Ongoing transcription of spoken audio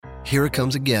here it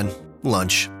comes again.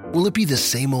 Lunch. Will it be the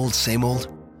same old, same old?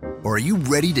 Or are you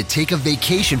ready to take a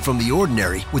vacation from the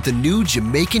ordinary with the new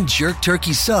Jamaican Jerk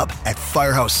Turkey Sub at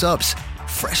Firehouse Subs?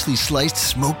 Freshly sliced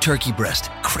smoked turkey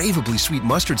breast, craveably sweet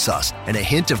mustard sauce, and a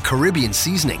hint of Caribbean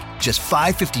seasoning. Just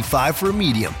 $5.55 for a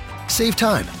medium. Save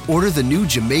time. Order the new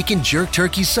Jamaican Jerk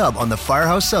Turkey Sub on the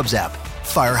Firehouse Subs app.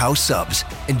 Firehouse Subs.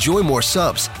 Enjoy more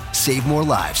subs. Save more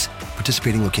lives.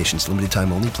 Participating locations. Limited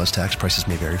time only, plus tax. Prices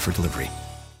may vary for delivery.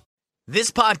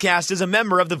 This podcast is a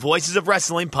member of the Voices of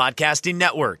Wrestling Podcasting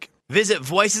Network. Visit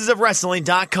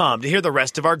voicesofwrestling.com to hear the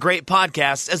rest of our great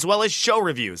podcasts, as well as show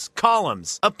reviews,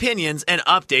 columns, opinions, and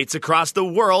updates across the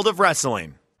world of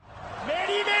wrestling.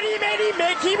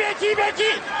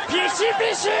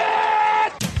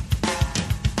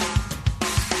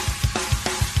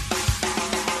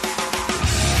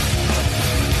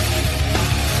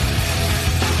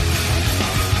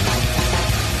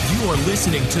 You are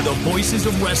listening to the Voices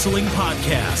of Wrestling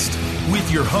podcast with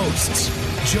your hosts,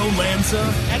 Joe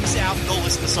Lanza. X out and go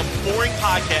listen to some boring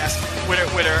podcast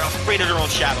where they're afraid of their own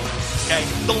shadow. Okay?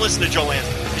 Don't listen to Joe Lanza,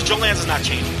 because Joe Lanza's not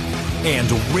changing. And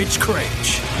Rich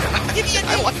Craich. Give me a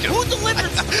name. Like who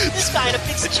delivers this guy in a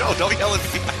big spot? Joe, don't yell at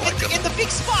me. I like him. In the big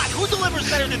spot, who delivers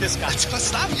better than this guy?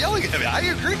 Stop yelling at me. I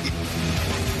agree.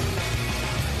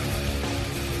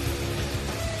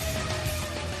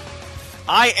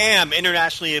 I am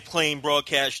internationally acclaimed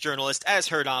broadcast journalist, as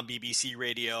heard on BBC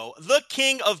Radio, the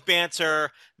king of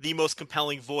banter, the most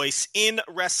compelling voice in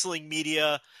wrestling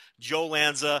media, Joe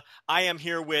Lanza. I am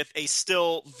here with a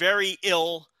still very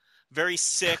ill, very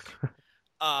sick,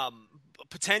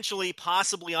 potentially,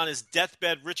 possibly on his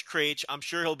deathbed, Rich Craich. I'm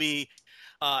sure he'll be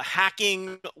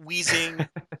hacking, wheezing,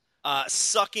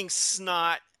 sucking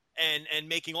snot, and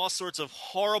making all sorts of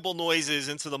horrible noises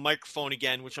into the microphone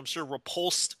again, which I'm sure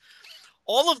repulsed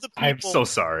all of the people. I'm so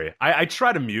sorry. I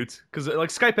try to mute because like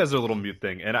Skype has their little mute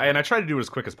thing, and I try to do it as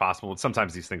quick as possible. But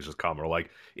sometimes these things just come, or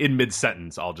like in mid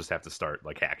sentence, I'll just have to start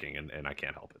like hacking, and I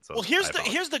can't help it. So well, here's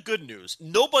the good news.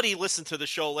 Nobody listened to the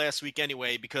show last week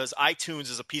anyway because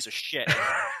iTunes is a piece of shit.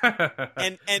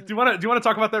 and do you want to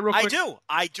talk about that real quick?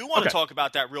 I do want to talk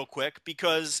about that real quick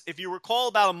because if you recall,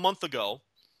 about a month ago,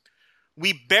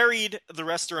 we buried the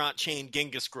restaurant chain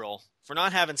Genghis Grill for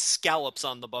not having scallops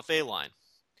on the buffet line.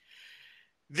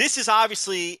 This is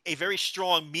obviously a very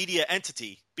strong media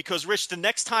entity because, Rich, the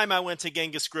next time I went to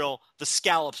Genghis Grill, the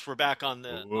scallops were back on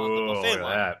the buffet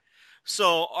line. That.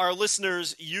 So our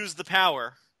listeners used the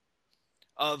power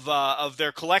of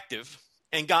their collective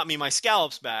and got me my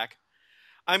scallops back.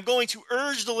 I'm going to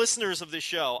urge the listeners of this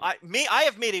show. I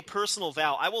have made a personal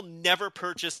vow. I will never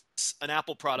purchase an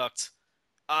Apple product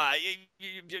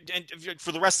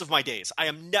for the rest of my days.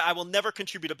 I will never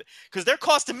contribute because they're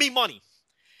costing me money.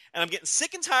 And I'm getting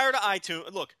sick and tired of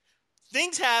iTunes. Look,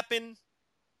 things happen.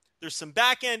 There's some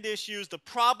back-end issues. The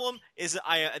problem is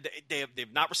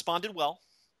they've not responded well.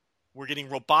 We're getting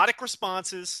robotic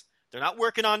responses. They're not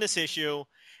working on this issue.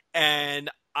 And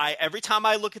every time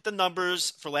I look at the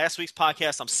numbers for last week's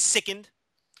podcast, I'm sickened.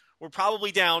 We're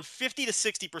probably down 50 to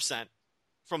 60%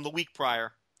 from the week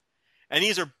prior. And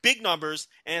these are big numbers,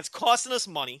 and it's costing us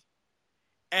money.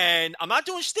 And I'm not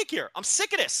doing shtick here. I'm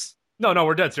sick of this. No,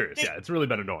 we're dead serious. Yeah, it's really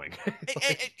been annoying.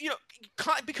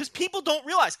 Because people don't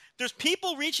realize there's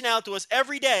people reaching out to us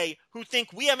every day who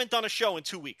think we haven't done a show in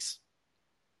 2 weeks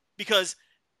because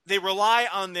they rely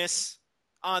on this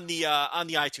on the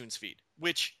iTunes feed,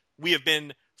 which we have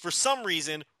been for some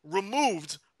reason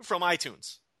removed from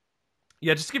iTunes.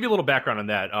 Yeah, just to give you a little background on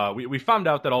that, we found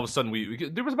out that all of a sudden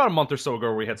there was about a month or so ago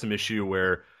where we had some issue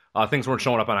where things weren't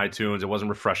showing up on iTunes. It wasn't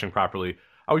refreshing properly.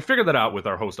 We figured that out with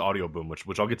our host Audio Boom,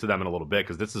 which I'll get to them in a little bit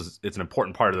because it's an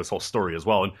important part of this whole story as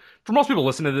well. And for most people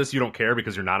listening to this, you don't care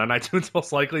because you're not on iTunes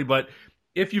most likely. But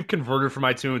if you've converted from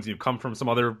iTunes and you've come from some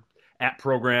other app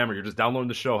program or you're just downloading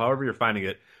the show, however you're finding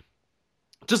it,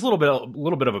 just a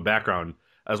little bit of a background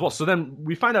as well. So then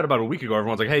we find out about a week ago,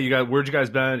 everyone's like, hey, you guys, where'd you guys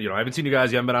been? I haven't seen you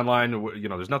guys. You haven't been online.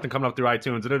 There's nothing coming up through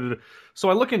iTunes. So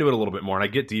I look into it a little bit more and I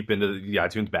get deep into the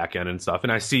iTunes backend and stuff.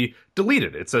 And I see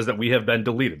deleted. It says that we have been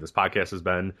deleted. This podcast has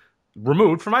been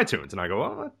removed from iTunes. And I go,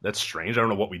 oh, that's strange. I don't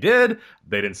know what we did.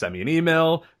 They didn't send me an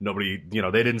email. Nobody,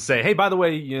 they didn't say, hey, by the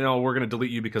way, we're going to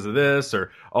delete you because of this,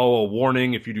 or, oh, a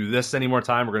warning, if you do this any more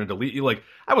time, we're going to delete you. Like,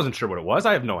 I wasn't sure what it was.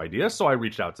 I have no idea. So I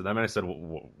reached out to them and I said,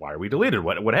 well, why are we deleted?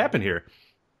 What happened here?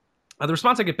 The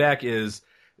response I get back is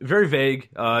very vague.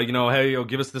 Hey,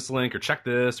 give us this link or check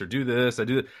this or do this. I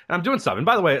do that. And I'm doing stuff. And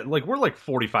by the way, we're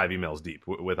 45 emails deep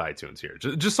with iTunes here.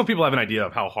 Just so people have an idea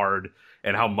of how hard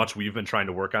and how much we've been trying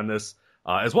to work on this,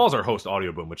 as well as our host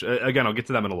Audio Boom, which again, I'll get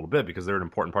to them in a little bit because they're an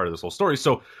important part of this whole story.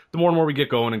 So the more and more we get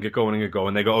going, they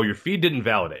go, oh, your feed didn't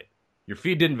validate. Your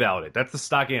feed didn't validate. That's the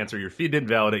stock answer. Your feed didn't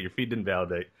validate. Your feed didn't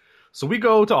validate. So we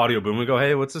go to Audio Boom. We go,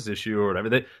 hey, what's this issue or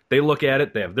whatever. They look at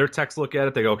it. They have their techs look at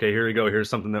it. They go, okay, here we go. Here's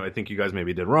something that I think you guys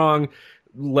maybe did wrong.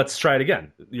 Let's try it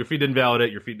again. Your feed didn't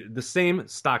validate. The same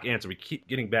stock answer. We keep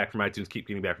getting back from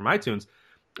iTunes.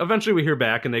 Eventually we hear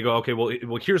back and they go, okay, well,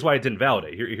 here's why it didn't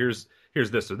validate. Here's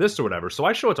this or this or whatever. So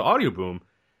I show it to Audio Boom.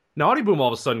 Now Audio Boom all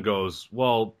of a sudden goes,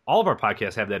 well, all of our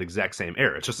podcasts have that exact same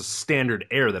error. It's just a standard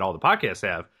error that all the podcasts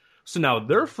have. So now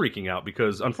they're freaking out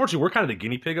because, unfortunately, we're kind of the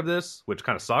guinea pig of this, which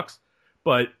kind of sucks.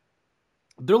 But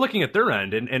they're looking at their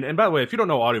end. And by the way, if you don't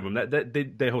know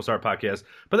Audioboom, they host our podcast,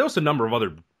 but they host a number of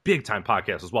other big-time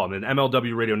podcasts as well. And then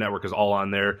MLW Radio Network is all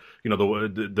on there. You know,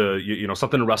 the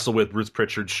Something to Wrestle With, Bruce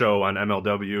Pritchard show on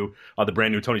MLW, the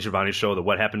brand new Tony Schiavone show, the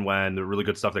What Happened When, the really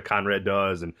good stuff that Conrad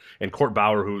does, and Court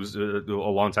Bauer, who's a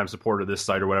longtime supporter of this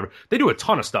site or whatever. They do a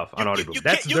ton of stuff on Audioboom.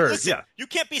 That's theirs, yeah. You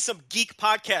can't be some geek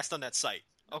podcast on that site.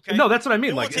 Okay. No, that's what I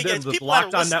mean. Like the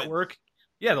Locked On Network.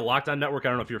 Yeah, the Locked On Network. I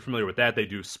don't know if you're familiar with that. They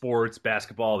do sports,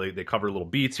 basketball. They cover little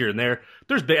beats here and there.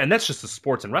 And that's just the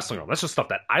sports and wrestling realm. That's just stuff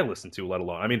that I listen to, let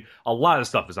alone. I mean, a lot of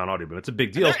stuff is on Audioboom. It's a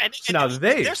big deal.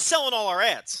 They're selling all our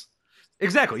ads.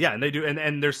 Exactly, yeah, and they do,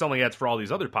 and they're selling ads for all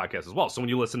these other podcasts as well. So when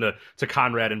you listen to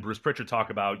Conrad and Bruce Pritchard talk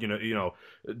about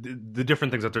the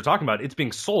different things that they're talking about, it's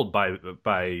being sold by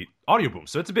Audioboom.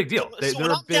 So it's a big deal. So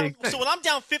when I'm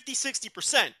down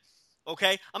 50-60%.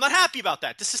 Okay, I'm not happy about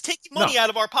that. This is taking money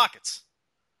out of our pockets.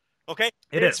 Okay,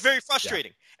 it's very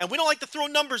frustrating, and we don't like to throw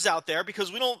numbers out there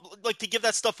because we don't like to give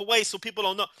that stuff away so people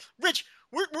don't know. Rich,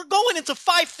 we're going into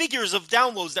 5 figures of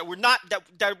downloads that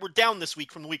were down this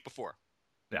week from the week before.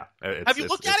 Yeah, have you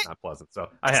looked at it? It's not pleasant. So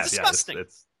I have. Disgusting.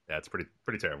 It's pretty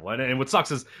terrible. And what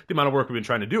sucks is the amount of work we've been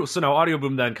trying to do. So now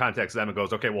Audioboom then contacts them and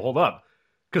goes, okay, well hold up,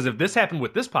 because if this happened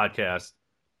with this podcast,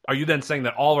 are you then saying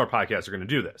that all of our podcasts are going to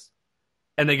do this?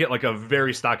 And they get like a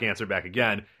very stock answer back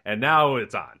again, and now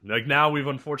it's on. Like now we've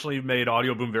unfortunately made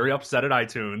Audioboom very upset at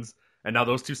iTunes, and now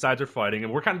those two sides are fighting,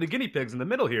 and we're kind of the guinea pigs in the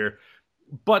middle here.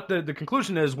 But the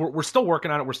conclusion is we're still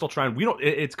working on it. We're still trying.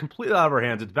 It's completely out of our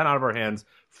hands. It's been out of our hands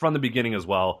from the beginning as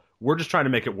well. We're just trying to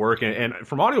make it work, and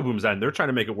from Audioboom's end, they're trying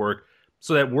to make it work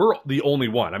so that we're the only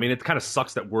one. I mean, it kind of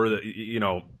sucks that we're the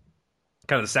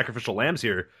kind of the sacrificial lambs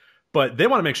here. But they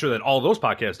want to make sure that all those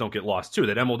podcasts don't get lost too.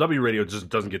 That MLW Radio just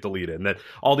doesn't get deleted, and that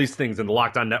all these things and the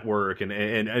Locked On Network and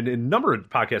a number of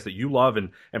podcasts that you love and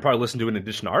probably listen to in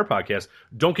addition to our podcast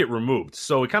don't get removed.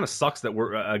 So it kind of sucks that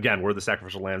we're the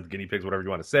sacrificial lambs, guinea pigs, whatever you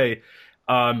want to say.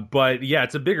 But yeah,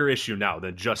 it's a bigger issue now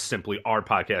than just simply our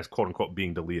podcast, quote unquote,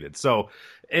 being deleted. So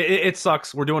it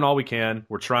sucks. We're doing all we can.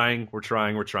 We're trying.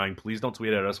 Please don't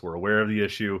tweet at us. We're aware of the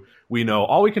issue. We know.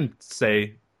 All we can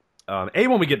say.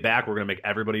 When we get back, we're going to make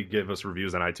everybody give us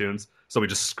reviews on iTunes. So we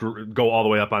just go all the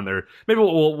way up on their. Maybe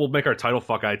we'll make our title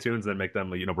fuck iTunes and then make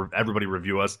them, everybody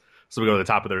review us. So we go to the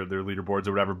top of their leaderboards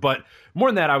or whatever. But more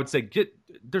than that, I would say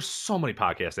there's so many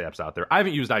podcast apps out there. I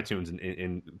haven't used iTunes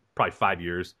in probably 5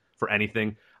 years for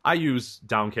anything. I use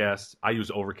Downcast. I use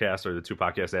Overcast, are the two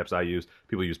podcast apps I use.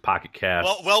 People use Pocket Cast.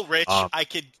 Well, Rich, I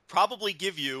could probably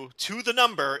give you to the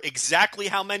number exactly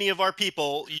how many of our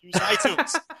people use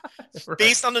iTunes, right,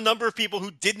 based on the number of people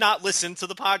who did not listen to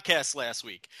the podcast last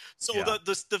week. So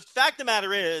the fact of the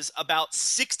matter is, about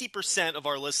 60% of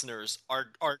our listeners are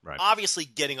right, obviously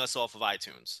getting us off of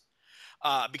iTunes.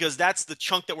 Because that's the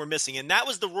chunk that we're missing. And that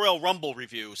was the Royal Rumble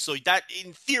review. So that,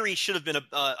 in theory, should have been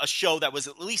a show that was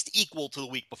at least equal to the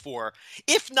week before.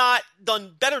 If not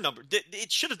done better numbers.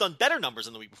 It should have done better numbers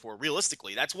than the week before,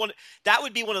 realistically. That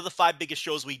would be one of the 5 biggest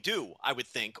shows we do, I would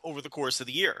think, over the course of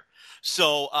the year.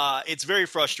 So it's very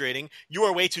frustrating. You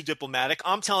are way too diplomatic.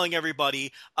 I'm telling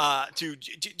everybody to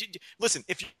listen,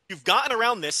 if you've gotten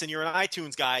around this and you're an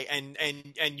iTunes guy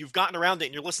and you've gotten around it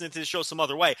and you're listening to the show some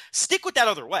other way, stick with that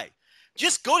other way.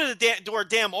 Just go to our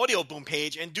damn Audioboom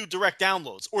page and do direct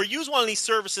downloads, or use one of these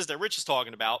services that Rich is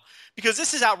talking about, because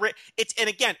this is outrageous. And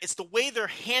again, it's the way they're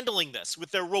handling this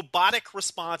with their robotic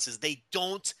responses. They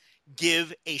don't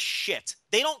give a shit.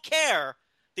 They don't care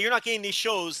that you're not getting these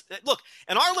shows. Look,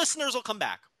 and our listeners will come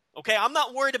back. Okay, I'm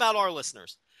not worried about our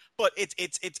listeners, but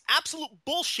it's absolute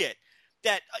bullshit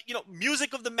that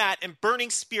Music of the Mat and Burning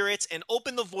Spirits and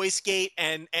Open the Voice Gate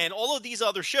and all of these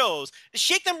other shows,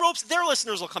 Shake Them Ropes, their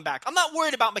listeners will come back. I'm not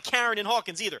worried about McCarran and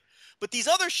Hawkins either. But these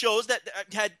other shows that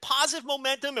had positive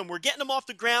momentum and we're getting them off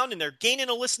the ground and they're gaining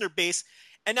a listener base,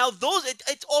 and now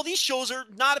all these shows are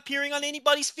not appearing on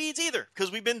anybody's feeds either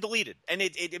because we've been deleted, and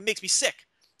it makes me sick.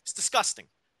 It's disgusting.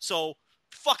 So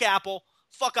fuck Apple,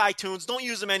 fuck iTunes. Don't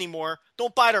use them anymore.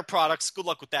 Don't buy their products. Good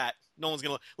luck with that. No one's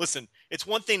gonna listen. It's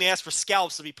one thing to ask for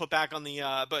scalps to be put back on the,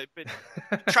 but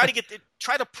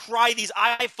try to pry these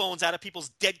iPhones out of people's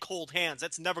dead cold hands.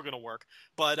 That's never gonna work.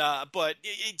 But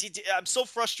I'm so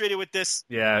frustrated with this.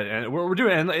 Yeah, and we're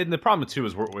doing, and the problem too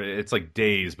is it's like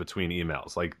days between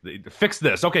emails. Like, fix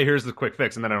this. Okay, here's the quick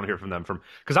fix, and then I don't hear from them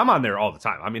because I'm on there all the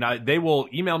time. I mean, they will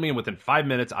email me, and within 5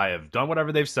 minutes, I have done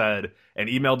whatever they've said and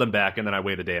emailed them back, and then I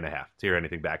wait a day and a half to hear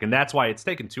anything back. And that's why it's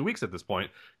taken 2 weeks at this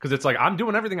point, because it's like I'm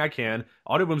doing everything I can,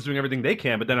 Audioboom's doing everything they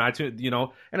can, but then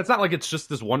iTunes, and it's not like it's just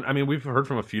this one. I mean, we've heard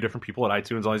from a few different people at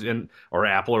iTunes or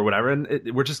Apple or whatever,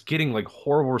 and we're just getting like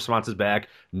horrible responses back,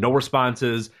 no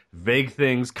responses, vague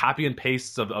things, copy and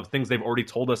pastes of things they've already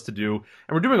told us to do,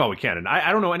 and we're doing all we can. And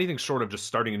I don't know anything short of just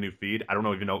starting a new feed. I don't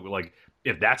even know like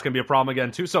if that's going to be a problem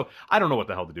again too. So I don't know what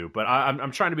the hell to do, but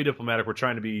I'm trying to be diplomatic. We're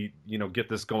trying to be, get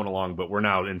this going along, but we're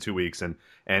now in 2 weeks and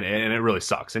it really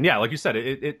sucks. And yeah, like you said,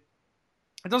 it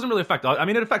doesn't really affect us. I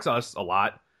mean, it affects us a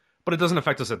lot, but it doesn't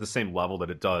affect us at the same level that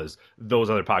it does those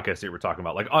other podcasts that we're talking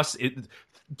about. Like us,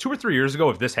 2 or 3 years ago,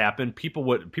 if this happened, people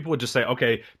would just say,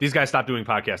 okay, these guys stopped doing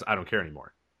podcasts. I don't care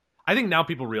anymore. I think now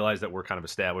people realize that we're kind of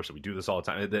established, that we do this all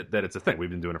the time, that it's a thing. We've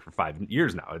been doing it for 5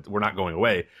 years now. We're not going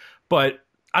away. But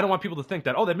I don't want people to think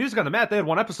that, oh, that Music on the Mat, they had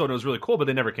one episode and it was really cool, but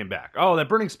they never came back. Oh, that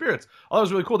Burning Spirits, oh, that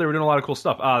was really cool. They were doing a lot of cool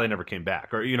stuff. Oh, they never came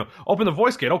back. Or, Open the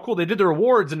Voice Gate. Oh, cool. They did their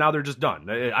awards and now they're just done.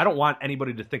 I don't want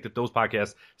anybody to think that those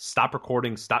podcasts stop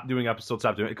recording, stop doing episodes,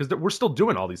 stop doing it, because we're still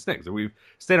doing all these things. We've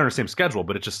stayed on our same schedule,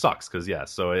 but it just sucks because, yeah.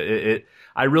 So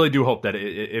I really do hope that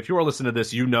if you are listening to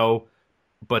this,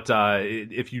 but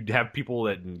if you have people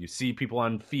that you see people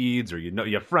on feeds or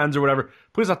you have friends or whatever,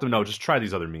 please let them know. Just try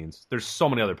these other means. There's so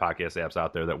many other podcast apps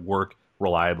out there that work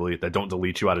reliably, that don't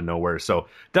delete you out of nowhere. So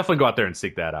definitely go out there and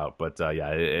seek that out. But yeah,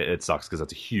 it sucks because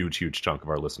that's a huge, huge chunk of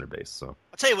our listener base. So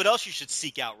I'll tell you what else you should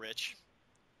seek out, Rich.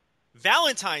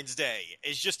 Valentine's Day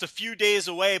is just a few days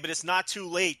away, but it's not too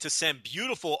late to send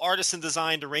beautiful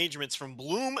artisan-designed arrangements from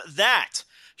Bloom That.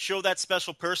 Show that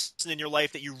special person in your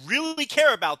life that you really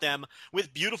care about them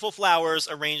with beautiful flowers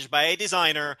arranged by a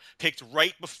designer picked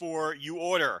right before you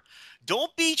order.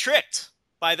 Don't be tricked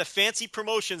by the fancy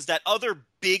promotions that other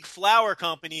big flower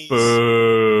companies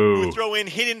who throw in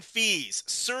hidden fees,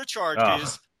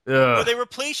 surcharges, or they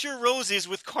replace your roses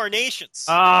with carnations.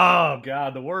 Oh,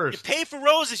 God, the worst. You pay for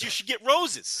roses, you should get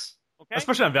roses. Okay?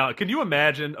 Especially on Valentine's. Can you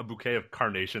imagine a bouquet of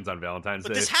carnations on Valentine's Day?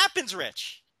 But this happens,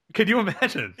 Rich. Can you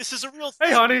imagine? This is a real thing.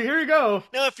 Hey, honey, here you go.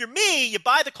 Now, if you're me, you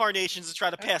buy the carnations and try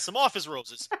to pass them off as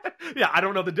roses. Yeah, I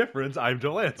don't know the difference. I'm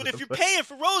Joanne. But if you're paying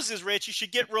for roses, Rich, you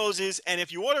should get roses. And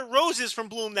if you order roses from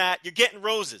Bloom That, you're getting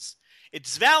roses.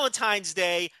 It's Valentine's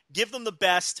Day. Give them the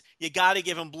best. You got to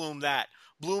give them Bloom That.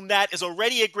 Bloom That is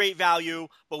already a great value,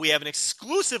 but we have an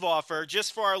exclusive offer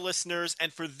just for our listeners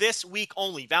and for this week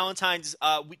only, Valentine's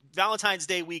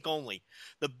Day week only.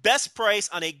 The best price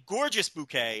on a gorgeous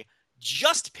bouquet,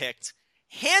 just picked,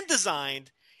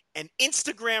 hand-designed, and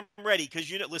Instagram-ready.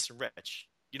 Because listen, Rich,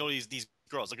 these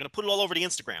girls, they're going to put it all over the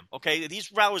Instagram, okay? These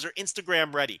flowers are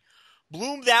Instagram-ready.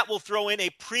 Bloom That will throw in a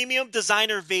premium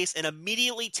designer vase and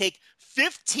immediately take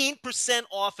 15%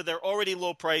 off of their already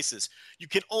low prices. You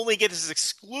can only get this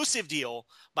exclusive deal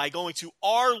by going to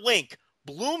our link,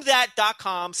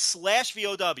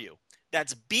 bloomthat.com/VOW.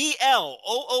 That's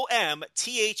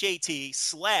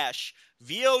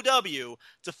BLOOMTHAT/VOW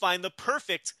to find the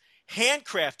perfect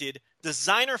handcrafted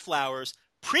designer flowers,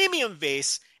 premium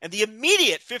vase, and the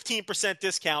immediate 15%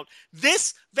 discount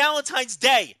this Valentine's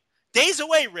Day. Days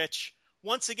away, Rich.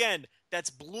 Once again,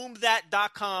 that's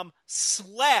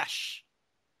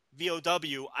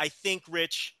bloomthat.com/VOW. I think,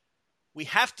 Rich, we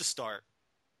have to start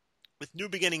with New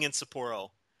Beginning in Sapporo,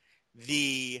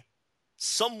 the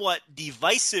somewhat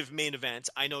divisive main event.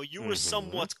 I know you were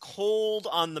somewhat cold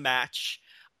on the match.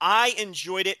 I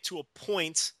enjoyed it to a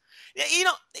point.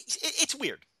 It's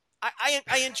weird.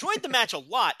 I enjoyed the match a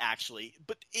lot, actually,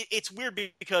 but it's weird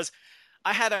because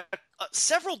I had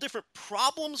several different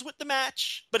problems with the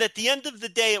match, but at the end of the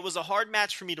day, it was a hard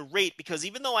match for me to rate because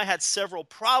even though I had several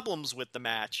problems with the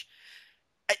match,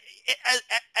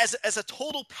 as a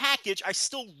total package, I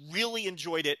still really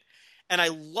enjoyed it, and I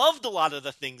loved a lot of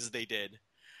the things they did.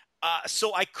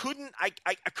 So I couldn't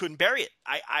bury it.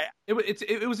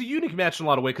 It was a unique match in a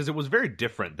lot of ways because it was very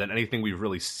different than anything we've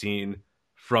really seen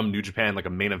from New Japan, like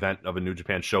a main event of a New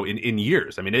Japan show in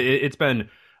years. I mean, it's been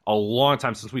a long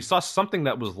time since we saw something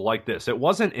that was like this. It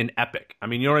wasn't an epic. I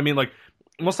mean, you know what I mean? Like,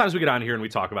 most times we get on here and we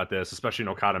talk about this, especially an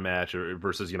Okada match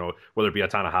versus, whether it be a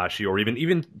Tanahashi or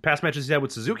even past matches he had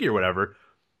with Suzuki or whatever.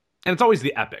 And it's always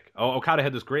the epic. Oh, Okada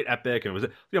had this great epic, and it was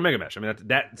the Omega match. I mean,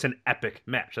 that's an epic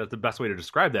match. That's the best way to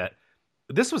describe that.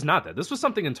 This was not that. This was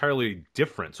something entirely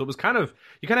different. So it was kind of,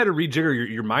 you kind of had to rejigger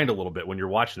your mind a little bit when you're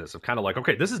watching this, of kind of like,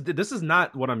 okay, this is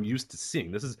not what I'm used to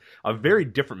seeing. This is a very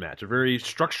different match, a very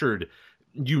structured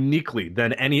uniquely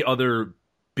than any other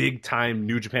big time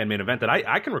New Japan main event that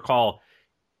I can recall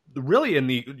really in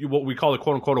the what we call the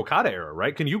quote unquote Okada era,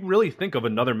 right? Can you really think of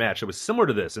another match that was similar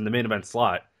to this in the main event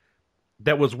slot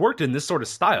that was worked in this sort of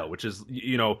style, which is,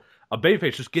 you know, a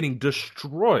babyface just getting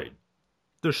destroyed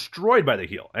by the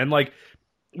heel? And like,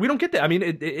 we don't get that. I mean,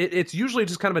 it's usually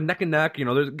just kind of a neck and neck. You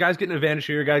know, there's guys getting an advantage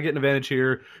here, guy getting an advantage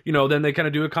here. You know, then they kind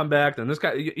of do a comeback. Then this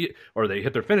guy, or they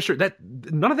hit their finisher. That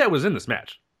none of that was in this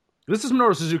match. This is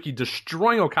Minoru Suzuki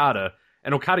destroying Okada,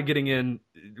 and Okada getting in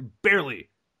barely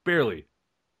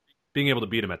being able to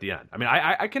beat him at the end. I mean,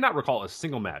 I cannot recall a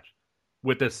single match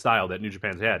with this style that New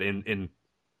Japan's had in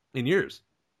years.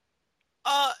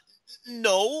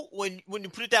 No. When you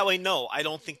put it that way, no. I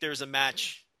don't think there's a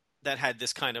match that had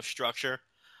this kind of structure.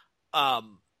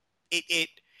 It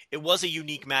was a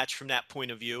unique match from that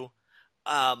point of view.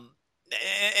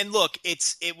 And look,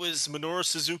 it was Minoru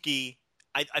Suzuki,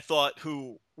 I thought,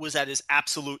 who was at his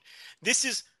absolute. This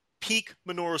is peak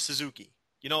Minoru Suzuki.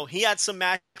 You know, he had some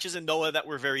matches in Noah that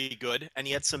were very good, and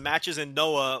he had some matches in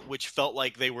Noah which felt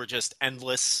like they were just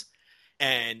endless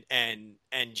and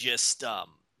just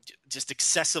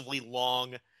excessively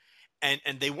long, and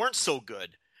they weren't so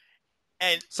good.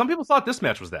 And some people thought this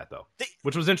match was that, though,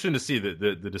 which was interesting to see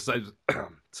the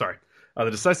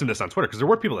decisiveness on Twitter, because there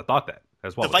were people that thought that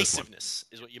as well. Divisiveness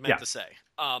is what you meant to say.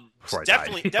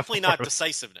 Definitely not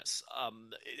decisiveness.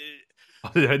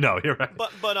 No, you're right.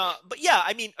 But yeah,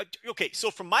 I mean, okay.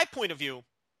 So from my point of view,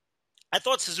 I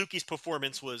thought Suzuki's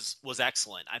performance was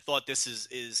excellent. I thought this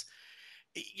is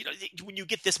you know, when you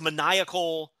get this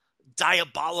maniacal,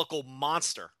 diabolical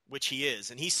monster, which he is,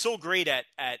 and he's so great at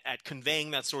conveying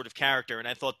that sort of character, and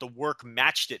I thought the work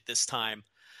matched it this time.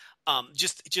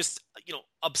 Just you know,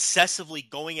 obsessively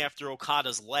going after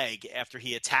Okada's leg after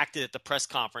he attacked it at the press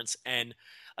conference and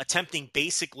attempting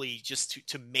basically just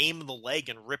to maim the leg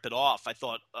and rip it off. I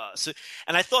thought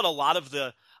and I thought a lot of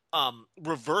the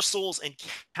reversals and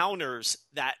counters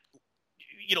that,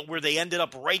 you know, where they ended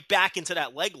up right back into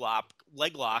that leg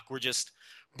lock were just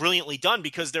brilliantly done,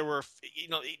 because there were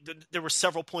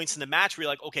several points in the match where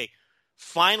you're like, okay,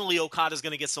 finally Okada's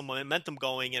going to get some momentum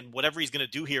going, and whatever he's going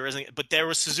to do here isn't. But there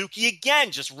was Suzuki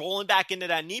again, just rolling back into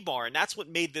that knee bar, and that's what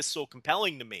made this so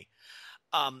compelling to me.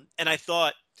 And I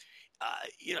thought,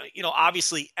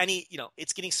 obviously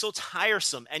it's getting so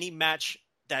tiresome. Any match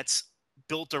that's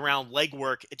built around leg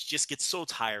work, it just gets so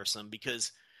tiresome,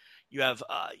 because you have,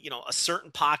 a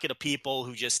certain pocket of people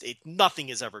who nothing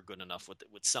is ever good enough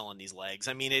with selling these legs.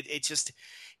 I mean, it's just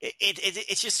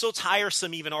so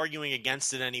tiresome even arguing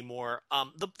against it anymore.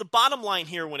 The bottom line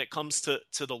here, when it comes to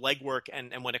the leg work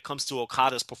and when it comes to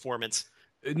Okada's performance.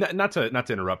 Not to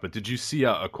interrupt, but did you see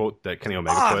a quote that Kenny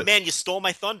Omega put? Oh, man, you stole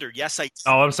my thunder. Yes, I did.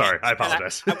 Oh, I'm sorry. I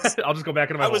apologize. I'll just go back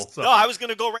into my hole. So. No, I was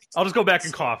going to go right. I'll just go back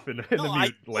and cough in the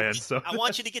mute land. So I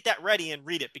want you to get that ready and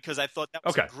read it, because I thought that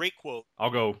was a great quote.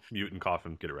 I'll go mute and cough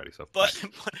and get it ready. So,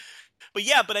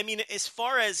 But I mean, as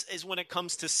far as when it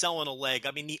comes to selling a leg,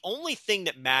 I mean, the only thing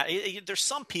that matters, there's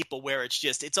some people where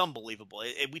it's unbelievable.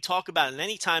 We talk about it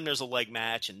any time there's a leg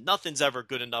match, and nothing's ever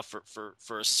good enough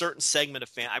for a certain segment of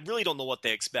fan. I really don't know what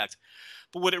they expect.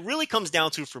 But what it really comes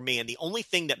down to for me, and the only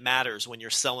thing that matters when you're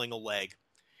selling a leg,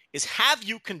 is, have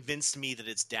you convinced me that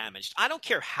it's damaged? I don't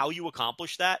care how you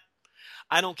accomplish that.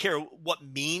 I don't care what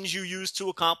means you use to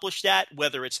accomplish that,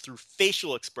 whether it's through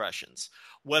facial expressions,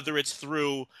 whether it's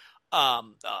through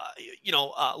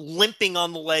limping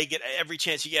on the leg at every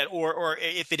chance you get, or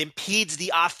if it impedes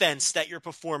the offense that you're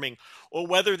performing, or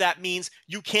whether that means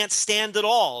you can't stand at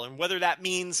all, and whether that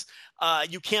means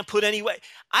you can't put any weight.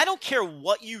 I don't care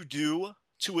what you do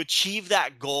to achieve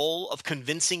that goal of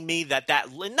convincing me that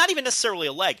not even necessarily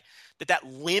a leg, that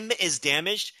limb is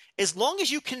damaged, as long as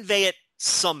you convey it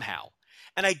somehow.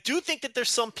 And I do think that there's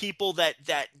some people that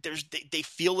they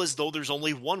feel as though there's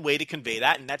only one way to convey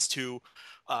that, and that's to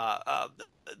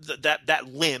that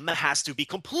limb has to be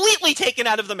completely taken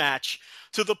out of the match,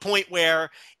 to the point where,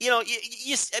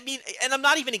 and I'm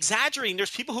not even exaggerating.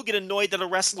 There's people who get annoyed that a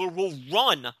wrestler will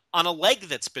run on a leg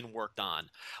that's been worked on,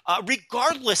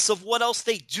 regardless of what else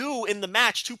they do in the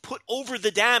match to put over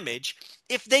the damage.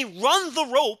 If they run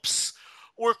the ropes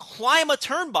or climb a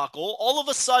turnbuckle, all of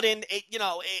a sudden,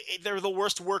 they're the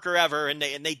worst worker ever, and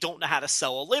they don't know how to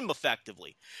sell a limb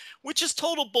effectively, which is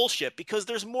total bullshit, because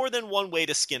there's more than one way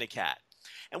to skin a cat.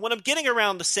 And what I'm getting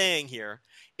around to saying here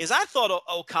is, I thought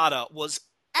Okada was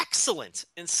excellent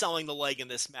in selling the leg in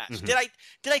this match. Mm-hmm.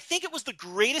 Did I think it was the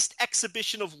greatest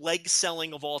exhibition of leg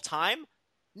selling of all time?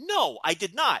 No, I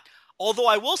did not. Although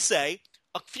I will say,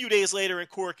 a few days later in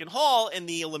Korakuen Hall in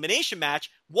the elimination match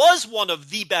was one of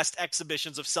the best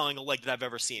exhibitions of selling a leg that I've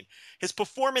ever seen. His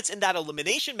performance in that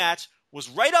elimination match was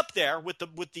right up there with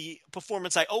the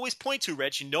performance I always point to,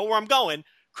 Rich. You know where I'm going.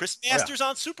 Chris Masters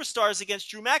on Superstars against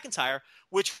Drew McIntyre,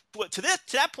 which to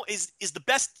that point is the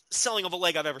best selling of a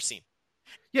leg I've ever seen.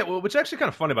 Yeah, well, which actually kind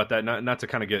of funny about that, not to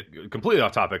kind of get completely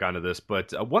off topic onto this,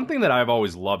 but one thing that I've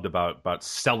always loved about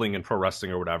selling in pro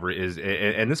wrestling or whatever is,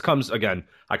 and this comes, again,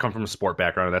 I come from a sport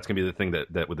background, and that's going to be the thing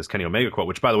that with this Kenny Omega quote,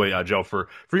 which, by the way, Joe, for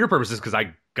your purposes, because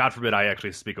God forbid I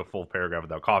actually speak a full paragraph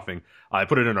without coughing, I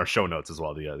put it in our show notes as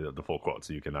well, the full quote,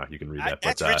 so you can read that.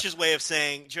 That's Rich's way of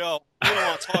saying, Joe, you don't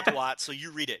want to talk a lot, so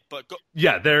you read it, but go.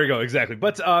 Yeah, there you go, exactly.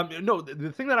 But no,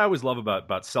 the thing that I always love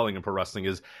about selling in pro wrestling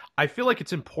is I feel like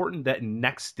it's important that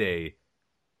next day,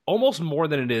 almost more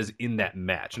than it is in that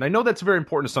match. And I know that's very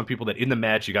important to some people, that in the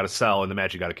match you got to sell, in the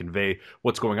match you got to convey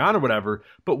what's going on or whatever.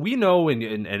 But we know,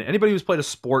 and anybody who's played a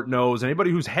sport knows, anybody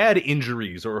who's had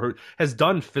injuries or has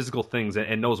done physical things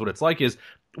and knows what it's like, is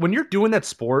when you're doing that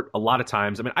sport, a lot of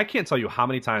times, I mean, I can't tell you how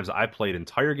many times I played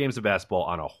entire games of basketball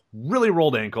on a really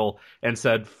rolled ankle and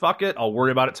said, fuck it, I'll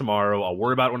worry about it tomorrow. I'll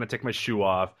worry about it when I take my shoe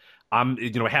off.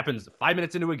 It happens 5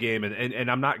 minutes into a game,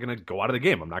 and I'm not going to go out of the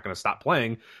game. I'm not going to stop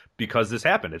playing because this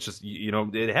happened. It's just,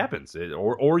 it happens.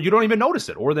 Or you don't even notice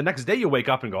it. Or the next day you wake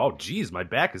up and go, oh, geez, my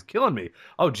back is killing me.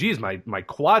 Oh, geez, my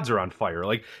quads are on fire.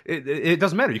 Like, it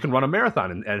doesn't matter. You can run a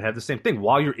marathon and have the same thing.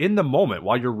 While you're in the moment,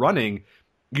 while you're running,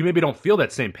 you maybe don't feel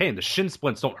that same pain. The shin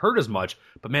splints don't hurt as much.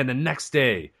 But, man, the next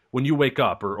day when you wake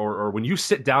up or when you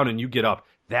sit down and you get up,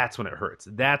 that's when it hurts.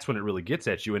 That's when it really gets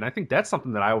at you. And I think that's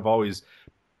something that I've always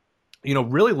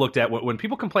really looked at when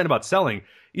people complain about selling.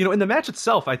 In the match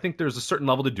itself, I think there's a certain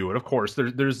level to do it. Of course,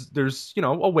 there's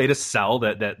a way to sell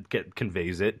that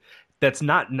conveys it. That's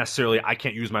not necessarily, I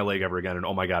can't use my leg ever again, and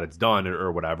oh my God, it's done,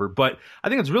 or whatever. But I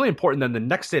think it's really important then the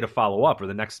next day to follow up, or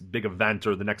the next big event,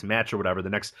 or the next match, or whatever, the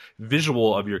next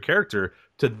visual of your character,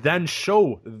 to then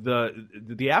show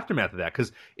the aftermath of that.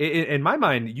 Because in my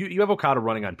mind, you have Okada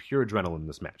running on pure adrenaline in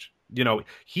this match.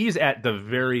 He's at the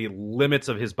very limits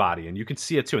of his body, and you can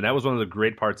see it too. And that was one of the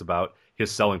great parts about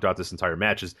his selling throughout this entire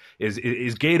match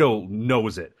is Gato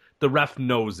knows it. The ref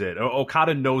knows it.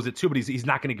 Okada knows it too, but he's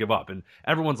not going to give up. And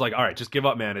everyone's like, all right, just give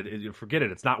up, man. Forget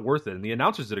it. It's not worth it. And the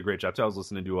announcers did a great job too. I was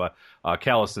listening to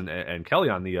Callis and Kelly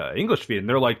on the English feed, and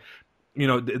they're like,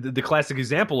 the classic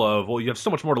example of, well, you have so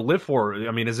much more to live for.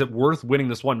 I mean, is it worth winning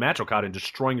this one match, Okada, and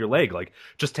destroying your leg? Like,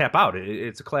 just tap out.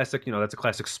 It's a classic, that's a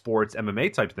classic sports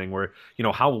MMA type thing where,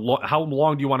 how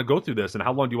long do you want to go through this, and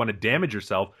how long do you want to damage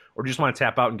yourself, or do you just want to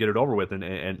tap out and get it over with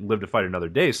and live to fight another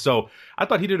day? So I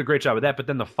thought he did a great job of that, but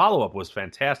then the follow-up was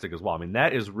fantastic as well. I mean,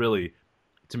 that is really,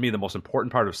 to me, the most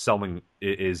important part of selling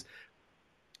is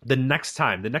the next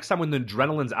time when the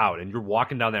adrenaline's out and you're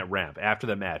walking down that ramp after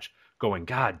the match, going,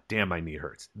 God damn, my knee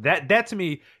hurts. That to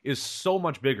me is so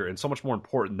much bigger and so much more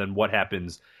important than what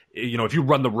happens, if you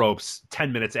run the ropes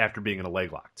 10 minutes after being in a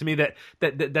leg lock. To me,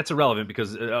 that's irrelevant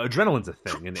because adrenaline's a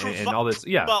thing and all this.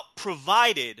 Yeah. Well,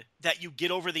 provided that you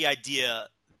get over the idea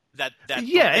that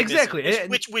yeah, exactly.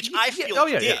 Which I feel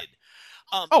did. Yeah.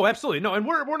 Absolutely. No, and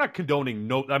we're not condoning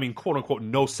quote unquote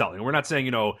no selling. We're not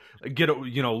saying, get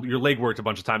your leg worked a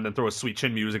bunch of times, then throw a sweet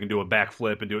chin music and do a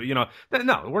backflip and do no,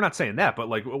 we're not saying that. But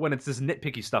like when it's this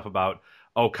nitpicky stuff about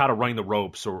Okada running the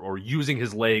ropes or using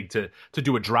his leg to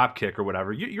do a drop kick or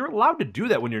whatever, you're allowed to do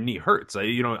that when your knee hurts.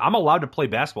 I'm allowed to play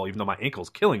basketball even though my ankle's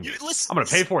killing me. I'm going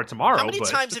to pay for it tomorrow. How many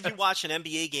times have you watched an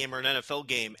NBA game or an NFL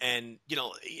game and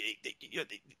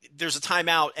there's a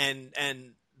timeout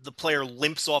and the player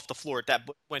limps off the floor at that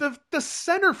point? The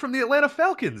center from the Atlanta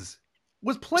Falcons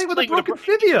was playing with a broken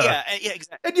fibia. Yeah,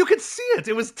 exactly. And you could see it.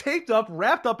 It was taped up,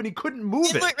 wrapped up, and he couldn't move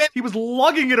it. He was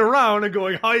lugging it around and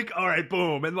going, hike, all right,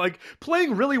 boom. And,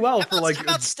 playing really well how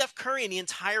about Steph Curry in the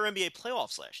entire NBA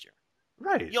playoffs last year?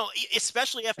 Right.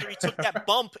 Especially after he took that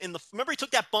bump remember he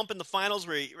took that bump in the finals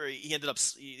where he ended up,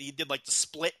 he did the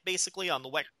split, basically, on the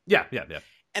wet. Yeah.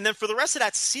 And then for the rest of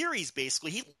that series, basically,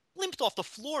 he limped off the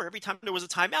floor every time there was a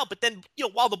timeout. But then,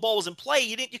 while the ball was in play,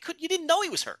 you didn't know he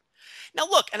was hurt. Now,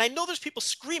 look, and I know there's people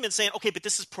screaming saying, okay, but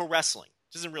this is pro wrestling.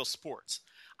 This isn't real sports.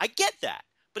 I get that.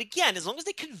 But again, as long as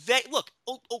they convey, look,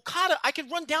 Okada, I can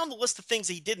run down the list of things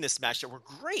that he did in this match that were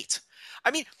great.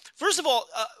 I mean, first of all,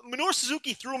 Minoru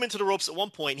Suzuki threw him into the ropes at one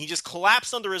point. And he just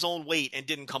collapsed under his own weight and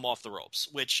didn't come off the ropes,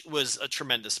 which was a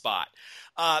tremendous spot.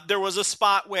 There was a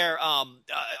spot where,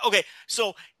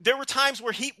 so there were times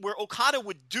where Okada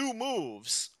would do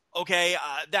moves okay,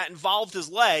 that involved his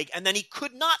leg, and then he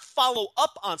could not follow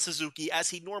up on Suzuki as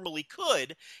he normally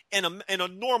could in a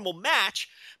normal match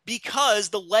because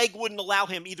the leg wouldn't allow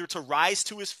him either to rise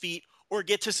to his feet or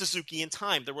get to Suzuki in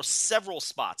time. There were several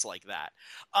spots like that.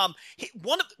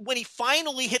 When he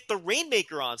finally hit the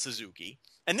Rainmaker on Suzuki,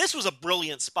 and this was a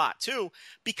brilliant spot too,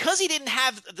 because he didn't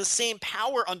have the same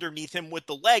power underneath him with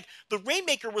the leg. The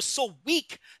Rainmaker was so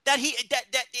weak that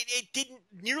it didn't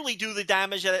nearly do the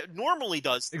damage that it normally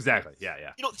does. Exactly. Yeah.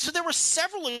 So there were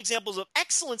several examples of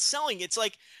excellent selling. It's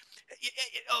like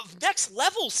of next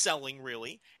level selling,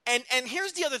 really. And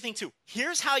here's the other thing too.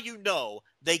 Here's how you know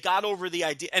they got over the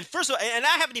idea. And first of all, and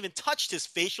I haven't even touched his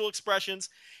facial expressions,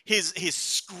 his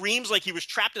screams like he was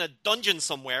trapped in a dungeon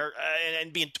somewhere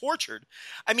and being tortured.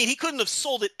 I mean, he couldn't have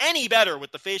sold it any better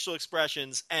with the facial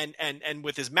expressions and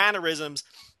with his mannerisms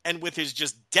and with his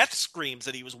just death screams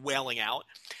that he was wailing out.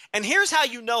 And here's how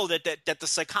you know that the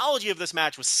psychology of this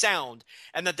match was sound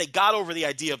and that they got over the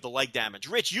idea of the leg damage.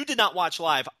 Rich, you did not watch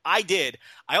live. I did.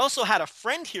 I also had a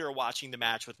friend here watching the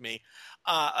match with me,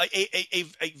 a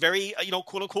very,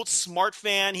 quote unquote smart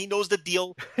fan. He knows the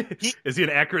deal. Is he an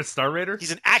accurate star rater?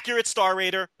 He's an accurate star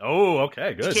rater. Oh,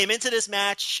 okay, good. He came into this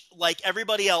match like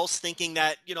everybody else, thinking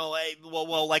that,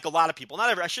 like a lot of people,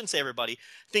 I shouldn't say everybody,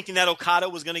 thinking that Okada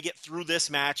was going to get through this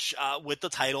match with the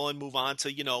title and move on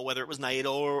to, whether it was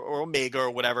Naito or Omega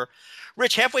or whatever.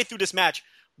 Rich, halfway through this match,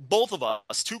 both of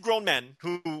us, two grown men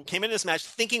who came into this match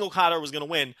thinking Okada was going to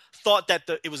win, thought that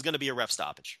it was going to be a ref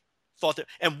stoppage.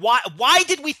 And why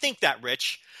did we think that,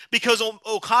 Rich? Because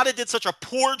Okada did such a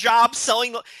poor job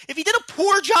selling if he did a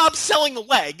poor job selling the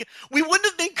leg, we wouldn't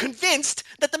have been convinced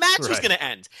that the match was going to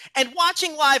end. And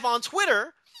watching live on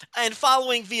Twitter and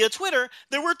following via Twitter,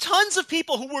 there were tons of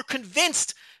people who were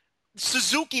convinced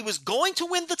Suzuki was going to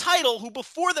win the title, who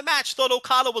before the match thought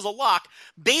Okada was a lock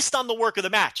based on the work of the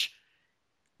match.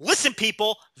 Listen,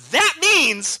 people, that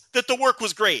means that the work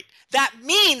was great. That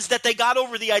means that they got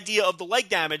over the idea of the leg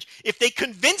damage. If they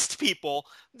convinced people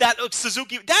that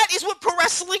Suzuki, that is what pro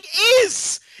wrestling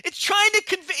is. It's trying to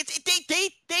convince.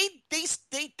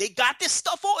 They got this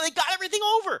stuff over. They got everything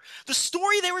over. The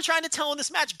story they were trying to tell in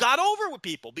this match got over with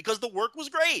people because the work was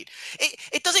great.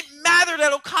 It doesn't matter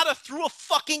that Okada threw a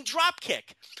fucking drop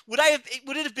kick. Would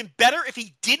it have been better if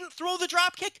he didn't throw the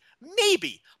drop kick?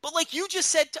 Maybe. But like you just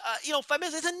said, 5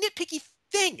 minutes, it's a nitpicky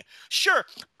thing. Sure,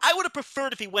 I would have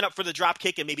preferred if he went up for the drop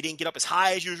kick and maybe didn't get up as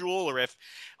high as usual, or if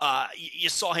you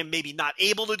saw him maybe not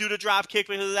able to do the drop kick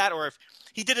because of that, or if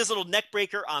he did his little neck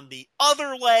breaker on the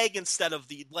other leg instead of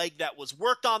the leg that was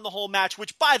worked on the whole match,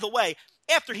 which, by the way,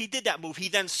 after he did that move, he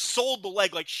then sold the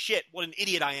leg like shit. What an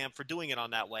idiot I am for doing it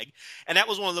on that leg. And that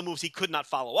was one of the moves he could not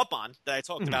follow up on that I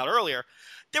talked about earlier.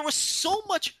 There was so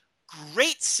much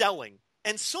great selling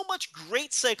and so much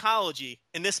great psychology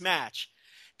in this match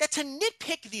that to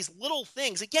nitpick these little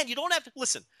things, again, you don't have to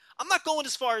listen. I'm not going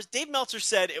as far as Dave Meltzer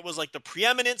said it was like the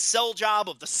preeminent sell job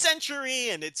of the century,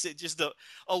 and it's just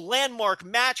a landmark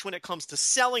match when it comes to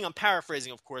selling. I'm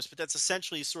paraphrasing, of course, but that's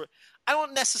essentially I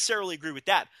don't necessarily agree with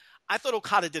that. I thought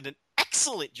Okada did an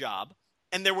excellent job,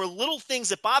 and there were little things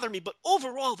that bother me, but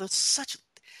overall, that's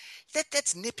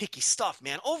nitpicky stuff,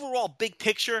 man. Overall, big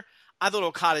picture, I thought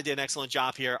Okada did an excellent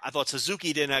job here. I thought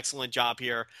Suzuki did an excellent job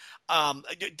here.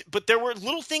 But there were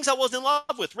little things I wasn't in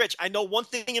love with. Rich, I know one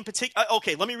thing in particular.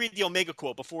 Okay, let me read the Omega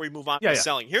quote before we move on to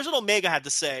selling. Here's what Omega had to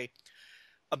say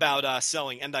about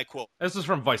selling, and I quote. This is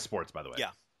from Vice Sports, by the way. Yeah.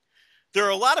 There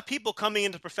are a lot of people coming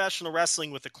into professional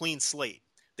wrestling with a clean slate.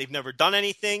 They've never done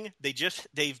anything. They've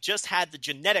just had the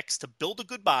genetics to build a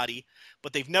good body,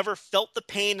 but they've never felt the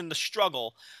pain and the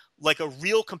struggle like a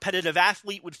real competitive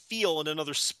athlete would feel in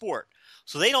another sport.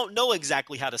 So they don't know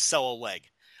exactly how to sell a leg.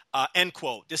 End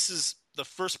quote. This is the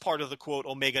first part of the quote,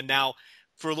 Omega. Now,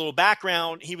 for a little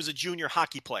background, he was a junior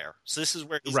hockey player. So this is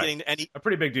where he's getting a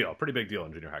pretty big deal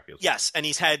in junior hockey. Yes, and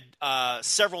he's had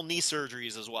several knee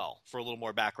surgeries as well, for a little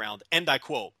more background. And I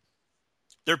quote,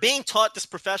 they're being taught this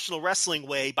professional wrestling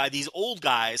way by these old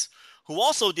guys who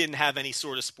also didn't have any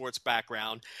sort of sports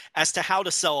background as to how to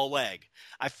sell a leg.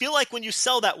 I feel like when you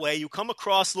sell that way, you come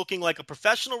across looking like a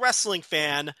professional wrestling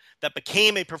fan that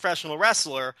became a professional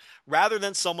wrestler rather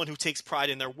than someone who takes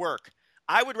pride in their work.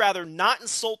 I would rather not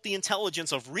insult the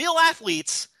intelligence of real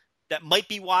athletes that might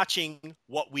be watching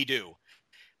what we do.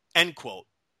 End quote.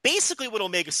 Basically what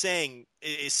Omega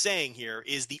is saying here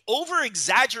is the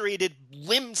over-exaggerated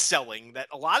limb selling that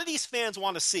a lot of these fans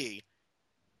want to see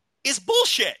is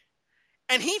bullshit.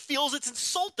 And he feels it's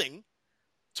insulting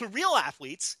to real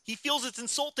athletes. He feels it's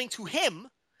insulting to him.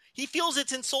 He feels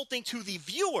it's insulting to the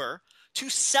viewer to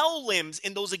sell limbs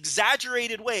in those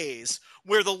exaggerated ways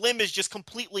where the limb is just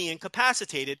completely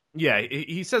incapacitated. Yeah,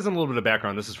 he says in a little bit of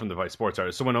background, this is from the Vice Sports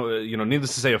artist. So, when,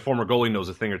 needless to say, a former goalie knows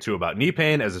a thing or two about knee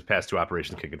pain, as his past two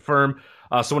operations can confirm.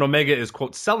 So when Omega is,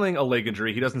 quote, selling a leg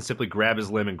injury, he doesn't simply grab his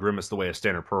limb and grimace the way a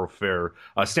standard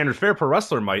fair pro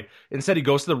wrestler might. Instead, he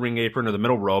goes to the ring apron or the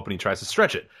middle rope and he tries to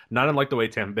stretch it. Not unlike the way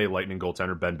Tampa Bay Lightning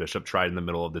goaltender Ben Bishop tried in the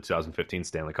middle of the 2015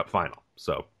 Stanley Cup Final.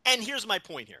 So, and here's my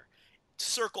point here.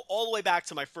 Circle all the way back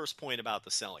to my first point about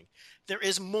the selling. There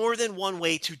is more than one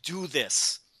way to do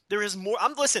this. There is more.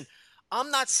 I'm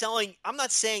not saying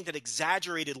that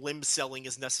exaggerated limb selling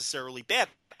is necessarily bad.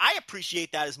 I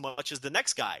appreciate that as much as the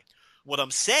next guy. What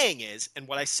I'm saying is, and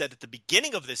what I said at the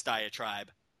beginning of this diatribe,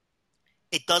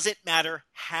 it doesn't matter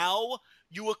how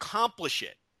you accomplish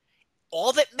it.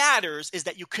 All that matters is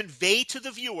that you convey to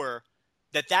the viewer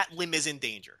that that limb is in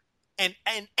danger. And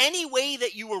any way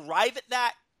that you arrive at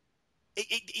that,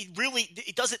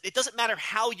 it doesn't matter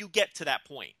how you get to that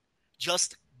point.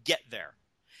 Just get there.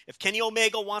 If Kenny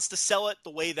Omega wants to sell it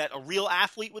the way that a real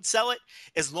athlete would sell it,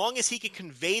 as long as he can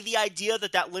convey the idea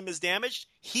that that limb is damaged,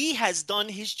 he has done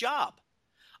his job.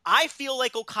 I feel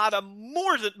like Okada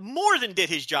more than did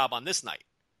his job on this night,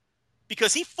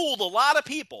 because he fooled a lot of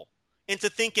people into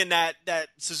thinking that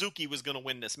Suzuki was going to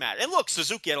win this match. And look,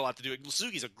 Suzuki had a lot to do with it.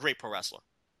 Suzuki's a great pro wrestler.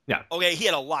 Yeah. Okay, he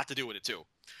had a lot to do with it too.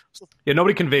 So, yeah,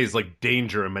 nobody conveys like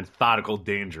danger and methodical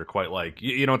danger quite like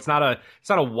it's not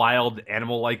a wild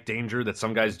animal like danger that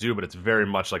some guys do, but it's very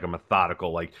much like a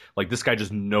methodical like this guy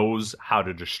just knows how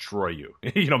to destroy you,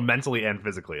 mentally and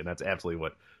physically, and that's absolutely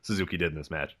what Suzuki did in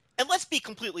this match. And let's be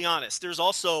completely honest, there's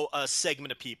also a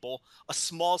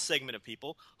small segment of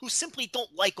people who simply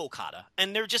don't like Okada,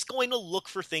 and they're just going to look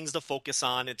for things to focus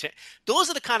on. Those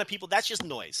are the kind of people, that's just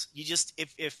noise. You just,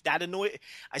 if that annoys,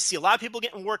 I see a lot of people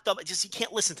getting worked up, you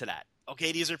can't listen to that.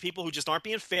 Okay, these are people who just aren't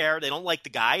being fair. They don't like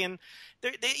the guy, and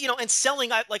they and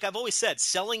selling, like I've always said,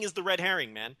 selling is the red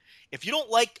herring, man. If you don't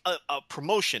like a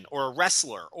promotion or a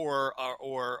wrestler or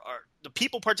the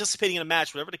people participating in a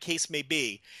match, whatever the case may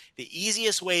be, the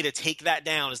easiest way to take that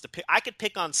down is to pick. I could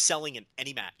pick on selling in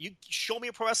any match. You show me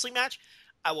a pro wrestling match,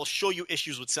 I will show you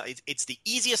issues with selling. It's the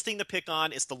easiest thing to pick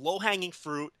on. It's the low hanging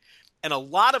fruit, and a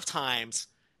lot of times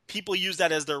people use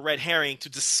that as their red herring to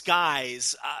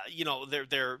disguise,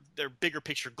 their bigger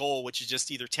picture goal, which is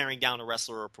just either tearing down a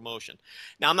wrestler or a promotion.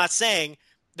 Now, I'm not saying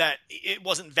that it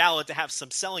wasn't valid to have some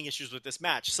selling issues with this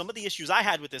match. Some of the issues I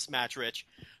had with this match, Rich,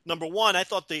 number one, I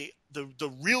thought the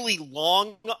really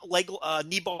long leg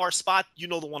knee bar spot, the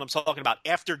one I'm talking about,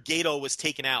 after Gato was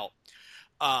taken out.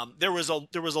 There was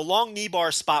a long knee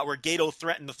bar spot where Gato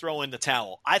threatened to throw in the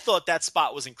towel. I thought that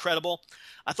spot was incredible.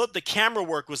 I thought the camera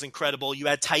work was incredible. You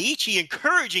had Taichi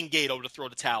encouraging Gato to throw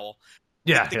the towel.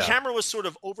 Yeah, the camera was sort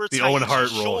of over the Taichi's Owen Hart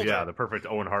shoulder. roll. Yeah, the perfect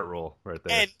Owen Hart roll right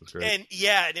there. And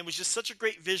it was just such a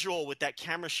great visual with that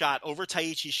camera shot over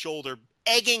Taichi's shoulder,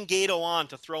 egging Gato on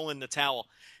to throw in the towel.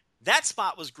 That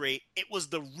spot was great. It was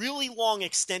the really long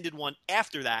extended one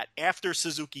after that, after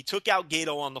Suzuki took out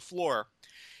Gato on the floor,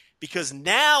 because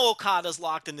now Okada's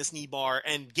locked in this knee bar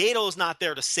and Gato's not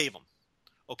there to save him.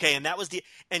 Okay,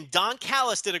 and Don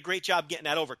Callis did a great job getting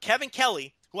that over. Kevin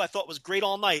Kelly, who I thought was great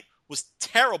all night, was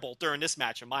terrible during this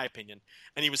match, in my opinion.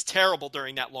 And he was terrible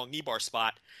during that long knee bar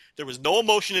spot. There was no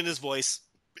emotion in his voice.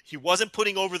 He wasn't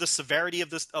putting over the severity of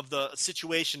the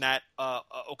situation that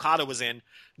Okada was in.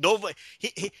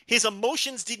 His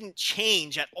emotions didn't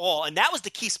change at all, and that was the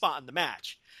key spot in the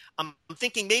match. I'm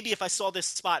thinking maybe if I saw this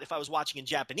spot, if I was watching in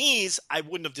Japanese, I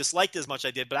wouldn't have disliked it as much as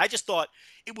I did. But I just thought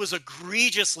it was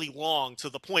egregiously long to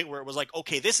the point where it was like,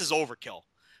 okay, this is overkill.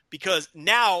 Because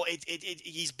now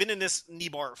he's been in this knee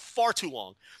bar far too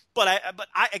long. But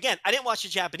I didn't watch the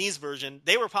Japanese version.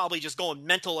 They were probably just going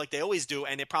mental like they always do,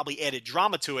 and it probably added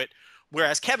drama to it.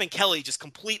 Whereas Kevin Kelly just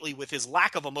completely, with his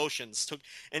lack of emotions, took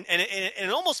and it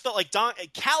almost felt like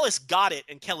Callis got it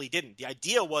and Kelly didn't. The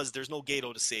idea was there's no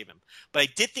Gato to save him, but I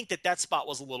did think that spot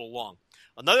was a little long.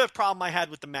 Another problem I had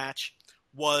with the match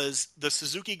was the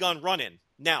Suzuki Gun run-in.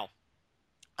 Now,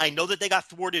 I know that they got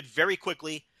thwarted very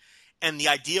quickly, and the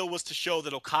idea was to show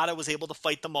that Okada was able to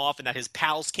fight them off and that his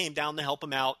pals came down to help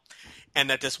him out, and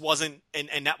that this wasn't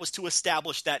and that was to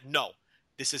establish that no.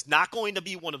 This is not going to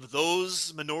be one of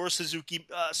those Minoru Suzuki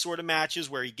sort of matches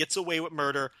where he gets away with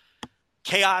murder.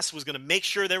 Chaos was going to make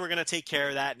sure they were going to take care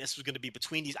of that, and this was going to be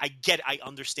between these. I get it. I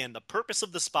understand the purpose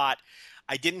of the spot.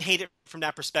 I didn't hate it from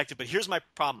that perspective, but here's my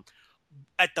problem.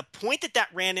 At the point that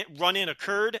run-in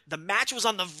occurred, the match was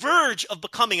on the verge of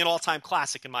becoming an all-time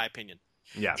classic, in my opinion.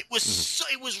 Yeah. It was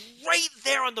it was right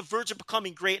there on the verge of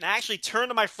becoming great. And I actually turned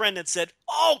to my friend and said,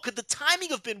 "Oh, could the timing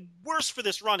have been worse for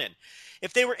this run-in?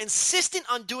 If they were insistent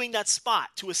on doing that spot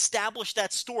to establish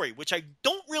that story, which I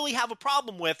don't really have a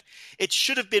problem with, it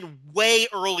should have been way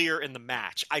earlier in the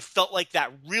match." I felt like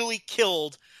that really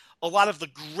killed a lot of the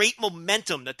great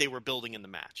momentum that they were building in the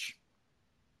match.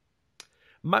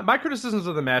 My criticisms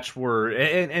of the match were,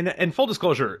 and full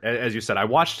disclosure, as you said, I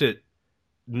watched it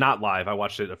not live. I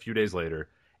watched it a few days later,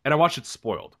 and I watched it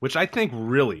spoiled, which I think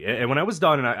really, and when I was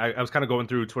done and I was kind of going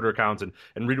through Twitter accounts and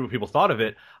reading what people thought of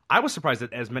it, I was surprised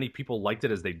that as many people liked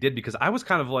it as they did, because I was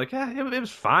kind of like, it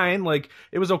was fine. Like,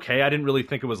 it was okay. I didn't really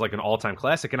think it was like an all-time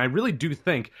classic. And I really do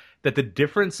think that the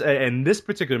difference in this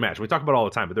particular match, we talk about it all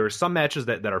the time, but there are some matches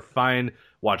that are fine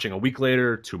watching a week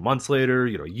later, 2 months later,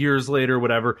 years later,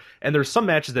 whatever. And there's some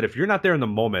matches that if you're not there in the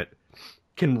moment,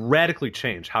 can radically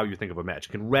change how you think of a match.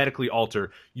 It can radically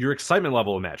alter your excitement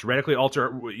level of a match, radically alter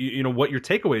what your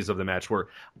takeaways of the match were.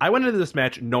 I went into this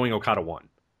match knowing Okada won.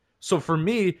 So for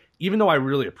me, even though I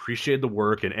really appreciated the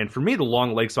work, and for me, the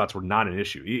long leg spots were not an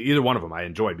issue. Either one of them I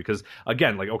enjoyed, because,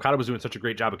 again, like, Okada was doing such a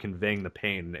great job of conveying the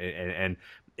pain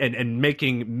and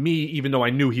making me, even though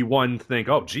I knew he won, think,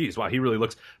 oh, geez, wow, he really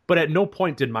looks. But at no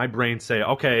point did my brain say,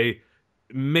 okay,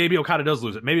 maybe Okada does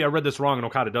lose it. Maybe I read this wrong and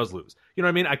Okada does lose. You know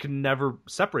what I mean? I could never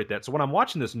separate that. So when I'm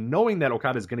watching this, knowing that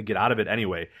Okada is going to get out of it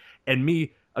anyway, and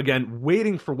me, again,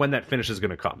 waiting for when that finish is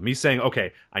going to come. Me saying,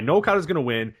 okay, I know Okada's going to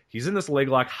win. He's in this leg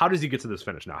lock. How does he get to this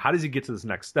finish now? How does he get to this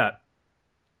next step?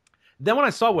 Then when I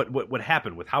saw what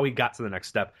happened with how he got to the next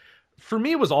step, for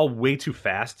me, it was all way too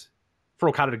fast for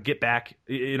Okada to get back,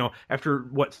 after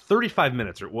 35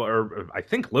 minutes or I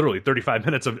think literally 35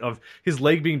 minutes of his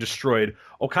leg being destroyed.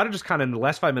 Okada just kind of in the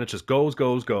last 5 minutes just goes.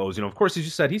 Of course, as you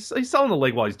said, he's selling the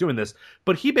leg while he's doing this,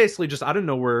 but he basically just out of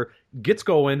nowhere gets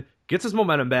going, gets his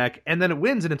momentum back, and then it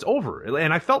wins and it's over.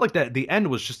 And I felt like that the end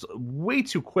was just way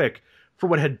too quick for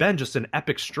what had been just an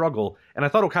epic struggle. And I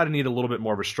thought Okada needed a little bit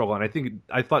more of a struggle. And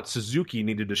I thought Suzuki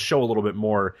needed to show a little bit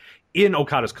more in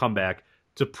Okada's comeback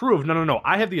to prove, no,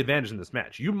 I have the advantage in this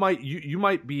match. You might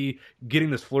be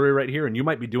getting this flurry right here, and you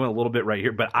might be doing a little bit right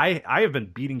here, but I have been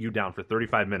beating you down for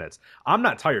 35 minutes. I'm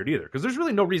not tired either, because there's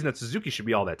really no reason that Suzuki should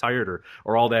be all that tired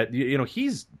or all that.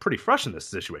 He's pretty fresh in this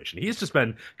situation. He's just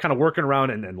been kind of working around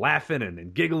and laughing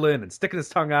and giggling and sticking his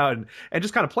tongue out and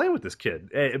just kind of playing with this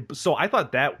kid. So I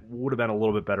thought that would have been a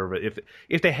little bit better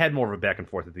if they had more of a back and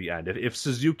forth at the end. If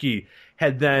Suzuki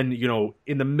had then,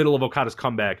 in the middle of Okada's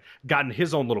comeback, gotten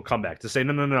his own little comeback to say,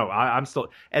 no, I'm still,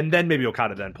 and then maybe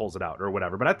Okada then pulls it out or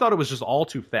whatever. But I thought it was just all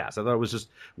too fast. I thought it was just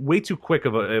way too quick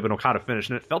of an Okada finish,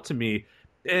 and it felt to me,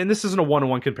 and this isn't a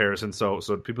one-on-one comparison, so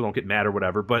people don't get mad or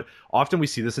whatever, but often we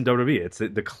see this in WWE. It's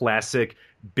the classic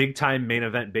big-time main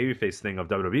event babyface thing of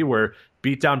WWE, where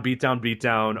beat down,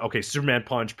 okay, Superman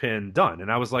punch, pin, done.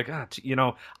 And I was like, I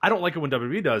don't like it when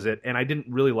WWE does it, and I didn't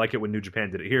really like it when New Japan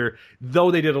did it here,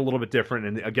 though they did a little bit different,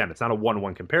 and again, it's not a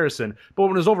one-on-one comparison, but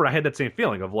when it was over, I had that same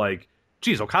feeling of like,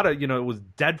 geez, Okada, was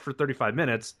dead for 35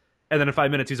 minutes, and then in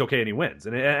 5 minutes he's okay and he wins.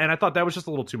 And I thought that was just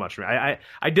a little too much for me.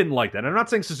 I didn't like that. And I'm not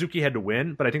saying Suzuki had to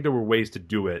win, but I think there were ways to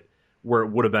do it where it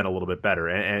would have been a little bit better.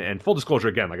 And full disclosure,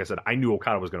 again, like I said, I knew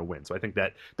Okada was going to win. So I think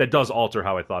that does alter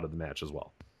how I thought of the match as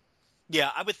well.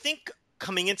 Yeah, I would think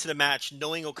coming into the match,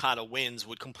 knowing Okada wins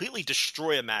would completely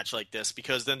destroy a match like this,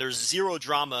 because then there's zero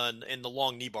drama in the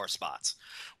long knee bar spots,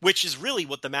 which is really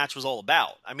what the match was all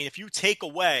about. I mean, if you take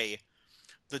away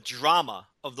the drama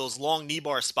of those long knee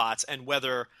bar spots and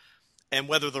whether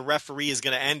the referee is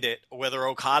going to end it or whether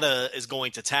Okada is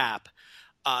going to tap,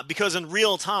 because in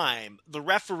real time, the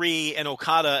referee and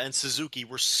Okada and Suzuki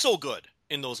were so good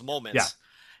in those moments. Yeah.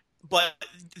 But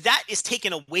that is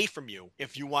taken away from you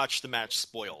if you watch the match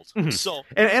spoiled. Mm-hmm. So,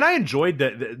 and I enjoyed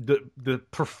the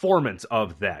performance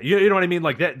of that. You know what I mean?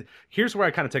 Like that. Here's where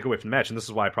I kind of take away from the match, and this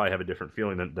is why I probably have a different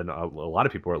feeling than a lot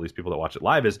of people, or at least people that watch it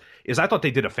live. Is I thought they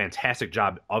did a fantastic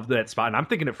job of that spot, and I'm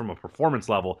thinking it from a performance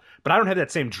level, but I don't have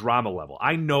that same drama level.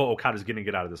 I know Okada's going to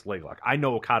get out of this leg lock. I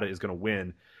know Okada is going to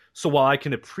win. So while I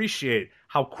can appreciate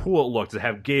how cool it looked to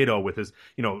have Gato with his,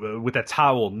 with that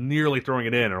towel nearly throwing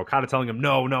it in, and Okada telling him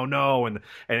no, and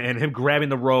him grabbing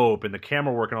the rope and the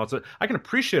camera work and all that, I can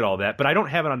appreciate all that, but I don't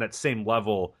have it on that same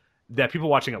level that people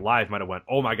watching it live might have went,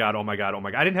 oh my God.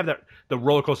 I didn't have the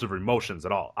roller coaster of emotions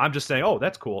at all. I'm just saying, oh,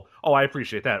 that's cool. Oh, I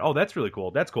appreciate that. Oh, that's really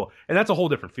cool. That's cool. And that's a whole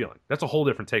different feeling. That's a whole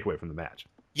different takeaway from the match.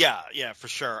 Yeah, for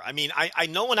sure. I mean, I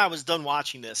know when I was done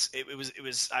watching this, it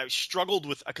was I struggled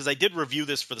with, because I did review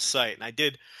this for the site, and I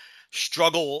did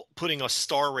struggle putting a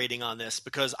star rating on this,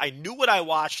 because I knew what I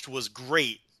watched was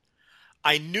great.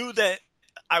 I knew that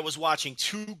I was watching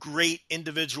two great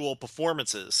individual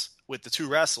performances with the two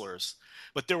wrestlers.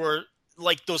 but there were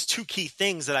like those two key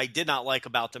things that I did not like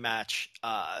about the match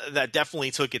that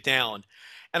definitely took it down.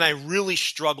 And I really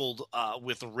struggled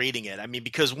with rating it. I mean,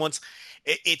 because once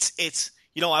it's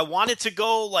I wanted to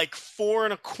go like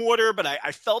 4.25, but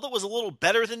I felt it was a little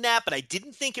better than that, but I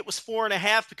didn't think it was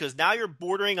 4.5 because now you're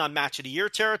bordering on match of the year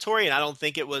territory, and I don't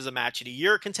think it was a match of the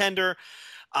year contender.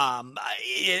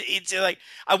 It's like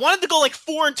I wanted to go like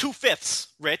 4 2/5,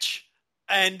 Rich.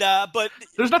 And but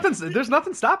there's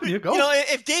nothing stopping you. Go.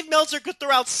 If Dave Meltzer could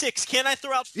throw out 6, can I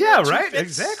throw out 4? Yeah, right. 2/5?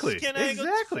 Exactly.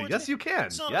 Exactly. Yes, you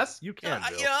can. So, yes, you can.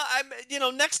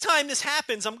 I'm next time this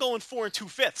happens, I'm going 4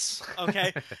 2/5.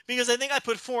 Okay, because I think I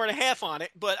put 4.5 on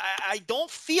it, but I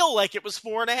don't feel like it was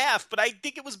 4.5. But I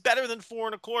think it was better than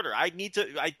 4.25.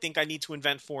 I think I need to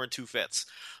invent 4 2/5.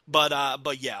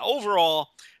 But yeah, overall,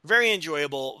 very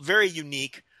enjoyable, very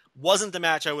unique. Wasn't the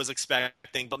match I was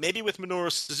expecting, but maybe with Minoru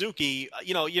Suzuki,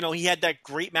 he had that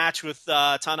great match with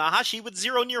Tanahashi with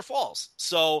 0 near falls.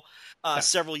 So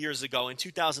several years ago in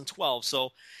 2012.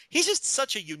 So he's just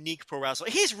such a unique pro wrestler.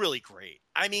 He's really great.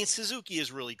 I mean, Suzuki is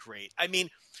really great. I mean,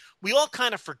 we all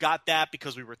kind of forgot that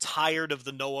because we were tired of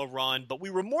the Noah run, but we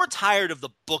were more tired of the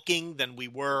booking than we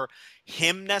were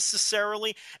him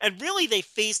necessarily. And really, they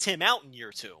phased him out in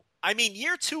year 2. I mean,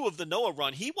 year 2 of the Noah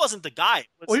run, he wasn't the guy.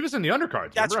 Well, he was in the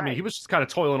undercard. That's right. I mean, he was just kind of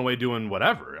toiling away doing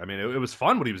whatever. I mean, it was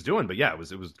fun what he was doing, but yeah, it was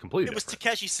completely different. It was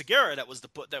Takeshi Sugiura that was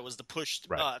the pushed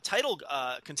right. Title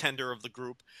contender of the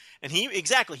group, and he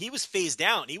was phased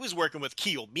out. He was working with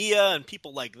Kiyomiya and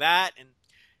people like that, and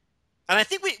I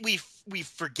think we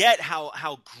forget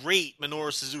how great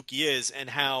Minoru Suzuki is, and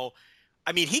how,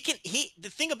 I mean, the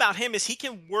thing about him is he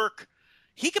can work.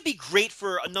 He could be great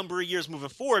for a number of years moving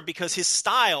forward because his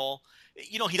style,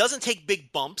 he doesn't take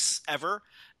big bumps ever.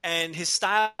 And his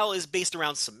style is based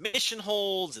around submission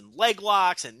holds and leg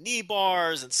locks and knee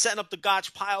bars and setting up the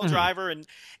gotch pile driver. And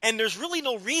there's really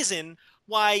no reason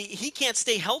why he can't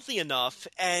stay healthy enough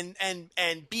and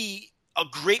be a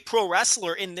great pro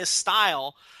wrestler in this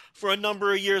style for a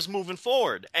number of years moving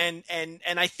forward. And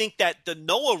I think that the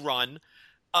Noah run,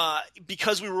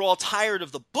 because we were all tired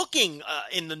of the booking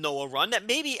in the Noah run, that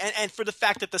maybe, and for the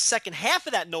fact that the second half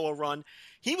of that Noah run,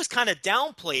 he was kind of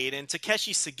downplayed, and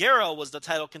Takeshi Sugiura was the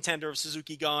title contender of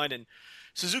Suzuki Gun, and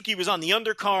Suzuki was on the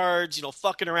undercards,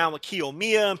 fucking around with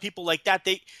Kiyomiya and people like that.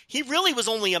 He really was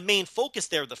only a main focus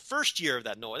there the first year of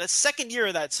that Noah. That second year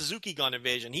of that Suzuki Gun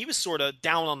invasion, he was sort of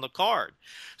down on the card.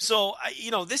 So,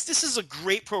 this is a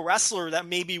great pro wrestler that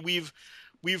maybe we've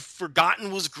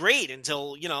forgotten was great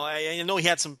until, I know he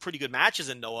had some pretty good matches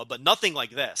in Noah, but nothing like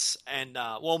this. And,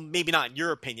 well, maybe not in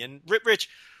your opinion. Rich,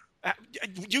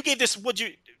 you gave this,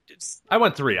 I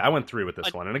went 3 with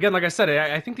this one. And again, like I said,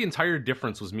 I think the entire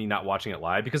difference was me not watching it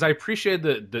live because I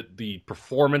appreciated the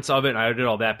performance of it and I did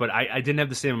all that, but I didn't have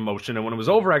the same emotion. And when it was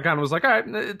over, I kind of was like, all right,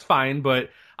 it's fine.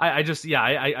 But I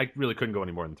really couldn't go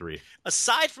any more than 3.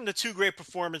 Aside from the 2 great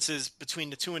performances between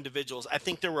the 2 individuals, I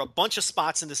think there were a bunch of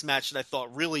spots in this match that I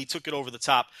thought really took it over the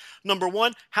top. Number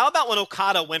 1, how about when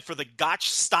Okada went for the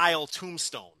Gotch-style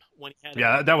tombstone?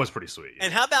 That was pretty sweet. Yeah.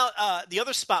 And how about the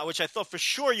other spot, which I thought for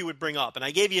sure you would bring up, and I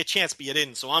gave you a chance, but you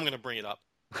didn't, so I'm going to bring it up.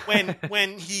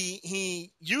 When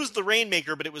he used the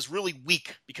Rainmaker, but it was really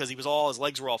weak because his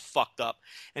legs were all fucked up,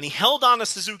 and he held on to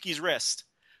Suzuki's wrist,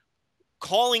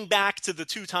 calling back to the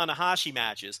 2 Tanahashi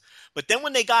matches. But then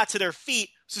when they got to their feet,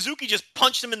 Suzuki just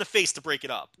punched him in the face to break it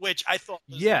up, which I thought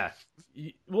was... Yeah.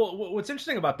 Well, what's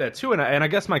interesting about that, too, and I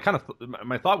guess my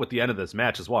thought with the end of this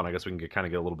match as well, and I guess we can get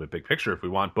a little bit big picture if we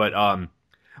want, but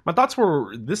my thoughts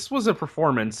were this was a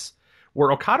performance where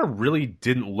Okada really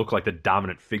didn't look like the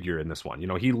dominant figure in this one.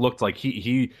 He looked like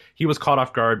he was caught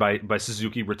off guard by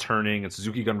Suzuki returning and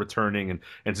Suzuki Gun returning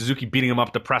and Suzuki beating him up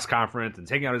at the press conference and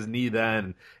taking out his knee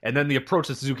then. And then the approach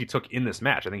that Suzuki took in this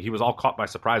match. I think he was all caught by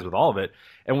surprise with all of it.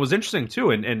 And what was interesting,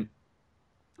 too, and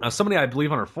somebody I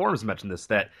believe on our forums mentioned this,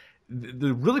 that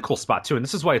the really cool spot too, and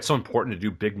this is why it's so important to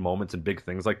do big moments and big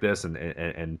things like this, and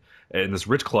this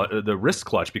the wrist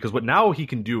clutch, because what now he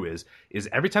can do is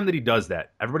every time that he does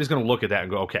that, everybody's going to look at that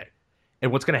and go, okay. And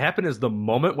what's going to happen is the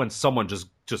moment when someone just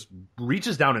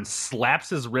reaches down and slaps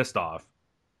his wrist off,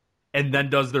 and then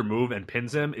does their move and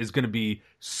pins him, is going to be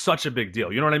such a big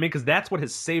deal. You know what I mean? Because that's what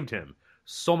has saved him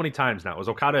so many times now. As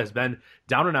Okada has been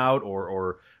down and out,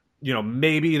 or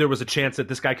maybe there was a chance that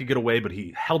this guy could get away, but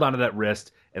he held onto that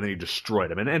wrist and then he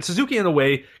destroyed him. And Suzuki, in a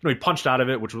way, he punched out of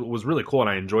it, which was really cool, and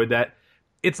I enjoyed that.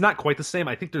 It's not quite the same.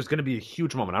 I think there's going to be a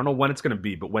huge moment. I don't know when it's going to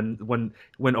be, but when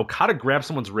Okada grabs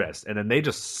someone's wrist and then they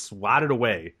just swat it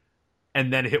away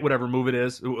and then hit whatever move it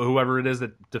is, whoever it is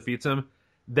that defeats him,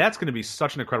 that's going to be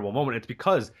such an incredible moment. It's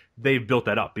because they've built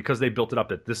that up, because they built it up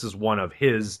that this is one of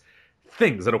his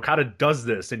things that Okada does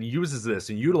this and uses this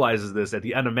and utilizes this at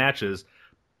the end of matches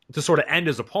to sort of end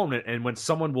his opponent. And when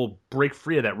someone will break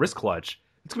free of that wrist clutch,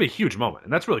 it's gonna be a huge moment,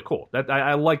 and that's really cool. That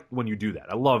I like when you do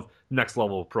that. I love next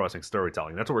level of pro wrestling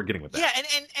storytelling. That's what we're getting with that. Yeah,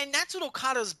 and that's what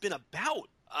Okada's been about,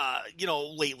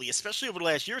 lately, especially over the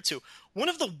last year or two. One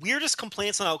of the weirdest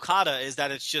complaints on Okada is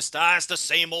that it's just it's the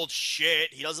same old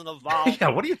shit. He doesn't evolve. Yeah,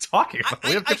 what are you talking about?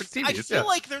 We have different TVs. I feel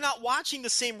like they're not watching the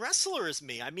same wrestler as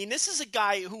me. I mean, this is a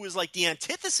guy who is like the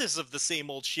antithesis of the same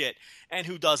old shit and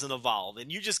who doesn't evolve.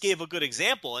 And you just gave a good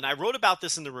example. And I wrote about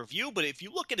this in the review, but if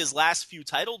you look at his last few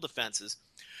title defenses,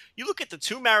 you look at the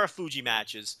 2 Marufuji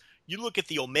matches, you look at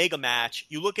the Omega match,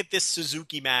 you look at this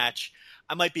Suzuki match.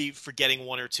 I might be forgetting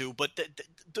one or two, but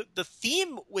the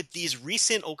theme with these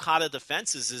recent Okada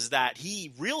defenses is that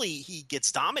he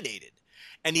gets dominated,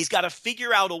 and he's got to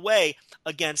figure out a way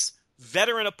against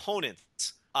veteran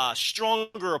opponents,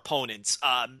 stronger opponents,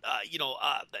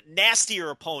 nastier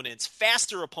opponents,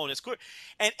 faster opponents,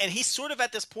 and he's sort of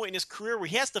at this point in his career where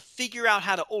he has to figure out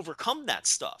how to overcome that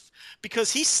stuff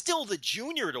because he's still the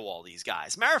junior to all these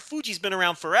guys. Marufuji's been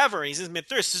around forever, and he's in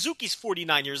mid-30s. Suzuki's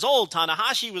 49 years old.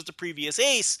 Tanahashi was the previous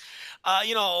ace.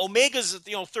 Omega's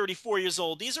 34 years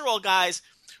old. These are all guys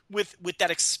with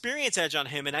that experience edge on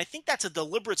him, and I think that's a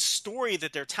deliberate story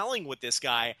that they're telling with this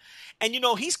guy. And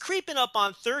he's creeping up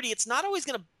on 30. It's not always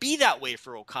going to be that way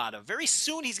for Okada. Very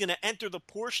soon he's going to enter the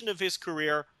portion of his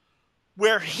career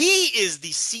where he is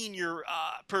the senior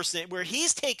person, where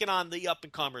he's taking on the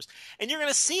up-and-comers, and you're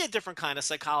going to see a different kind of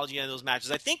psychology in those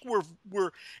matches. I think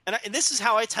and this is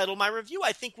how I titled my review,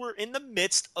 I think we're in the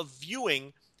midst of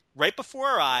viewing, right before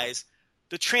our eyes,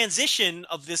 the transition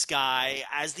of this guy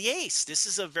as the ace. This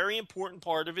is a very important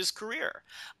part of his career.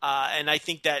 And I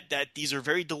think that these are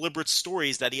very deliberate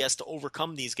stories that he has to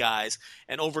overcome these guys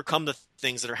and overcome the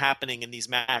things that are happening in these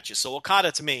matches. So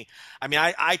Okada, to me,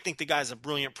 I think the guy's a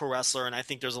brilliant pro wrestler, and I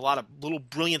think there's a lot of little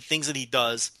brilliant things that he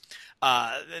does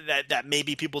that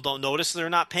maybe people don't notice. They're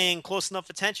not paying close enough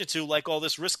attention to, like all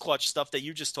this wrist clutch stuff that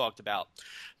you just talked about.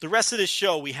 The rest of this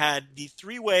show, we had the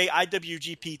 3-way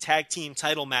IWGP Tag Team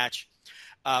title match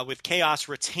with Chaos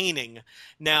retaining.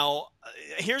 Now,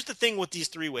 here's the thing with these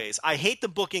 3-ways. I hate the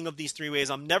booking of these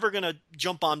 3-ways. I'm never going to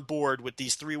jump on board with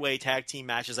these 3-way tag team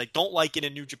matches. I don't like it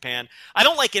in New Japan. I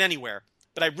don't like it anywhere,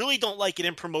 but I really don't like it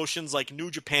in promotions like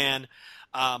New Japan,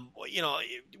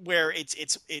 where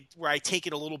where I take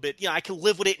it a little bit. I can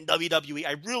live with it in WWE.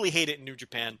 I really hate it in New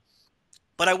Japan.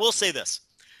 But I will say this.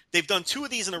 They've done 2 of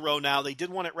these in a row now. They did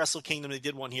one at Wrestle Kingdom. They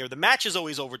did one here. The matches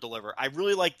always over-deliver. I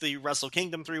really like the Wrestle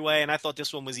Kingdom 3-way, and I thought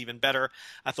this one was even better.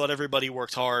 I thought everybody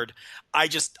worked hard. I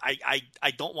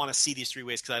don't want to see these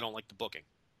 3-ways because I don't like the booking.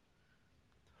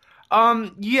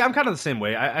 Yeah, I'm kind of the same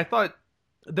way. I thought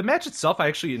the match itself I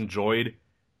actually enjoyed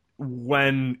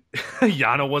when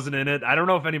Yano wasn't in it. I don't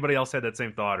know if anybody else had that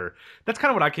same thought, or that's kind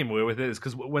of what I came away with it, is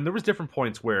because when there was different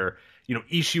points where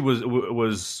Ishii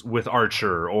was with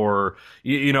Archer, or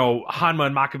Hanma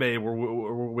and Makabe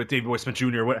were with Davey Boy Smith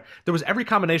Jr. There was every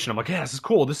combination. I'm like, yeah, this is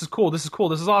cool, this is cool, this is cool,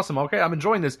 this is awesome. Okay, I'm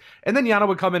enjoying this. And then Yano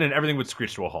would come in and everything would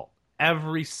screech to a halt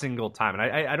every single time. And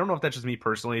I don't know if that's just me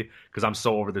personally because I'm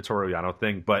so over the Toru Yano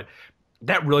thing, but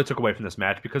that really took away from this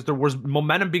match because there was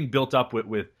momentum being built up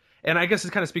with. And I guess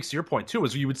it kind of speaks to your point, too,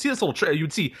 is you would see this little you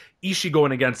would see Ishii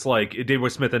going against, like, Davey Boy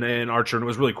Smith and Archer, and it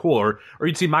was really cool. Or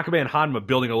you'd see Makabe and Hanma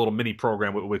building a little mini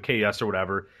program with KS or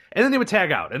whatever, and then they would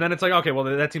tag out. And then it's like, okay, well,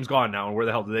 that team's gone now, and where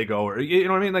the hell did they go? Or, you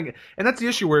know what I mean? Like, and that's the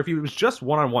issue where if it was just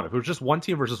one-on-one, if it was just one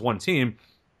team versus one team,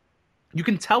 you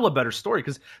can tell a better story,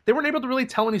 because they weren't able to really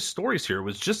tell any stories here. It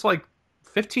was just, like,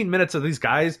 15 minutes of these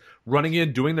guys running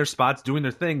in, doing their spots, doing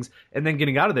their things, and then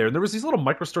getting out of there. And there was these little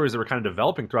micro stories that were kind of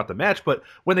developing throughout the match. But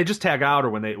when they just tag out, or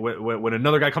when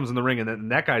another guy comes in the ring and then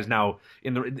that guy's now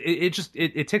in the,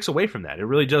 it takes away from that. It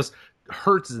really just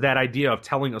hurts that idea of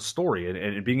telling a story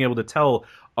and being able to tell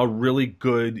a really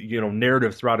good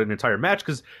narrative throughout an entire match.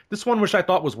 Because this one, which I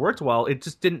thought was worked well, it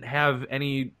just didn't have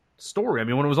any story. I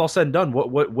mean, when it was all said and done,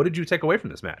 what did you take away from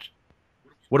this match?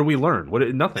 What did we learn?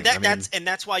 Nothing.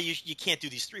 That's why you can't do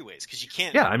these 3-ways, because you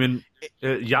can't. Yeah, I mean,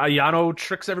 Yano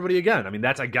tricks everybody again. I mean,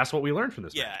 that's, I guess, what we learned from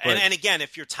this. Yeah, and again,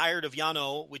 if you're tired of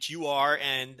Yano, which you are,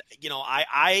 and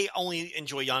I only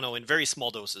enjoy Yano in very small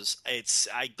doses.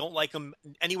 I don't like him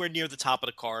anywhere near the top of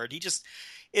the card.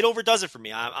 It overdoes it for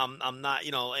me. I'm not,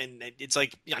 and it's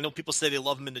like, I know people say they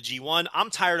love him in the G1. I'm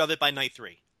tired of it by night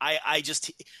 3.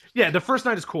 Yeah, the first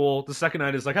night is cool. The second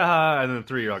night is like, and then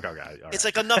 3, you're like, okay. All it's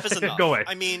like, enough is enough. Go away.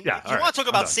 I mean, yeah, you want to talk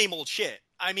about same old shit.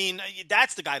 I mean,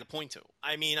 that's the guy to point to.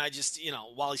 I mean,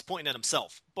 while he's pointing at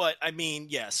himself. But, I mean,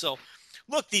 yeah, so,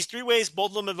 look, these 3-ways,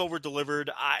 both of them have over-delivered.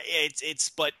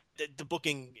 But the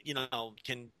booking,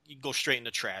 can go straight in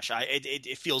the trash.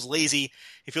 It feels lazy.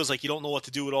 It feels like you don't know what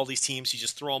to do with all these teams. You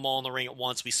just throw them all in the ring at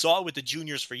once. We saw it with the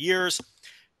juniors for years.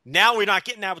 Now we're not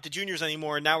getting that with the juniors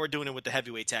anymore. And now we're doing it with the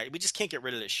heavyweight tag. We just can't get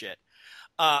rid of this shit.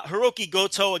 Hiroki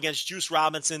Goto against Juice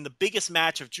Robinson, the biggest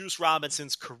match of Juice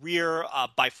Robinson's career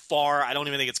by far. I don't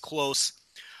even think it's close.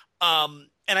 And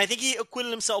I think he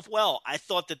acquitted himself well. I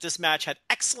thought that this match had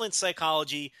excellent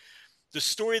psychology. The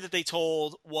story that they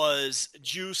told was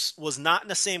Juice was not in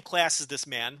the same class as this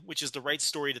man, which is the right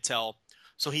story to tell.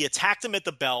 So he attacked him at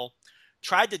the bell,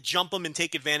 tried to jump him and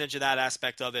take advantage of that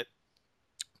aspect of it.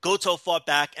 Goto fought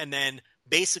back, and then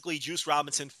basically Juice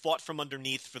Robinson fought from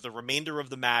underneath for the remainder of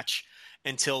the match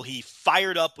until he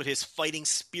fired up with his fighting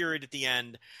spirit at the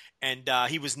end. And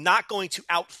he was not going to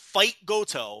outfight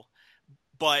Goto,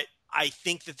 but I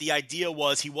think that the idea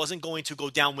was he wasn't going to go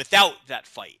down without that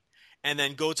fight. And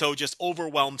then Goto just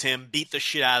overwhelmed him, beat the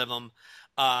shit out of him,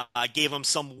 gave him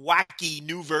some wacky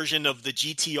new version of the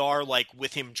GTR, like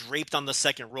with him draped on the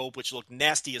second rope, which looked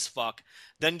nasty as fuck.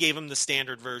 Then gave him the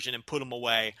standard version and put him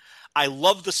away. I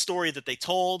love the story that they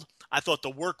told. I thought the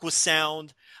work was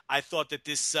sound. I thought that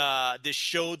this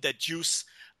showed that Juice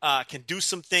can do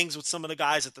some things with some of the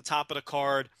guys at the top of the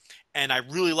card. And I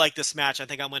really like this match. I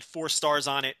think I went 4 stars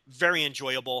on it. Very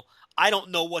enjoyable. I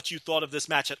don't know what you thought of this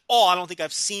match at all. I don't think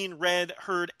I've seen, read,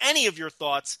 heard any of your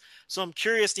thoughts. So I'm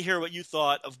curious to hear what you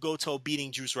thought of Goto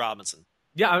beating Juice Robinson.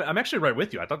 Yeah, I'm actually right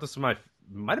with you. I thought this might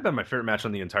have been my favorite match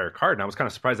on the entire card, and I was kind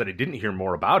of surprised that I didn't hear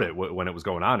more about it when it was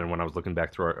going on and when I was looking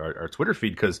back through our Twitter feed,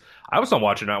 because I was on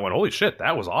watching and I went, holy shit,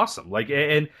 that was awesome. Like,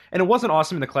 and it wasn't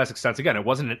awesome in the classic sense. Again, it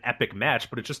wasn't an epic match,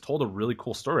 but it just told a really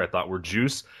cool story, I thought, where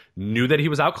Juice knew that he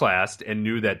was outclassed and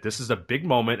knew that this is a big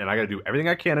moment and I got to do everything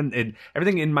I can and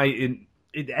everything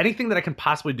anything that I can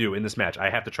possibly do in this match, I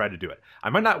have to try to do it. I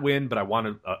might not win, but I want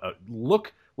to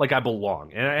look like I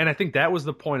belong. And I think that was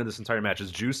the point of this entire match,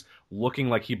 is Juice looking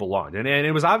like he belonged. And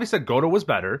it was obvious that Goto was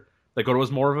better, that Goto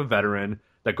was more of a veteran,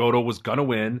 that Goto was going to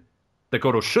win, that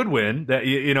Goto should win,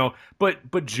 that,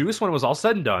 but Juice, when it was all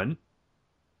said and done,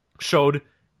 showed,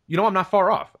 I'm not far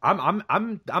off.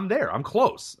 I'm there. I'm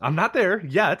close. I'm not there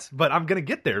yet, but I'm going to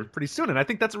get there pretty soon. And I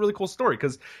think that's a really cool story,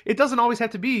 because it doesn't always have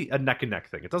to be a neck and neck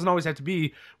thing. It doesn't always have to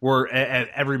be where at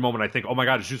every moment I think, oh my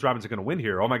God, is Juice Robinson going to win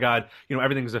here? Oh my God,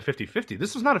 everything's a 50-50.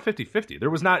 This was not a 50-50. There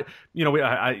was not,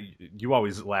 you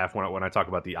always laugh when I talk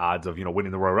about the odds of,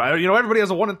 winning the Royal Rumble. Everybody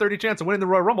has a 1 in 30 chance of winning the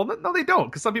Royal Rumble. No, they don't,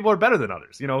 because some people are better than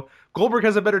others. Goldberg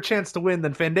has a better chance to win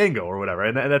than Fandango or whatever.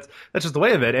 And that's just the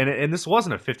way of it. And this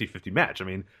wasn't a 50-50 match. I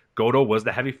mean, Goto was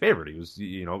the heavy favorite. He was,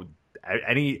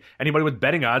 anybody with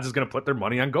betting odds is going to put their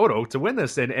money on Goto to win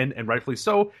this, and rightfully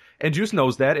so. And Juice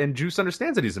knows that, and Juice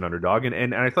understands that he's an underdog,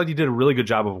 and I thought he did a really good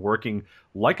job of working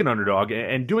like an underdog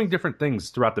and doing different things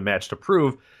throughout the match to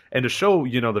prove and to show,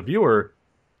 the viewer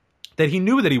that he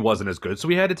knew that he wasn't as good, so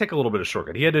he had to take a little bit of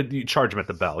shortcut. He had to charge him at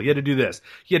the bell. He had to do this.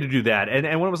 He had to do that. And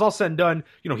when it was all said and done,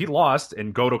 he lost,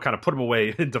 and Goto kind of put him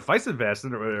away in decisive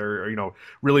fashion, or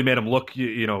really made him look,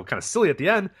 kind of silly at the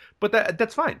end. But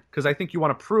that's fine, because I think you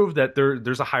want to prove that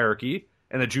there's a hierarchy,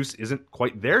 and that Juice isn't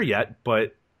quite there yet,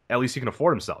 but at least he can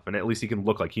afford himself, and at least he can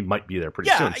look like he might be there pretty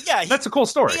soon. Yeah, that's a cool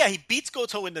story. Yeah, he beats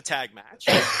Goto in the tag match,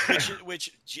 which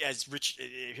as Rich,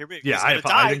 he's going to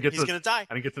die. I didn't get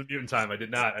to the mutant time. I did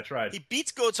not. I tried. He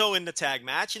beats Goto in the tag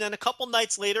match, and then a couple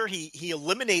nights later, he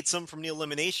eliminates him from the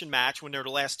elimination match when they're the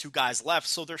last 2 guys left.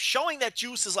 So they're showing that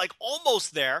Juice is like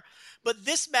almost there, but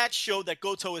this match showed that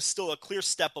Goto is still a clear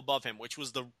step above him, which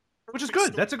is good. Story.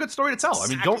 That's a good story to tell.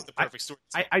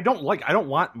 I don't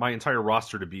want my entire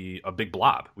roster to be a big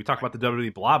blob. We talk about the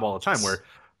WWE blob all the time, where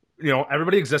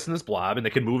everybody exists in this blob and they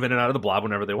can move in and out of the blob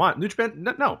whenever they want. New Japan,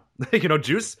 no.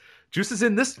 Juice is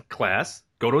in this class,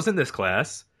 Goto's in this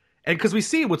class, and because we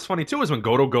see what's funny too is when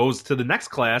Goto goes to the next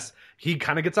class, he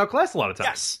kind of gets outclassed a lot of times.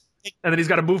 Yes. And then he's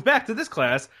got to move back to this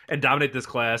class and dominate this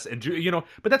class, and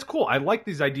but that's cool. I like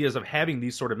these ideas of having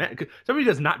these sort of matches. Somebody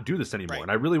does not do this anymore,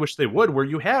 and I really wish they would. Where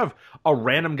you have a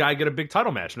random guy get a big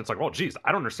title match, and it's like, well, geez,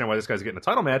 I don't understand why this guy's getting a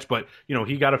title match, but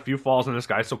he got a few falls on this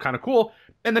guy, so kind of cool.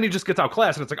 And then he just gets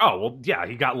outclassed, and it's like, oh, well, yeah,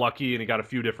 he got lucky and he got a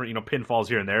few different pinfalls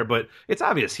here and there, but it's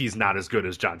obvious he's not as good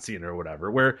as John Cena or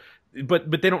whatever.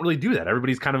 But they don't really do that.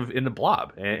 Everybody's kind of in the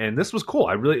blob, and this was cool.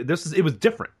 It was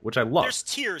different, which I love. There's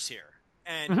tiers here.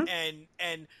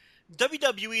 And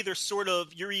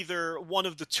WWE, you're either one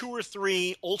of the 2 or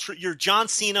 3 you're John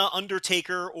Cena,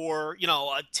 Undertaker, or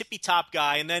a tippy top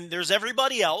guy, and then there's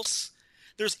everybody else.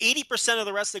 There's 80% of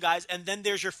the rest of the guys, and then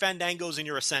there's your Fandangos and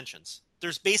your Ascensions.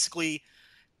 There's basically,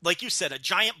 like you said, a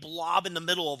giant blob in the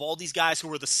middle of all these guys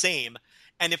who are the same.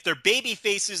 And if they're baby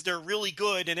faces, they're really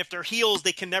good. And if they're heels,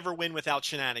 they can never win without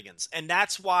shenanigans. And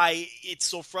that's why it's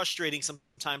so frustrating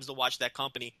sometimes to watch that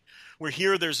company, where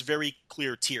here there's very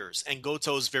clear tiers. And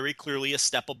Goto's very clearly a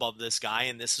step above this guy.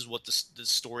 And this is what the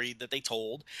story that they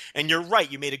told. And you're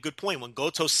right. You made a good point. When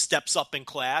Goto steps up in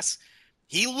class,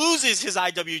 he loses his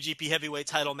IWGP Heavyweight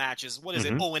title matches. What is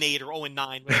it, 0-8 or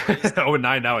 0-9?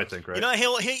 0-9 now, I think, right? You know,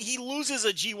 he loses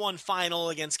a G1 final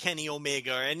against Kenny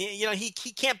Omega, and you know he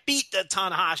can't beat the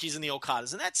Tanahashis and the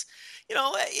Okadas, and that's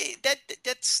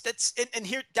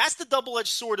that's the double-edged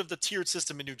sword of the tiered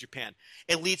system in New Japan.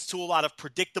 It leads to a lot of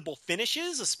predictable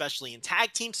finishes, especially in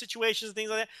tag team situations and things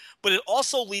like that. But it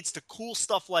also leads to cool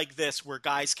stuff like this, where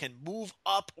guys can move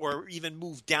up or even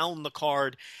move down the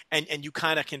card, and you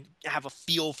kind of can have a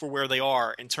feel for where they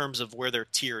are in terms of where they're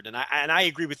tiered. And I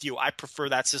agree with you. I prefer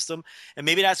that system. And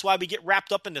maybe that's why we get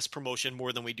wrapped up in this promotion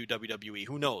more than we do WWE.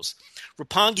 Who knows?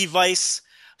 Roppongi Vice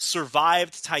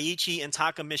survived Taichi and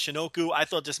Taka Michinoku. I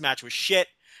thought this match was shit.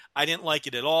 I didn't like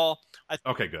it at all.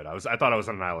 Okay, good. I thought I was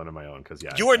on an island of my own because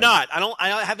you are not.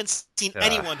 I haven't seen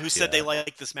anyone who said they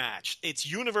liked this match.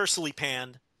 It's universally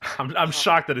panned. I'm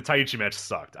shocked that a Taichi match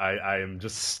sucked. I am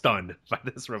just stunned by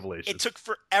this revelation. It took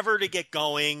forever to get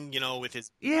going, with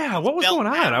his... Yeah, what was going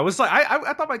on? I was like,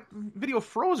 I thought my video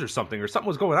froze or something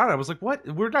was going on. I was like, what?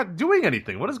 We're not doing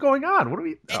anything. What is going on? What are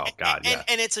we... Oh, God, yeah.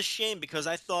 And it's a shame because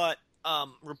I thought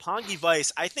Roppongi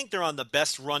Vice, I think they're on the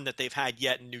best run that they've had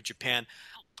yet in New Japan.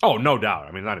 Oh, no doubt.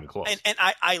 I mean, not even close. And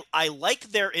I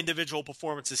liked their individual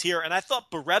performances here, and I thought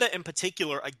Beretta in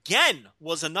particular, again,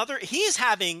 was another... He is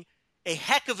having a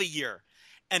heck of a year.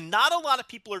 And not a lot of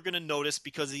people are going to notice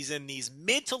because he's in these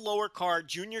mid to lower card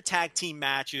junior tag team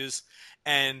matches.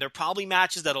 And they're probably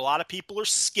matches that a lot of people are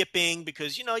skipping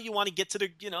because, you want to get to the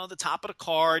top of the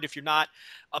card. If you're not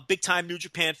a big time New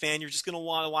Japan fan, you're just going to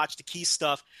want to watch the key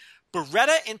stuff.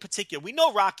 Beretta in particular, we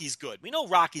know Rocky's good. We know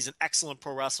Rocky's an excellent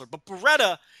pro wrestler, but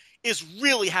Beretta is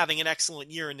really having an excellent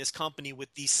year in this company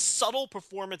with these subtle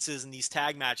performances in these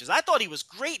tag matches. I thought he was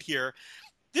great here.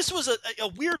 This was a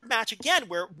weird match again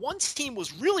where one team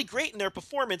was really great in their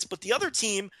performance, but the other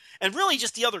team, and really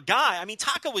just the other guy, I mean,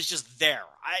 Taka was just there.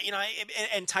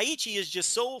 And Taichi is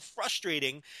just so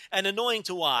frustrating and annoying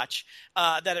to watch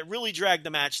that it really dragged the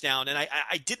match down. And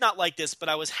I did not like this, but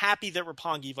I was happy that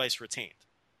Roppongi Vice retained.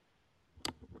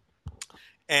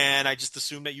 And I just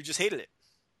assumed that you just hated it.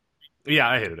 Yeah,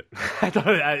 I hated it. I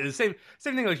thought same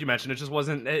thing like you mentioned. It just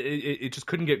wasn't. It just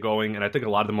couldn't get going, and I think a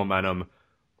lot of the momentum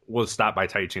was stopped by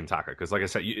Taichi and Taka because, like I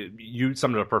said, you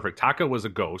summed it up perfect. Taka was a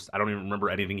ghost. I don't even remember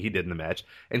anything he did in the match,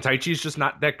 and Taichi's just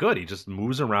not that good. He just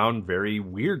moves around very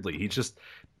weirdly.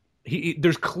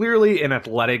 There's clearly an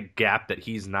athletic gap that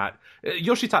he's not.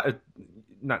 Yoshitatsu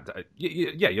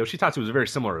was very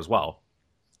similar as well.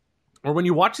 Or when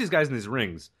you watch these guys in these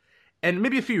rings, and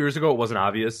maybe a few years ago it wasn't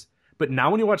obvious. But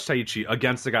now when you watch Taichi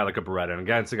against a guy like a Beretta and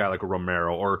against a guy like a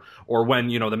Romero or when,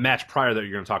 the match prior that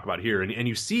you're going to talk about here, and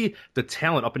you see the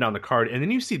talent up and down the card, and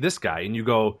then you see this guy and you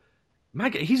go, my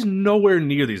God, he's nowhere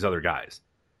near these other guys.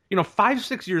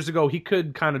 5-6 years ago, he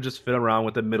could kind of just fit around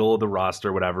with the middle of the roster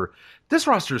or whatever. This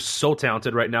roster is so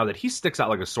talented right now that he sticks out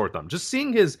like a sore thumb. Just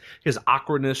seeing his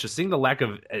awkwardness, just seeing the lack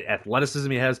of athleticism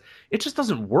he has, it just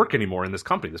doesn't work anymore in this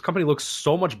company. This company looks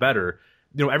so much better.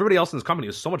 Everybody else in this company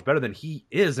is so much better than he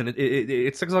is, and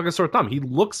it sticks like a sore thumb. He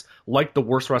looks like the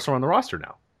worst wrestler on the roster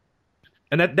now.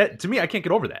 And that to me, I can't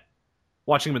get over that.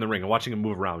 Watching him in the ring and watching him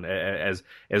move around as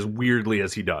weirdly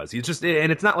as he does. He's just, and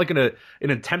it's not like an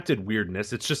attempted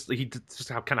weirdness. It's just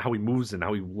how he moves and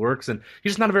how he works, and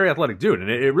he's just not a very athletic dude. And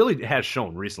it really has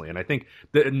shown recently. And I think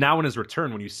that now in his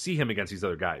return, when you see him against these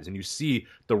other guys and you see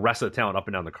the rest of the talent up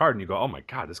and down the card, and you go, oh my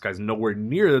God, this guy's nowhere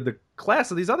near the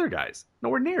class of these other guys.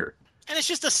 Nowhere near. And it's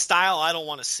just a style I don't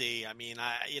want to see. I mean,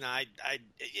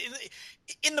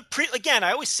 again,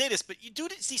 I always say this, but you do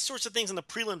these sorts of things in the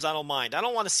prelims, I don't mind. I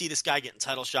don't want to see this guy getting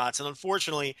title shots. And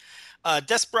unfortunately,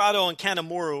 Desperado and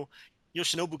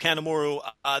Yoshinobu Kanemaru,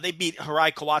 they beat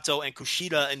Hirai Kawato and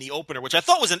Kushida in the opener, which I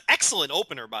thought was an excellent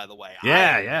opener, by the way.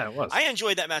 Yeah, it was. I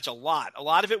enjoyed that match a lot. A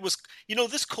lot of it was,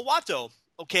 this Kawato,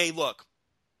 okay, look,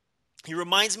 he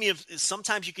reminds me of,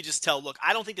 sometimes you could just tell, look,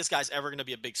 I don't think this guy's ever going to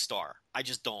be a big star. I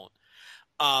just don't.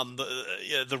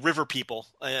 The River People,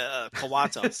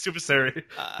 Kawato. Super Seri.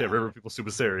 River People Super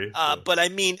Seri. But I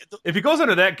mean... if he goes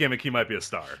under that gimmick, he might be a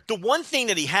star. The one thing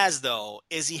that he has, though,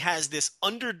 is he has this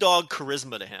underdog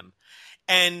charisma to him.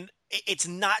 And it's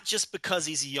not just because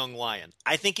he's a young lion.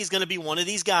 I think he's going to be one of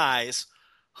these guys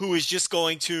who is just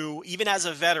going to, even as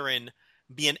a veteran,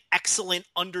 be an excellent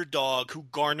underdog who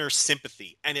garners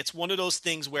sympathy. And it's one of those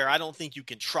things where I don't think you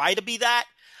can try to be that.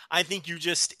 I think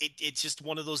it's just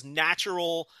one of those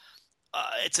natural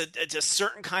it's a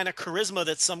certain kind of charisma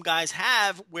that some guys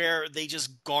have where they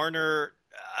just garner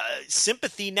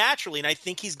sympathy naturally. And I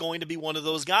think he's going to be one of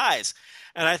those guys.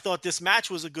 And I thought this match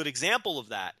was a good example of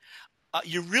that.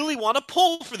 You really want to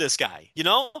pull for this guy,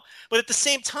 but at the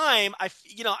same time, I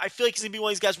feel like he's going to be one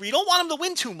of these guys where you don't want him to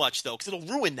win too much though, because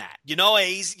it'll ruin that,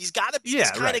 He's got to be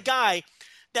this kind of guy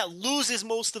that loses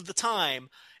most of the time,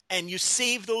 and you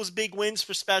save those big wins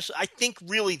for special. I think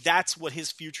really that's what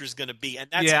his future is going to be. And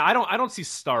that's I don't see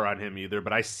star on him either,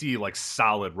 but I see like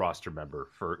solid roster member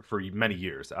for many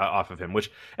years off of him. Which,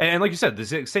 and like you said,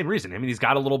 the same reason. I mean, he's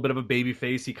got a little bit of a baby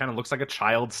face. He kind of looks like a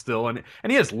child still, and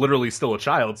he is literally still a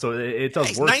child. So it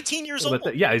does work. He's 19 years old.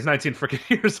 He's 19 freaking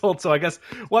years old. So I guess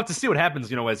we'll have to see what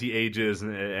happens, as he ages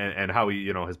and how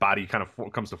he, his body kind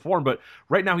of comes to form. But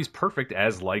right now he's perfect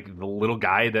as like the little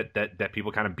guy that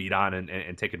people kind of beat on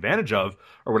and take advantage of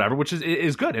or whatever, which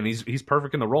is good, and he's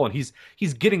perfect in the role, and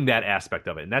he's getting that aspect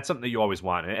of it, and that's something that you always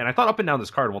want. And I thought up and down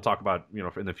this card, and we'll talk about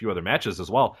in a few other matches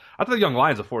as well, I thought the Young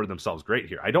Lions afforded themselves great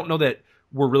here. I don't know that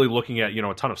we're really looking at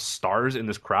a ton of stars in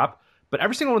this crop, but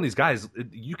every single one of these guys,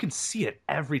 you can see it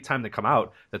every time they come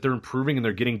out that they're improving and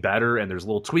they're getting better, and there's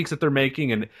little tweaks that they're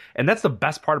making, and that's the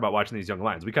best part about watching these young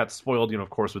lions. We got spoiled, of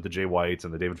course, with the Jay Whites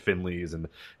and the David Finleys and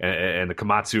the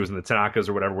Komatsus and the Tanakas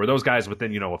or whatever, where those guys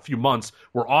within a few months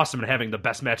were awesome and having the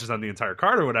best matches on the entire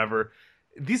card or whatever.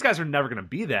 These guys are never going to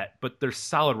be that, but they're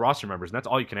solid roster members, and that's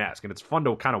all you can ask. And it's fun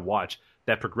to kind of watch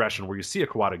that progression where you see a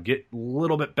Kawada get a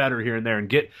little bit better here and there and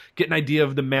get an idea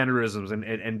of the mannerisms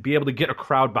and be able to get a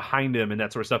crowd behind him and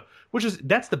that sort of stuff,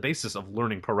 that's the basis of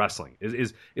learning pro wrestling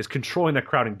is controlling that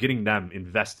crowd and getting them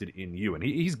invested in you. And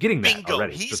he's getting that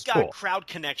already. He's got crowd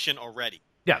connection already.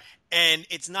 Yeah. And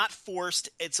it's not forced.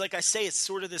 It's like I say, it's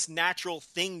sort of this natural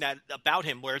thing that about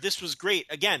him where this was great.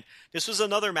 Again, this was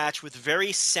another match with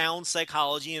very sound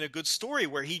psychology and a good story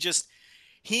where he just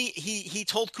he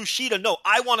told Kushida, no,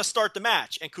 I want to start the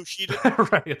match. And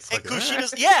Kushida, right, it's like,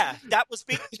 Kushida's, that was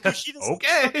Kushida's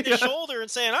okay. his shoulder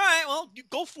and saying, all right, well, you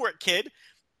go for it, kid.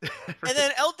 Right. And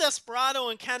then El Desperado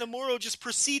and Kanemaru just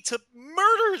proceed to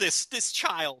murder this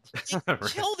child. They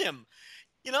killed him.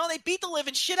 They beat the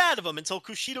living shit out of him until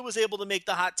Kushida was able to make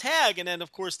the hot tag. And then,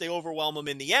 of course, they overwhelm him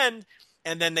in the end.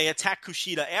 And then they attack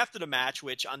Kushida after the match,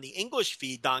 which on the English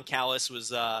feed, Don Callis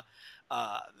was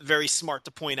very smart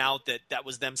to point out that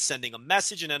was them sending a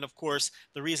message. And then, of course,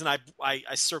 the reason I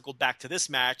circled back to this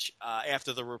match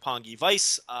after the Roppongi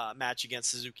Vice match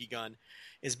against Suzuki Gun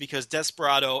is because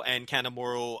Desperado and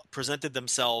Kanemaru presented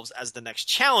themselves as the next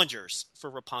challengers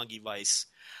for Roppongi Vice.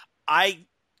 I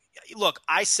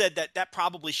said that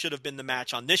probably should have been the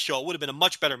match on this show. It would have been a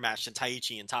much better match than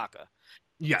Taichi and Taka.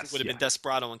 Yes. It would have been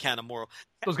Desperado and Kanemaru.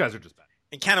 Those guys are just bad.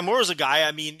 And Kanemaru's a guy,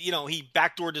 I mean, he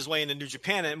backdoored his way into New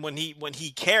Japan, and when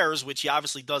he cares, which he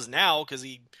obviously does now because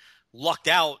he lucked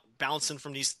out bouncing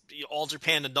from these All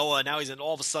Japan to Noah, and now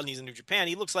all of a sudden he's in New Japan,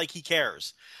 he looks like he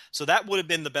cares. So that would have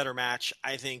been the better match,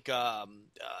 I think,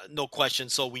 no question.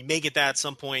 So we may get that at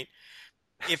some point.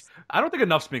 I don't think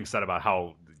enough's being said about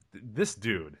how this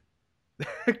dude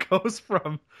goes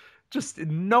from just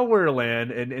nowhere to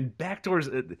land and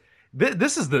backdoors.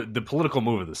 This is the political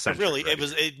move of the century.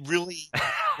 It really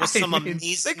was some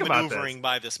amazing maneuvering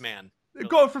by this man.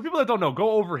 Really. For people that don't know,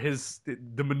 go over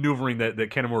the maneuvering that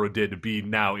Kanemaru did to be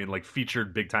now in like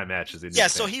featured big time matches.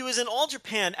 So he was in All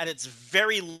Japan at its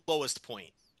very lowest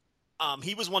point.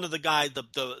 He was one of the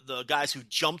guys who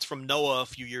jumped from Noah a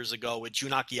few years ago with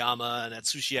Jun Akiyama and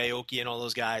Atsushi Aoki and all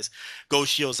those guys, Go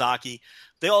Shiozaki.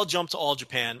 They all jumped to All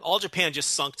Japan. All Japan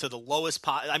just sunk to the lowest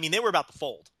pot. I mean, they were about to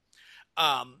fold.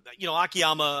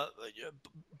 Akiyama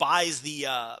buys the.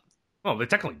 Well, they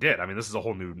technically did. I mean, this is a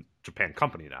whole new Japan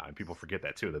company now, and people forget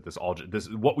that too. That this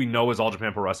what we know as All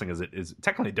Japan Pro Wrestling is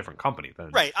technically a different company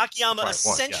than right. Akiyama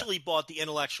essentially bought the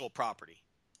intellectual property.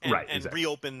 And exactly.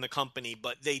 Reopen the company,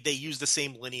 but they use the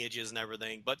same lineages and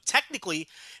everything. But technically,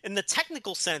 in the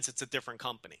technical sense, it's a different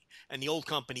company. And the old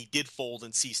company did fold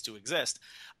and cease to exist.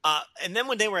 And then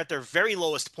when they were at their very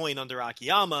lowest point under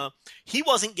Akiyama, he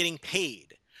wasn't getting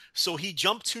paid. So he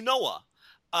jumped to Noah.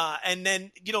 And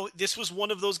then, this was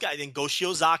one of those guys. And Go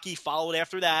Shiozaki followed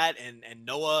after that. And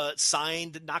Noah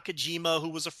signed Nakajima, who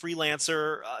was a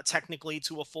freelancer, technically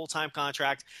to a full-time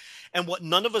contract. And what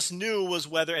none of us knew was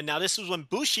whether, and now this was when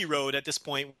Bushiroad at this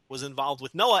point was involved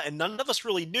with Noah, and none of us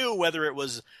really knew whether it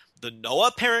was the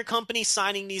Noah parent company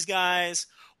signing these guys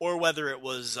or whether it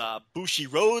was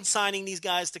Bushiroad signing these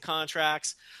guys to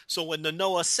contracts. So when the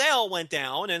Noah sale went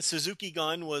down and Suzuki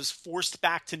Gun was forced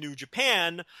back to New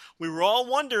Japan, we were all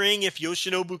wondering if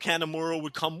Yoshinobu Kanemaru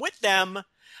would come with them,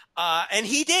 and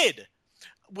he did,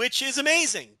 which is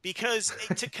amazing because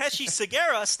Takeshi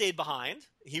Sagara stayed behind.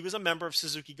 He was a member of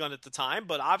Suzuki Gun at the time,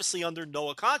 but obviously under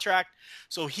Noah contract,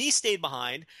 so he stayed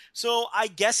behind. So I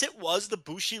guess it was the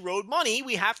Bushiroad money.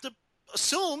 We have to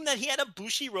assume that he had a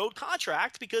Bushiroad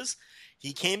contract because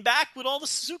he came back with all the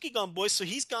Suzuki Gun boys. So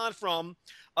he's gone from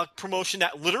a promotion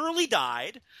that literally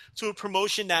died to a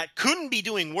promotion that couldn't be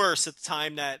doing worse at the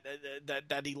time that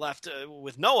he left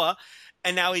with Noah.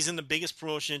 And now he's in the biggest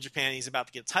promotion in Japan. He's about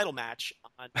to get a title match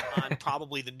on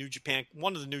probably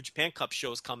one of the New Japan Cup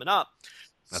shows coming up.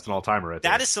 That's an all-timer right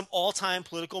there. That is some all-time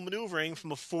political maneuvering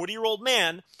from a 40-year-old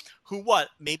man who,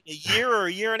 maybe a year or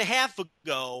a year and a half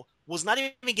ago was not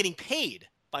even getting paid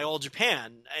by All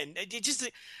Japan. And it just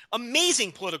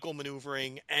amazing political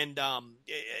maneuvering. And,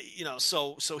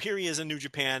 so here he is in New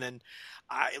Japan. And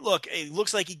it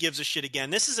looks like he gives a shit again.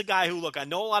 This is a guy who, I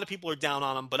know a lot of people are down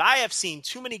on him, but I have seen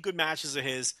too many good matches of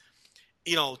his,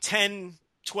 10,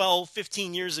 12,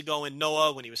 15 years ago in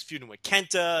Noah when he was feuding with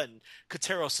Kenta and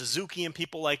Kotaro Suzuki and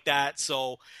people like that.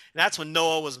 So that's when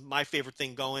Noah was my favorite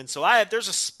thing going. So there's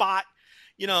a spot,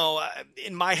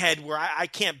 in my head where I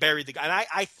can't bury the guy. And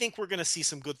I think we're going to see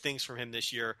some good things from him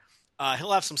this year.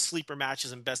 He'll have some sleeper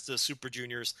matches and best of the Super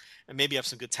Juniors and maybe have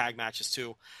some good tag matches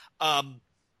too.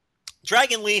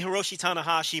 Dragon Lee, Hiroshi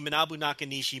Tanahashi, Manabu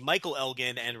Nakanishi, Michael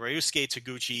Elgin, and Ryusuke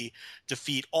Taguchi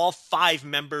defeat all 5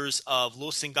 members of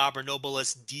Los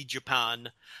Ingobernables de Japan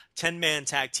 10-man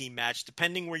tag team match.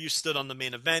 Depending where you stood on the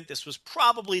main event, this was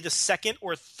probably the second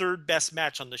or third best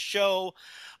match on the show,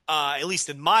 at least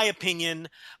in my opinion.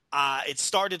 It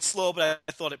started slow, but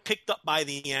I thought it picked up by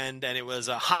the end, and it was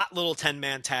a hot little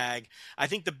 10-man tag. I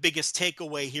think the biggest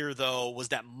takeaway here, though, was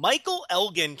that Michael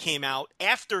Elgin came out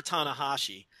after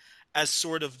Tanahashi as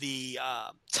sort of the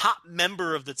top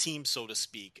member of the team, so to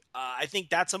speak. I think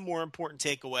that's a more important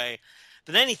takeaway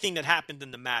than anything that happened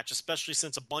in the match, especially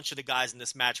since a bunch of the guys in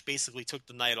this match basically took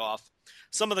the night off.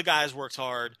 Some of the guys worked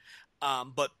hard,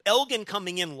 but Elgin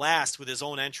coming in last with his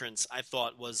own entrance, I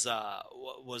thought was a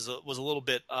little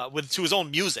bit to his own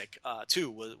music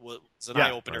too was an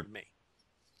eye opener to me.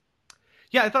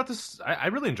 Yeah, I thought I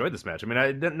really enjoyed this match. I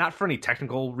mean, not for any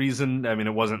technical reason. I mean,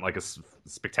 it wasn't like a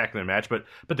spectacular match, but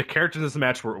the characters in this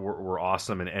match were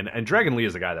awesome. And Dragon Lee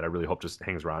is a guy that I really hope just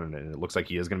hangs around, and it looks like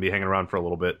he is going to be hanging around for a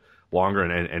little bit longer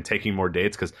and taking more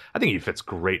dates, because I think he fits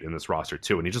great in this roster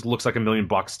too. And he just looks like $1 million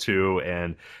too.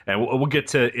 And we'll get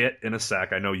to it in a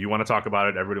sec. I know you want to talk about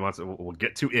it. Everybody wants to. We'll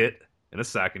get to it in a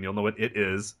sec, and you'll know what it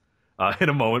is in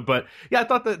a moment. But yeah, I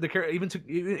thought that even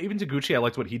Taguchi, I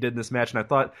liked what he did in this match. And I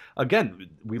thought, again,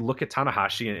 we look at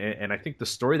Tanahashi, and I think the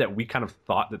story that we kind of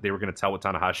thought that they were going to tell with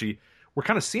Tanahashi, we're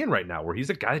kind of seeing right now, where he's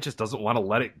a guy that just doesn't want to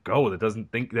let it go,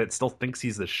 that still thinks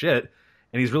he's the shit,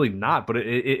 and he's really not. But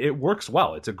it works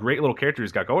well. It's a great little character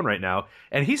he's got going right now,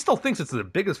 and he still thinks it's the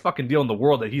biggest fucking deal in the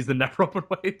world that he's the never open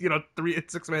weight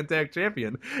 6-man tag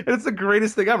champion, and it's the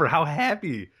greatest thing ever. How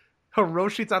happy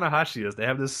Hiroshi Tanahashi is to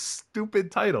have this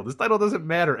stupid title. This title doesn't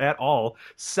matter at all.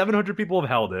 700 people have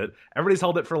held it. Everybody's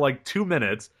held it for like 2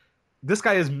 minutes. This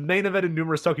guy is main evented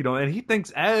numerous Tokyo Dome, and he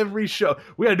thinks every show,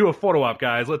 we got to do a photo op,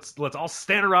 guys. Let's all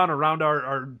stand around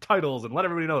our titles and let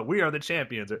everybody know that we are the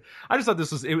champions. I just thought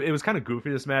it was kind of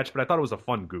goofy, this match, but I thought it was a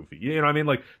fun goofy. You know what I mean?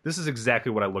 Like, this is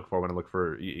exactly what I look for when I look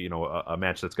for a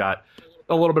match that's got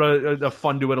a little bit of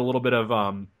fun to it, a little bit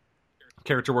of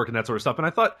character work and that sort of stuff. And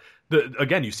I thought,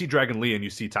 again, you see Dragon Lee and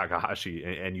you see Takahashi,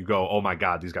 and you go, oh my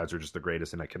God, these guys are just the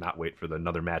greatest, and I cannot wait for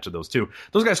another match of those two.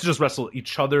 Those guys should just wrestle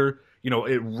each other,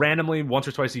 randomly once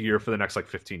or twice a year for the next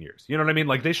 15 years. You know what I mean?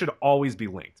 Like, they should always be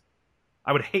linked.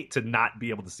 I would hate to not be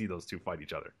able to see those two fight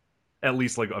each other at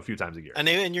least a few times a year. And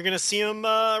you're going to see them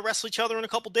wrestle each other in a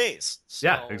couple days. So.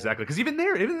 Yeah, exactly. Because even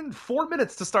in 4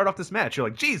 minutes to start off this match, you're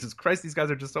like, Jesus Christ, these guys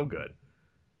are just so good.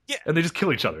 Yeah. And they just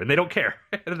kill each other, and they don't care,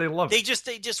 and they love it.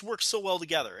 They just work so well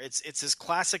together. It's as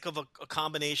classic of a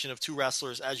combination of two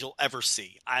wrestlers as you'll ever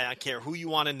see. I don't care who you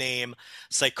want to name: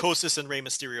 Psychosis and Rey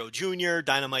Mysterio Jr.,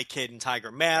 Dynamite Kid and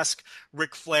Tiger Mask,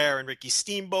 Ric Flair and Ricky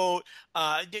Steamboat.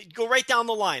 Go right down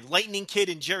the line: Lightning Kid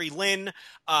and Jerry Lynn,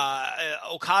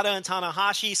 Okada and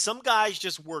Tanahashi. Some guys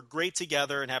just work great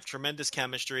together and have tremendous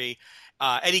chemistry.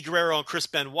 Eddie Guerrero and Chris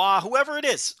Benoit, whoever it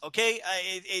is, okay?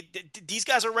 These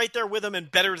guys are right there with them,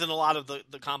 and better than a lot of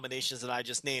the combinations that I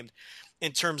just named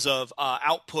in terms of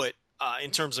output, in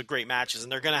terms of great matches.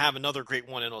 And they're going to have another great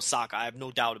one in Osaka. I have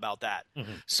no doubt about that.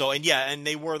 Mm-hmm. So, and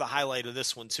they were the highlight of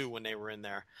this one, too, when they were in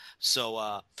there.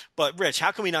 So, but, Rich,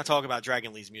 how can we not talk about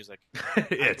Dragon Lee's music?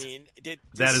 That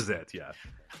is it, yeah.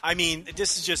 I mean,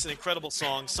 this is just an incredible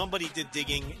song. Somebody did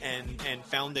digging and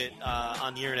found it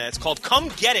on the internet. It's called "Come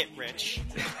Get It, Rich."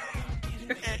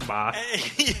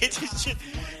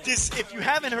 If you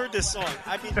haven't heard this song,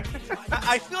 I mean,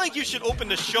 I feel like you should open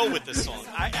the show with this song.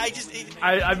 I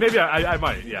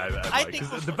might. Yeah, I might.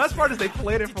 'Cause the best part is they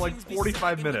played it for like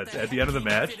 45 minutes at the end of the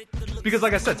match. Because,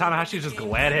 like I said, Tanahashi is just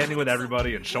glad-handing with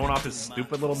everybody and showing off his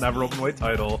stupid little never open weight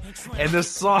title. And this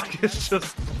song is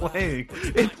just playing.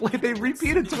 They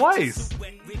repeated twice.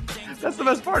 That's the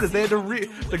best part is they had to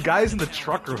the guys in the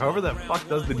truck or whoever that fuck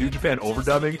does the New Japan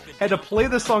overdubbing had to play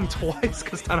the song twice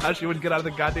because Tanahashi wouldn't get out of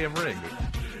the goddamn ring.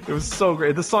 It was so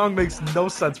great. The song makes no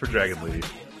sense for Dragon Lee.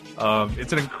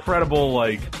 It's an incredible,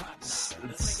 like,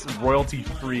 it's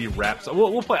royalty-free rap song.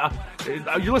 We'll play.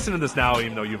 You're listening to this now,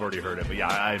 even though you've already heard it. But yeah,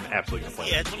 I'm absolutely gonna play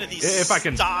it. Yeah, it's one of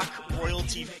these stock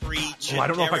royalty-free. I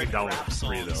don't know if I can download it for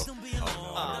free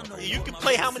though. You can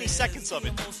play how many seconds of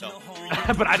it though?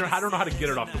 But I don't know how to get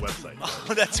it off the website.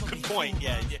 Oh, that's a good point.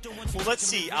 Yeah. Well, let's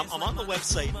see. I'm on the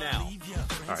website now.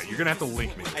 All right, you're gonna have to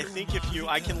link me. I think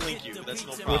I can link you. That's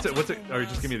no problem. What's it? Or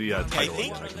just give me the title. I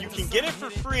think you can get it for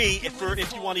free if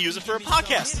you want to use it for a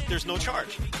podcast. There's no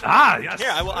charge. Ah, yes. Here,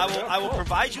 I will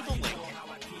provide you the link.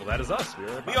 Well, that is us.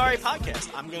 We are a podcast.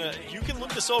 You can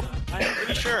look this over. I'm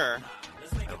pretty sure.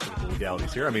 I don't think the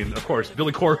legalities here. I mean, of course,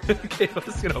 Billy Corgan gave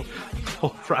us, full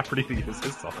property to use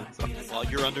his song. So. Well,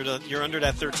 you're under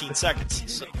that 13 seconds.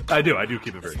 So. I do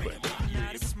keep it very quick.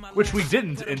 Which we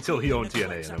didn't until he owned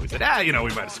TNA, and then we said, we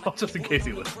might as well, just in case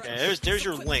he listens. Yeah, there's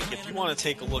your link if you want to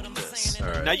take a look at this.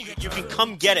 Right. Now you can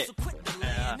come get it.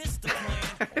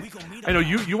 I know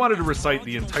you wanted to recite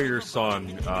the entire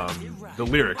song, the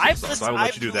lyrics. So I will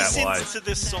let you do that. I've listened to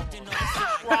this song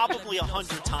probably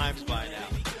 100 times by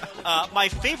now. My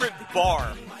favorite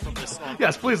bar from this song.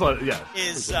 Yes, please let it. Yeah.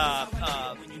 Is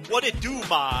what it do,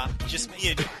 ma? Just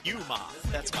being you, ma.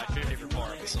 That's my favorite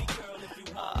bar of the song.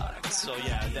 So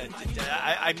yeah,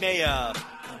 I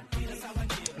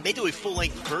may do a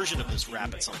full-length version of this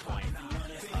rap at some point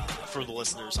for the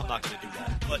listeners. I'm not going to do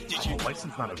that. But did you?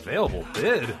 License not available.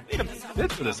 Bid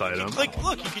for this item.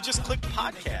 Look, you could just click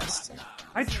podcast.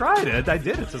 I tried it. I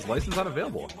did. It says license not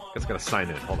available. I just got to sign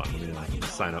in. Hold on. Let me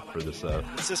sign up for this. It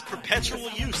says perpetual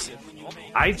use.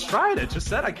 I tried it. Just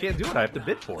said I can't do it. I have to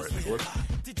bid for it.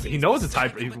 So he knows it's high.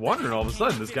 He's wondering all of a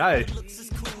sudden. This guy,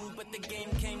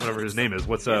 whatever his name is,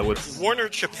 what's Warner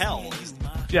Chappelle.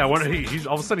 Yeah, he's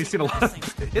all of a sudden he's seen a lot of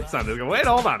hits on this. Wait,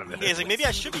 hold on a minute. Yeah, he's like, maybe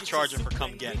I should be charging for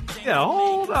come get. Yeah,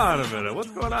 hold on a minute.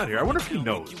 What's going on here? I wonder if he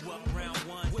knows.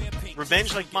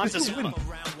 Revenge like Montezuma.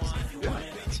 Yeah.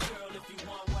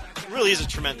 It really is a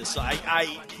tremendous song.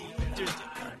 I'm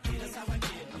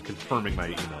confirming my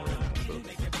email right now, so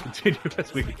continue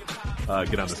as we get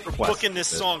on this quest. Booking this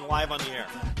song live on the air.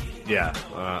 Yeah.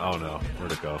 Oh no,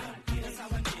 where'd it go?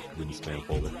 In the spam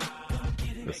folder.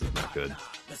 This is not good.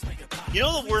 You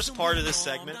know the worst part of this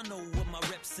segment?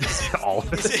 All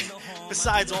of it?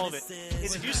 Besides all of it,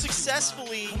 is if you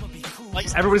successfully...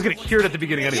 everybody's going to hear it at the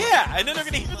beginning anyway. Yeah, and then they're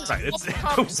going to hear this it's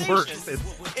conversation. The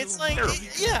worst. It's like, terrible.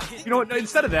 Yeah. You know what?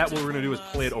 Instead of that, what we're going to do is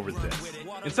play it over this.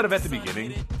 Instead of at the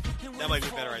beginning. That might be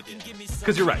a better idea.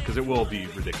 Because you're right, because it will be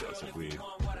ridiculous if we...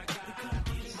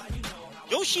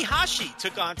 Yoshihashi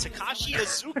took on Takashi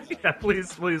Iizuka. Yeah,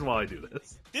 please while I do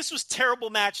this. This was terrible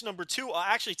match number 2.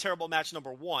 Actually, terrible match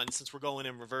number 1, since we're going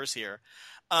in reverse here.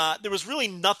 There was really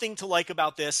nothing to like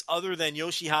about this other than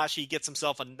Yoshihashi gets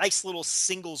himself a nice little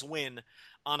singles win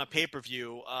on a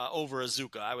pay-per-view over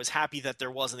Iizuka. I was happy that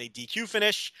there wasn't a DQ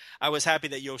finish. I was happy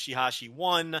that Yoshihashi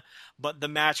won, but the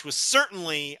match was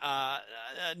certainly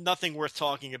nothing worth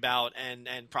talking about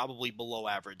and probably below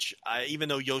average. Even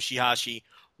though Yoshihashi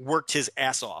worked his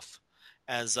ass off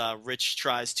as Rich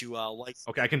tries to like.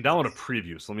 Okay, I can download a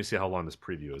preview, so let me see how long this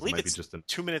preview is. It might be just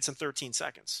 2 minutes and 13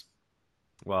 seconds.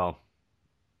 Well,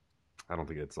 I don't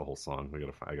think it's the whole song.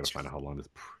 I gotta find out how long this.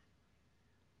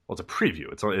 Well, it's a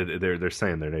preview. They're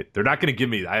saying they're not going to give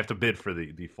me. I have to bid for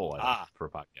the full item for a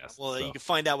podcast. Well, so. You can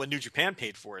find out what New Japan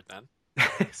paid for it then.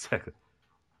 Exactly.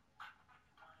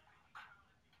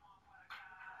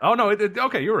 Oh no!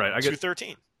 Okay, you're right. I get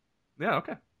 2:13. Yeah.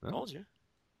 Okay. Well, told you.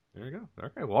 There you go.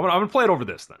 Okay. Well, I'm gonna play it over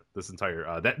this then. This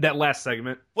entire that last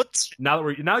segment. Now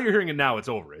you're hearing it now. It's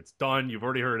over. It's done. You've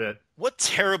already heard it. What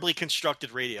terribly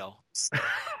constructed radio.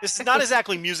 This is not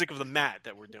exactly music of the mat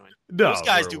that we're doing. No, those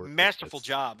guys do a masterful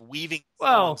job weaving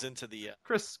songs into the.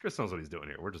 Chris knows what he's doing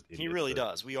here. We're just. He really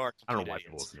does. We are. I don't know why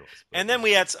people listen to us. And then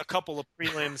we had a couple of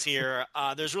prelims here.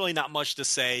 There's really not much to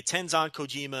say. Tenzan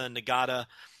Kojima and Nagata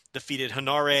defeated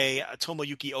Hanare,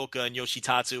 Tomoyuki Oka, and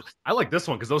Yoshitatsu. I like this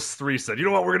one because those three said, you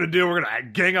know what we're going to do? We're going to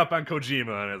gang up on Kojima.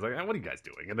 And I was like, what are you guys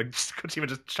doing? And then Kojima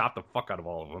just chopped the fuck out of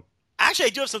all of them. Actually, I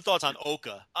do have some thoughts on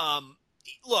Oka.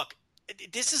 Look,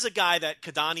 this is a guy that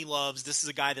Kadani loves. This is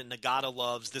a guy that Nagata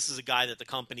loves. This is a guy that the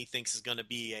company thinks is going to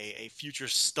be a future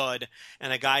stud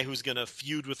and a guy who's going to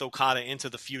feud with Okada into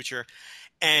the future.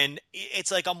 And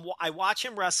it's like I watch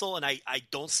him wrestle, and I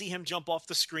don't see him jump off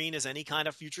the screen as any kind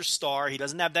of future star. He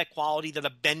doesn't have that quality that a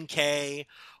Ben K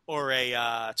or a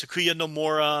Takuya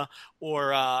Nomura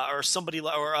or somebody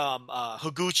or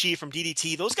Higuchi from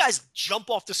DDT. Those guys jump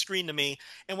off the screen to me,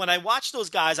 and when I watch those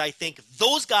guys, I think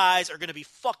those guys are going to be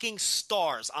fucking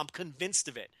stars. I'm convinced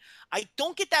of it. I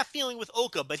don't get that feeling with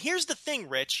Oka, but here's the thing,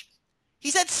 Rich.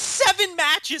 He's had 7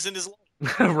 matches in his life.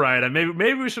 Right, and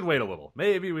maybe we should wait a little.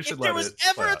 Maybe we should. If there was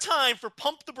ever a time for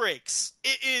pump the brakes,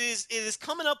 it is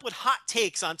coming up with hot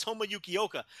takes on Tomoyuki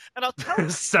Oka, and I'll tell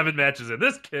you, 7 matches in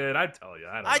this kid. I tell you,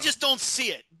 I just don't see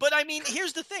it. But I mean,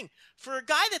 here's the thing: for a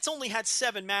guy that's only had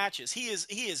 7 matches, he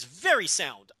is very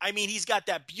sound. I mean, he's got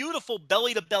that beautiful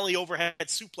belly to belly overhead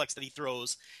suplex that he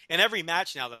throws in every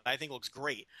match now that I think looks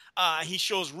great. He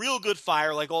shows real good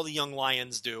fire, like all the young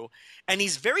lions do, and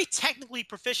he's very technically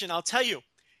proficient. I'll tell you.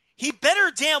 He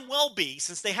better damn well be,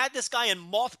 since they had this guy in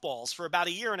mothballs for about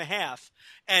a year and a half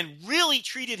and really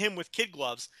treated him with kid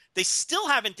gloves. They still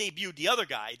haven't debuted the other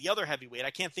guy, the other heavyweight.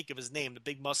 I can't think of his name, the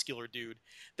big muscular dude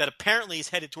that apparently is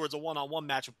headed towards a one-on-one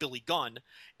match with Billy Gunn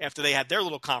after they had their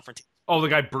little confrontation. Oh, the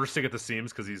guy bursting at the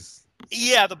seams because he's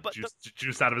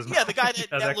juice out of his mouth. Yeah, the guy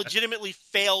that legitimately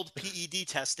failed PED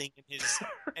testing in his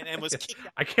and was kicked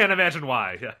out. I can't imagine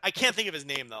why. Yeah. I can't think of his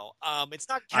name though. It's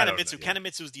not Kanemitsu.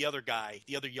 Kanemitsu's the other guy,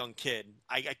 the other young kid.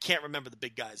 I can't remember the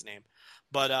big guy's name.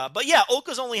 But yeah,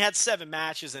 Oka's only had 7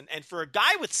 matches, and for a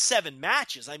guy with 7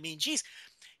 matches, I mean, geez,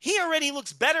 he already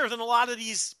looks better than a lot of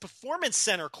these performance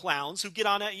center clowns who get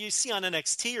on you see on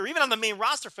NXT or even on the main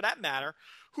roster for that matter,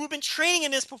 who have been training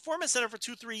in this performance center for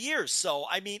 2-3 years. So,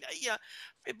 I mean, yeah,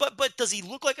 but does he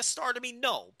look like a star to me?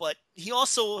 No, but he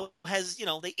also has,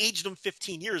 they aged him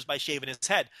 15 years by shaving his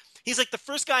head. He's like the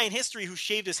first guy in history who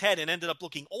shaved his head and ended up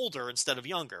looking older instead of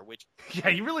younger, which... Yeah,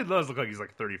 he really does look like he's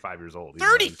like 35 years old.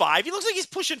 35? He looks like he's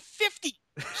pushing 50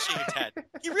 shaved head.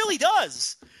 He really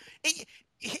does.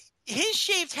 His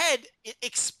shaved head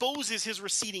exposes his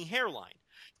receding hairline.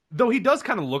 Though he does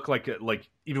kind of look like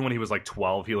even when he was like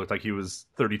 12, he looked like he was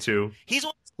 32. He's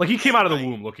like he came out of the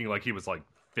womb looking like he was like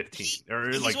 15. He's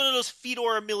one of those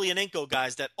Fedor Emelianenko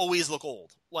guys that always look old.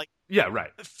 Like yeah,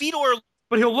 right. Fedor,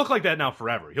 but he'll look like that now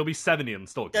forever. He'll be 70 and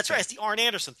still look That's right. It's the Arn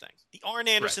Anderson thing. The Arn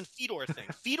Anderson Fedor thing.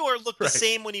 Fedor looked the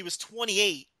same when he was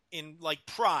 28 in like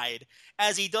Pride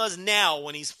as he does now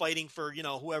when he's fighting for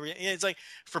whoever. It's like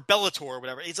for Bellator or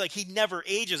whatever. It's like he never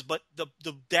ages, but the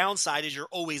downside is you're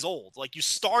always old. Like you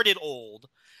started old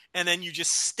and then you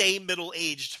just stay middle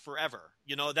aged forever.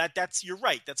 That's you're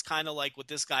right. That's kind of like what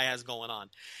this guy has going on.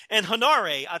 And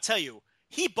Hanare, I'll tell you,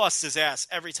 he busts his ass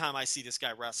every time I see this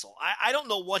guy wrestle. I don't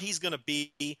know what he's gonna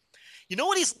be. You know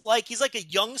what he's like? He's like a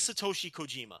young Satoshi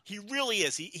Kojima. He really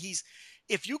is. He's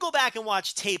if you go back and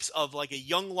watch tapes of like a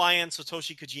young lion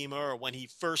Satoshi Kojima or when he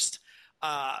first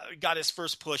got his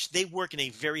first push, they work in a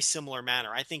very similar manner.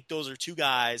 I think those are 2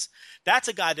 guys. That's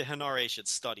a guy that Hanare should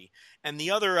study. And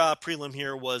the other prelim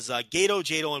here was Gato,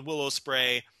 Jado, and Will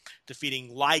Ospreay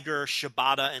defeating Liger,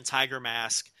 Shibata, and Tiger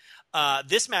Mask.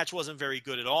 This match wasn't very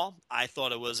good at all. I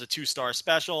thought it was a 2-star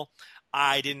special.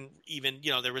 I didn't even,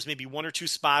 there was maybe 1 or 2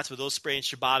 spots with Ospreay and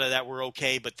Shibata that were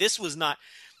okay, but this was not...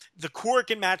 The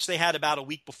Korakuen match they had about a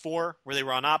week before, where they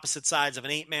were on opposite sides of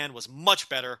an 8-man, was much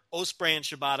better. Ospreay and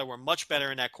Shibata were much better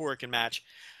in that Korakuen match.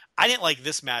 I didn't like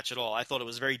this match at all. I thought it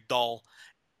was very dull.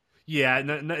 Yeah,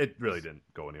 no, it really didn't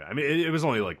go anywhere. I mean, it was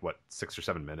only like 6 or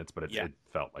 7 minutes, but it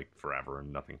felt like forever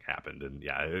and nothing happened. And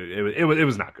yeah, it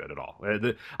was not good at all.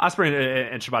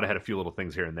 Ospreay and Shibata had a few little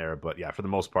things here and there, but yeah, for the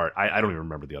most part, I don't even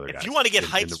remember the other guys. If you want to get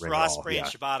hyped for Ospreay and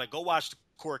Shibata, go watch the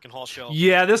Korakuen Hall show.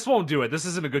 Yeah, this won't do it. This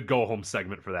isn't a good go home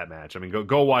segment for that match. I mean,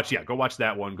 go watch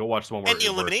that one. Go watch the one where the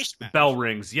elimination match. Bell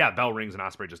rings. Yeah, bell rings and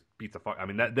Ospreay just beat the fuck. I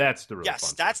mean, that's the real fun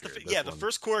that's stuff the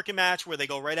first Korakuen match where they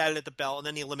go right at it at the bell, and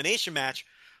then the elimination match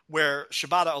where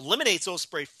Shibata eliminates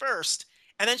Ospreay first,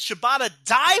 and then Shibata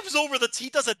dives over he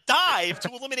does a dive to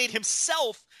eliminate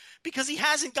himself because he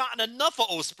hasn't gotten enough of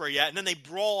Ospreay yet, and then they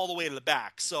brawl all the way to the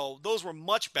back. So those were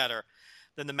much better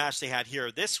than the match they had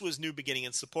here. This was New Beginning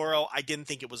in Sapporo. I didn't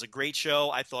think it was a great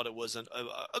show. I thought it was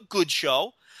a good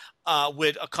show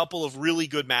with a couple of really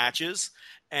good matches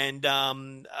and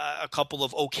a couple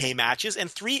of okay matches and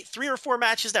three or four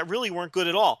matches that really weren't good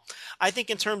at all. I think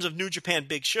in terms of New Japan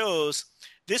big shows,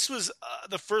 this was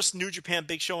the first New Japan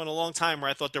big show in a long time where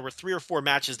I thought there were 3 or 4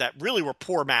 matches that really were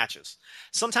poor matches.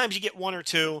 Sometimes you get 1 or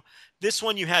 2. This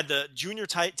one, you had the junior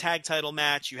tag title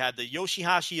match, you had the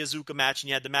Yoshihashi Iizuka match, and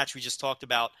you had the match we just talked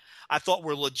about. I thought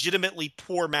were legitimately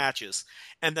poor matches.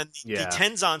 And then the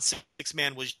Tenzan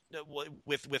 6-man was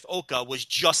with Oka was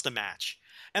just a match.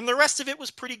 And the rest of it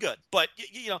was pretty good. But,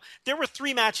 there were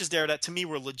 3 matches there that to me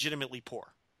were legitimately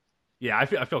poor. Yeah, I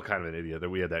feel kind of an idiot that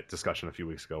we had that discussion a few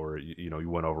weeks ago where, you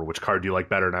went over which card do you like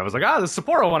better. And I was like, the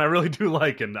Sapporo one I really do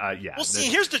like. And yeah. Well, see,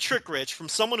 here's the trick, Rich. From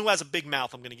someone who has a big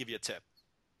mouth, I'm going to give you a tip.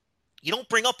 You don't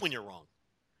bring up when you're wrong.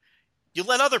 You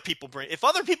let other people if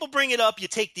other people bring it up, you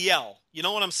take the L. You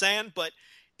know what I'm saying? But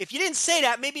if you didn't say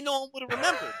that, maybe no one would have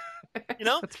remembered.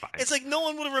 That's fine. It's like no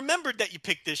one would have remembered that you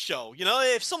picked this show.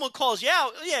 If someone calls you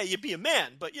out, yeah, you'd be a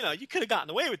man. But, you could have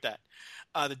gotten away with that.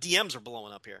 The DMs are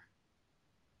blowing up here.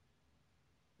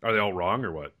 Are they all wrong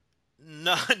or what?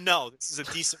 No, this is a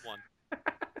decent one.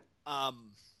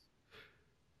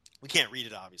 We can't read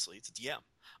it, obviously. It's a DM.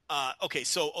 Okay,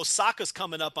 so Osaka's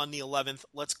coming up on the 11th.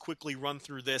 Let's quickly run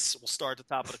through this. We'll start at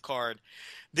the top of the card.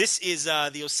 This is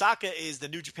the Osaka is the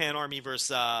New Japan Army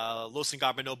versus Los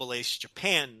Ingobernables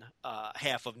Japan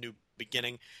half of New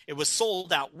Beginning. It was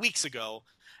sold out weeks ago.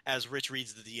 As Rich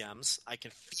reads the DMs, I can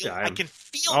feel. Yeah, I can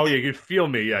feel. Oh, yeah, you can feel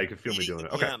me. Yeah, you can feel me doing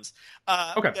it. Okay. DMs.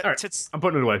 Okay. All right. I'm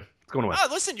putting it away. It's going away.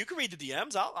 Listen, you can read the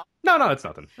DMs. No, it's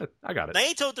nothing. I got it.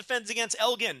 Naito defends against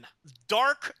Elgin.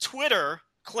 Dark Twitter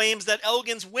claims that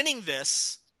Elgin's winning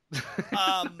this,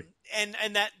 and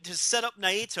that to set up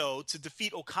Naito to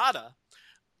defeat Okada.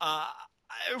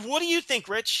 What do you think,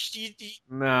 Rich?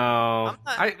 No,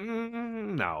 I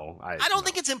don't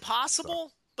think it's impossible.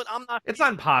 So. But I'm not. It's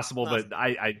not impossible, but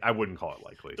I wouldn't call it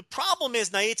likely. The problem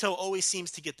is Naito always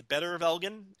seems to get the better of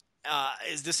Elgin.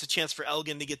 Is this a chance for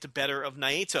Elgin to get the better of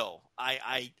Naito?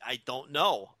 I don't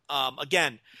know.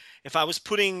 Again, if I was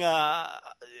putting the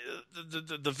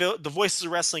Voices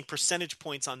of Wrestling percentage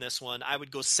points on this one, I would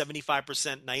go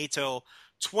 75% Naito,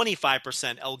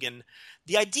 25% Elgin.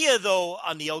 The idea, though,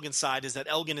 on the Elgin side is that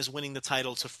Elgin is winning the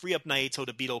title to free up Naito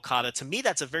to beat Okada. To me,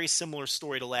 that's a very similar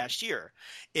story to last year.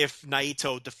 If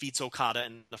Naito defeats Okada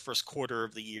in the first quarter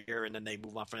of the year and then they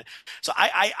move on from it. So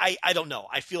I don't know.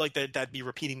 I feel like that'd be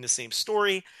repeating the same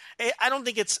story. I don't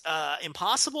think it's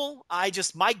impossible.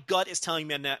 My gut is telling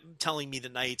me that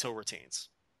Naito retains.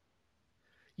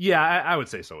 Yeah, I would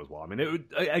say so as well. I mean,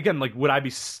 would I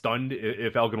be stunned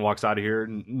if Elgin walks out of here?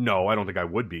 No, I don't think I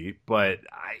would be, but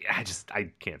I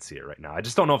can't see it right now. I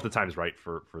just don't know if the time's right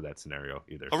for that scenario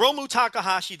either. Hiromu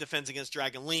Takahashi defends against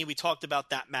Dragon Lee. We talked about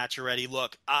that match already.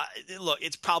 Look,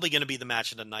 it's probably going to be the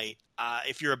match of the night.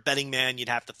 If you're a betting man, you'd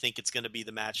have to think it's going to to be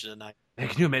the match of the night. Man,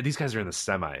 can you imagine? These guys are in the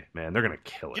semi, man. They're going to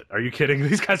kill it. Are you kidding?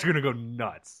 These guys are going to go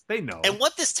nuts. They know. And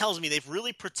what this tells me, they've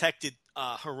really protected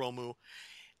Hiromu.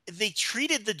 They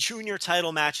treated the junior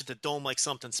title match at the Dome like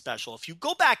something special. If you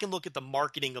go back and look at the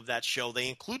marketing of that show, they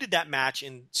included that match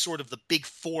in sort of the big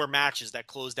 4 matches that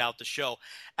closed out the show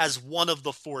as one of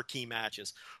the 4 key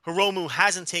matches. Hiromu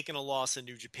hasn't taken a loss in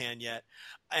New Japan yet.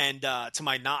 And I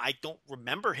don't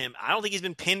remember him. I don't think he's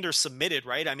been pinned or submitted,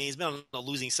 right? I mean, he's been on the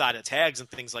losing side of tags and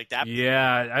things like that.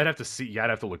 Yeah, I'd have to see. Yeah,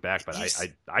 I'd have to look back, but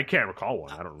I can't recall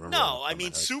one. I don't remember. No, I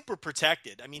mean, super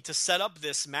protected. I mean, to set up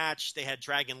this match, they had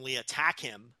Dragon Lee attack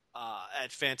him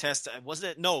at Fantastic.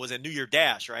 Wasn't it? No, it was at New Year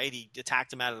Dash, right? He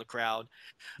attacked him out of the crowd.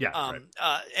 Yeah. Right.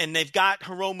 And they've got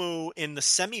Hiromu in the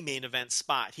semi-main event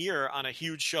spot here on a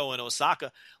huge show in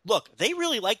Osaka. Look, they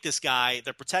really like this guy.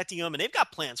 They're protecting him, and they've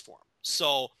got plans for him.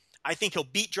 So I think he'll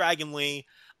beat Dragon Lee.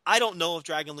 I don't know if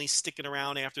Dragon Lee's sticking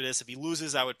around after this. If he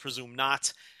loses, I would presume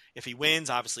not. If he wins,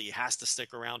 obviously he has to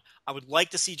stick around. I would like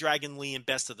to see Dragon Lee in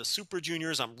Best of the Super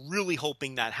Juniors. I'm really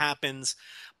hoping that happens.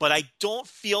 But I don't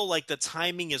feel like the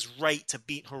timing is right to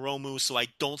beat Hiromu, so I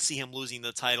don't see him losing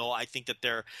the title. I think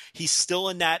that he's still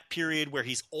in that period where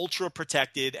he's ultra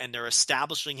protected, and they're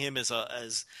establishing him as a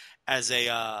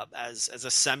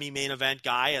semi-main event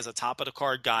guy, as a top of the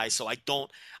card guy. So I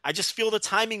just feel the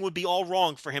timing would be all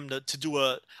wrong for him to do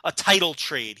a title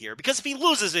trade here, because if he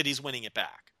loses it, he's winning it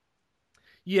back.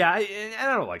 Yeah, and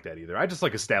I don't like that either. I just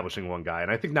like establishing one guy, and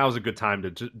I think now is a good time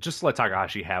to just let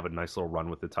Takahashi have a nice little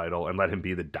run with the title and let him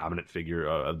be the dominant figure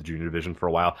of the junior division for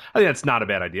a while. I think that's not a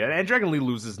bad idea. And Dragon Lee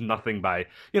loses nothing by,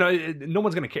 no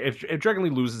one's going to care. If Dragon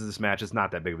Lee loses this match, it's not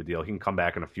that big of a deal. He can come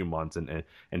back in a few months and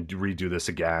redo this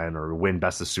again, or win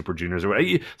Best of Super Juniors. Or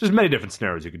there's many different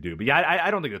scenarios you could do. But yeah,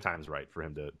 I don't think the time's right for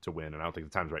him to win, and I don't think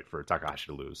the time's right for Takahashi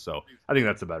to lose. So I think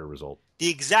that's the better result. The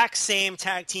exact same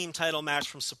tag team title match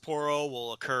from Sapporo will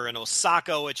will occur in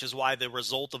Osaka, which is why the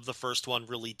result of the first one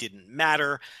really didn't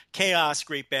matter. Chaos,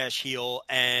 Great Bash Heel,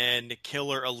 and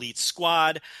Killer Elite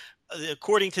Squad.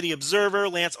 According to the Observer,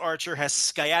 Lance Archer has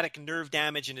sciatic nerve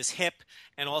damage in his hip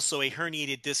and also a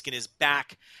herniated disc in his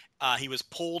back. He was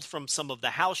pulled from some of the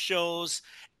house shows,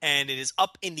 and it is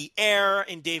up in the air,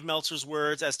 in Dave Meltzer's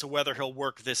words, as to whether he'll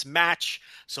work this match.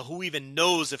 So who even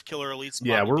knows if Killer Elite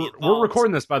Squad will be involved? We're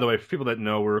recording this, by the way, for people that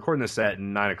know, we're recording this at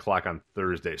 9 o'clock on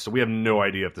Thursday, so we have no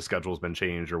idea if the schedule's been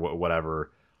changed or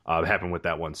whatever happened with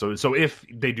that one. So if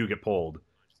they do get pulled,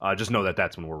 just know that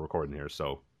that's when we're recording here,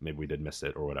 so maybe we did miss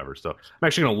it or whatever. So I'm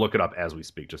actually going to look it up as we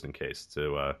speak, just in case,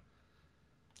 to...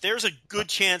 There's a good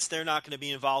chance they're not going to be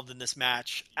involved in this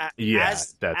match.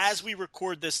 As we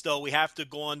record this, though, we have to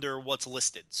go under what's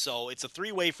listed. So it's a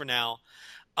 3-way for now.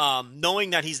 Knowing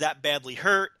that he's that badly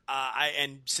hurt,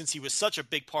 and since he was such a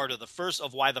big part of the first,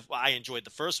 of why I enjoyed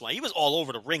the first one, he was all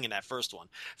over the ring in that first one.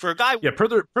 For a guy, per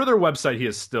their website, he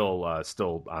is still on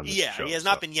this show. He has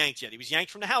not been yanked yet. He was yanked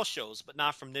from the house shows, but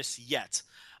not from this yet.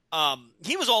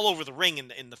 He was all over the ring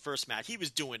in the first match. He was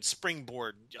doing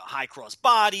springboard high cross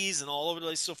bodies and all over the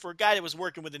place. So for a guy that was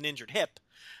working with an injured hip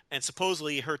and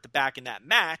supposedly hurt the back in that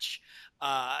match,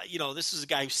 this is a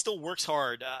guy who still works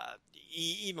hard,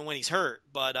 even when he's hurt.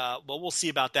 But we'll see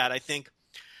about that. I think,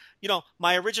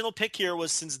 my original pick here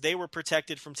was, since they were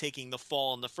protected from taking the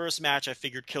fall in the first match, I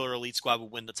figured Killer Elite Squad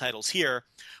would win the titles here.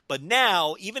 But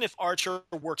now, even if Archer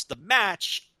works the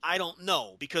match, I don't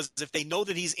know, because if they know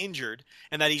that he's injured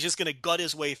and that he's just going to gut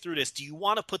his way through this, do you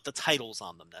want to put the titles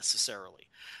on them necessarily?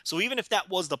 So even if that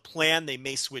was the plan, they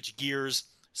may switch gears.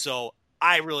 So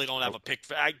I really don't have a pick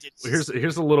for.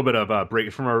 Here's a little bit of a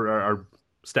break from our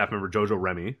staff member Jojo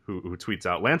Remy, who tweets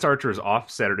out: Lance Archer is off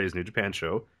Saturday's New Japan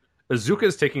show. Azuka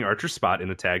is taking Archer's spot in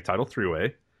the tag title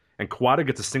 3-way, and Kawada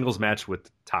gets a singles match with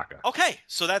Taka. Okay,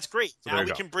 so that's great. So now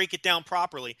we can break it down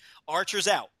properly. Archer's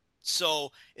out.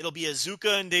 So it'll be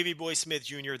Azuka and Davey Boy Smith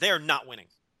Jr. They're not winning.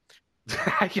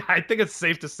 I think it's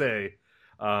safe to say,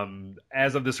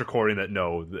 as of this recording, that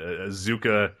no,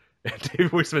 Azuka and Davey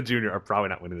Boy Smith Jr. are probably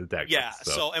not winning the tag. Yeah.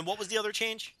 So, and what was the other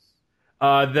change?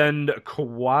 Then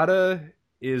Kawada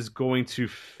is going to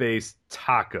face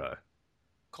Taka.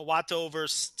 Kawato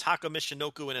versus Taka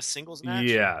Michinoku in a singles match?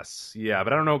 Yes. Yeah,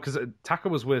 but I don't know, because Taka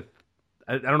was with...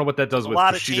 I don't know what that does with Kushida. A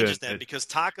lot of changes then, because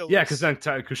Taka was... Yeah, because then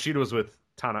Kushida was with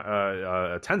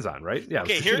Tenzan, right? Yeah,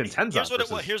 okay, here's what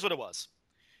it was. Here's what it was.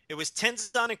 It was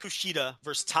Tenzan and Kushida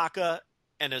versus Taka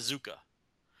and Azuka.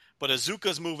 But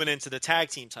Azuka's moving into the tag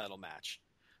team title match.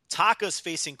 Taka's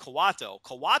facing Kawato.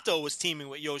 Kawato was teaming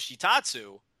with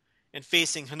Yoshitatsu and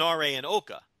facing Hanare and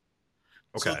Oka.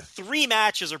 Okay. So 3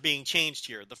 matches are being changed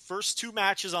here. The first 2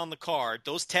 matches on the card,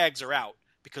 those tags are out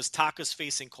because Taka's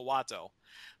facing Kawato.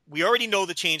 We already know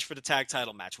the change for the tag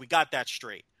title match. We got that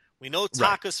straight. We know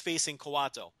Taka's facing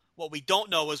Kawato. What we don't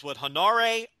know is what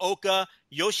Hanare, Oka,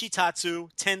 Yoshitatsu,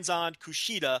 Tenzan,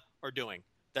 Kushida are doing.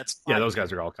 That's 5 those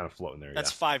guys are all kind of floating there.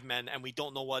 That's 5 men, and we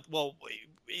don't know what. Well,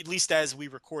 at least as we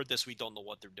record this, we don't know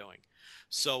what they're doing.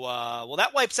 So,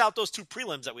 that wipes out those 2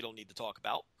 prelims that we don't need to talk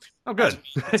about. Oh, good.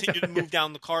 As we continue to move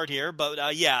down the card here, but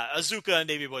Azuka and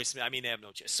Davey Boy Smith. I mean, they have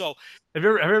no chance. So, have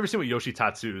you ever seen what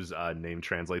Yoshitatsu's name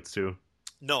translates to?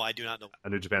 No, I do not know.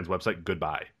 On New Japan's website,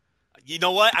 goodbye. You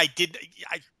know what? I did.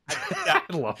 I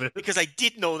love it because I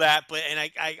did know that, but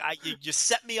you just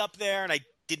set me up there, and I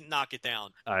didn't knock it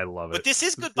down. I love it. But this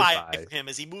is goodbye for him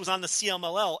as he moves on to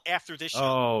CMLL after this show.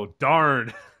 Oh,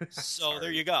 darn. So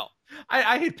there you go.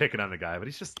 I hate picking on the guy, but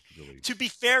he's just really... To be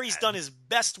fair, he's done his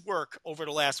best work over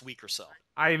the last week or so.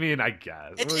 I mean, I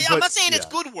guess. I'm not saying it's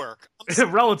good work.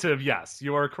 Relative, yes.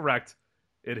 You are correct.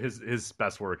 His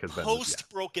best work has been...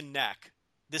 Post-broken neck,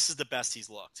 this is the best he's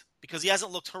looked. Because he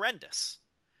hasn't looked horrendous.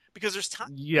 Because there's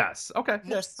time. Yes. Okay.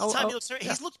 Most of the time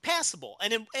he's looked passable,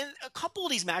 and in a couple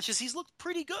of these matches he's looked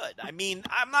pretty good. I mean,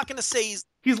 I'm not going to say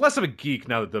he's less of a geek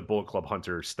now that the Bullet Club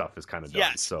Hunter stuff is kind of done.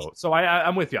 Yes. So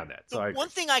I'm with you on that. So one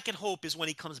thing I can hope is when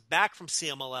he comes back from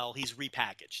CMLL, he's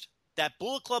repackaged. That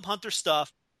Bullet Club Hunter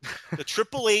stuff, the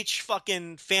Triple H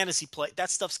fucking fantasy play, that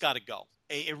stuff's got to go.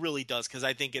 It really does, because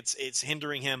I think it's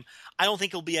hindering him. I don't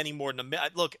think he'll be any more than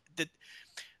look.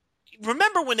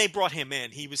 Remember when they brought him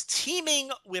in, he was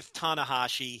teaming with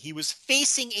Tanahashi. He was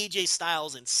facing AJ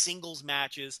Styles in singles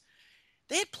matches.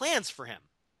 They had plans for him.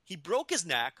 He broke his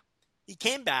neck. He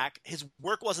came back. His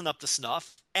work wasn't up to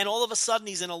snuff. And all of a sudden,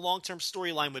 he's in a long-term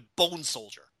storyline with Bone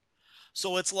Soldier.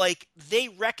 So it's like they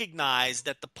recognize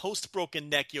that the post-broken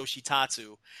neck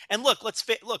Yoshitatsu. And look,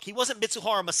 he wasn't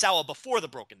Mitsuharu Misawa before the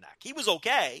broken neck. He was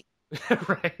okay.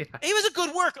 Right. He was a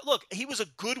good worker. Look, he was a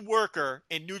good worker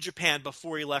in New Japan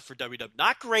before he left for WWE.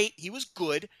 Not great. He was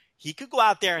good. He could go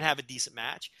out there and have a decent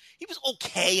match. He was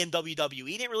okay in WWE.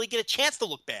 He didn't really get a chance to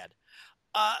look bad.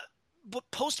 But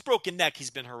post-broken neck,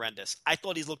 he's been horrendous. I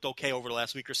thought he's looked okay over the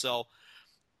last week or so.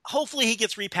 Hopefully he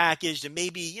gets repackaged and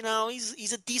maybe,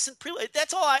 he's a decent prelim.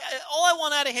 That's all I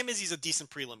want out of him is he's a decent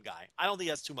prelim guy. I don't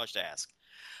think that's too much to ask.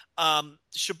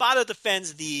 Shibata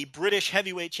defends the British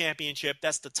Heavyweight Championship.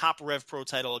 That's the top Rev Pro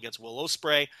title against Will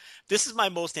Ospreay. This is my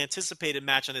most anticipated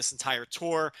match on this entire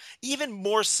tour, even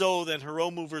more so than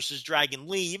Hiromu versus Dragon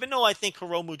Lee. Even though I think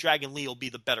Hiromu Dragon Lee will be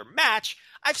the better match,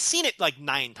 I've seen it like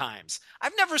 9 times.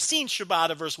 I've never seen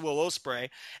Shibata versus Will Ospreay,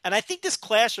 and I think this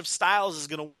clash of styles is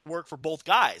going to work for both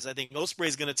guys. I think Ospreay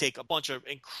is going to take a bunch of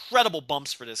incredible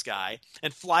bumps for this guy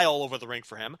and fly all over the ring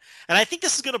for him, and I think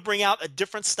this is going to bring out a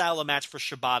different style of match for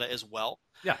Shibata as well.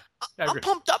 Yeah, I'm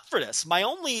pumped up for this. My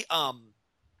only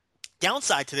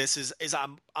downside to this is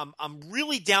I'm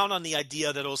really down on the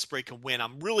idea that Ospreay can win.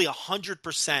 I'm really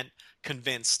 100%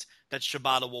 convinced that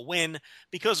Shibata will win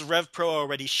because Rev Pro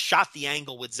already shot the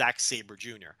angle with Zack Sabre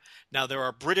Jr. Now, there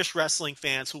are British wrestling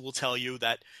fans who will tell you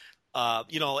that,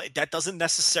 that doesn't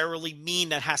necessarily mean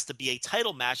that has to be a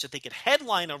title match, that they could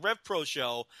headline a Rev Pro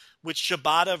show with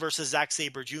Shibata versus Zack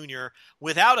Sabre Jr.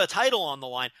 without a title on the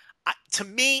line. To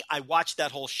me, I watched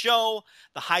that whole show,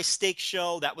 the high stakes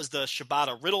show. That was the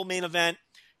Shibata Riddle main event.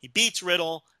 He beats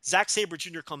Riddle. Zack Sabre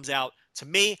Jr. comes out. To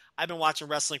me, I've been watching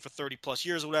wrestling for 30 plus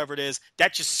years or whatever it is.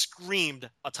 That just screamed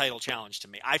a title challenge to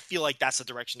me. I feel like that's the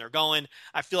direction they're going.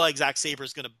 I feel like Zack Sabre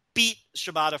is going to beat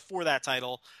Shibata for that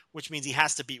title, which means he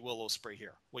has to beat Will Ospreay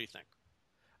here. What do you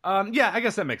think? Yeah, I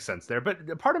guess that makes sense there.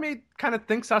 But part of me kind of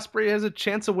thinks Ospreay has a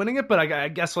chance of winning it. But I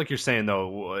guess like you're saying,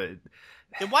 though,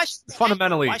 then why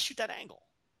shoot that angle?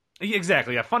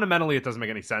 Exactly. Yeah. Fundamentally, it doesn't make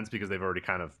any sense because they've already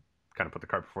kind of put the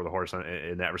cart before the horse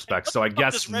in that respect. So I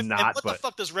guess not. What the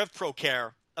fuck does Rev Pro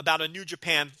care about a New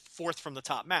Japan 4th from the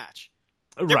top match?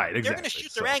 Right. Exactly. They're going to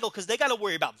shoot their angle because they got to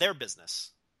worry about their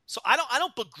business. So I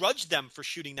don't begrudge them for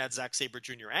shooting that Zack Sabre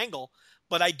Jr. angle,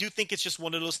 but I do think it's just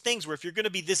one of those things where if you're going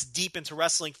to be this deep into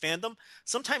wrestling fandom,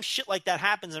 sometimes shit like that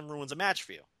happens and ruins a match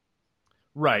for you.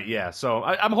 Right, yeah. So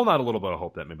I'm holding out a little bit of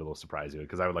hope that maybe it'll surprise you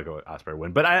because I would like Ospreay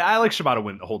win. But I like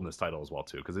Shibata holding this title as well,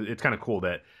 too, because it's kind of cool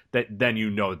that then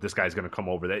that this guy's going to come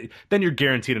over. That then you're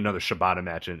guaranteed another Shibata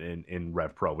match in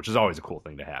Rev Pro, which is always a cool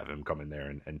thing to have him come in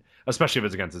there, and especially if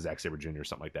it's against a Zack Sabre Jr. or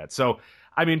something like that. So,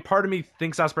 I mean, part of me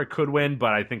thinks Ospreay could win,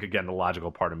 but I think, again, the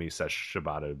logical part of me says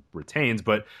Shibata retains.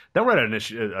 But then we're at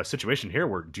a situation here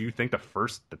where do you think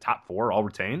the top 4 all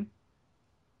retain?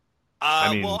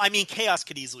 Chaos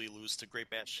could easily lose to Great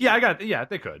Bash. Yeah,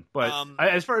 they could. But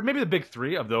as far maybe the big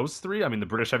 3 of those 3, I mean, the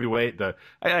British Heavyweight,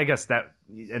 I guess that,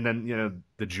 and then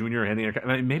the Junior and the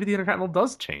Intercontinental. Maybe the Intercontinental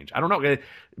does change. I don't know,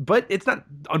 but it's not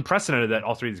unprecedented that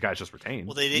all 3 of these guys just retain.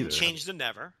 Well, they didn't change the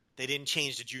Never. They didn't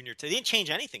change the Junior. They didn't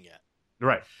change anything yet.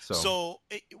 Right.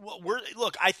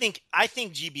 I think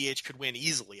GBH could win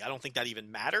easily. I don't think that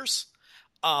even matters.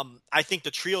 I think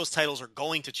the trios titles are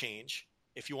going to change.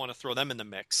 If you want to throw them in the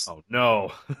mix. Oh,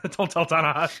 no. Don't tell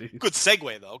Tanahashi. Good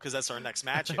segue, though, because that's our next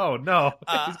match here. Oh, no.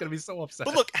 He's going to be so upset.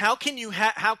 But look, how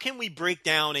can we break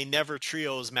down a Never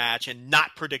Trios match and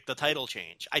not predict the title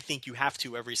change? I think you have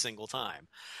to every single time.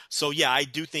 So, yeah, I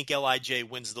do think LIJ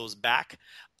wins those back.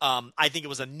 I think it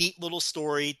was a neat little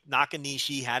story.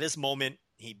 Nakanishi had his moment.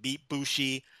 He beat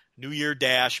Bushi. New Year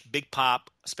Dash, big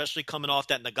pop, especially coming off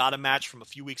that Nagata match from a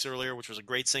few weeks earlier, which was a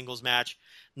great singles match.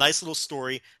 Nice little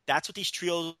story. That's what these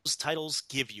trios titles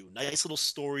give you. Nice little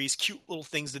stories, cute little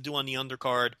things to do on the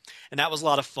undercard. And that was a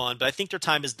lot of fun. But I think their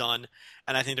time is done.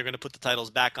 And I think they're going to put the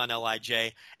titles back on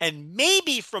LIJ. And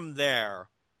maybe from there,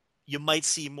 you might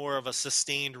see more of a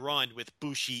sustained run with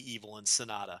Bushi, Evil, and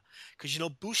Sonata. Because,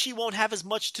 Bushi won't have as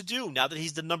much to do now that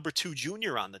he's the number 2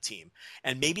 junior on the team.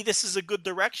 And maybe this is a good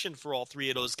direction for all 3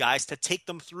 of those guys to take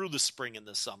them through the spring and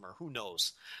the summer. Who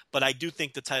knows? But I do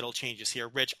think the title changes here.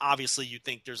 Rich, obviously you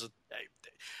think there's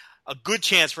a good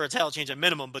chance for a title change at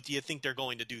minimum, but do you think they're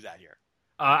going to do that here?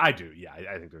 I do, yeah.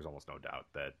 I think there's almost no doubt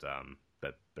that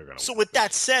they're going to So with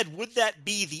that said, would that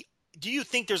be do you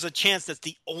think there's a chance that's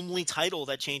the only title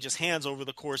that changes hands over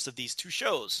the course of these 2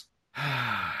 shows?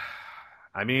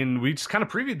 I mean, we just kind of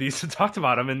previewed these and talked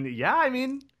about them, and yeah, I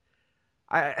mean,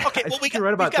 we got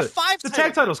right about 5 the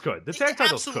tag titles could. The tag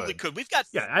titles absolutely could. We've got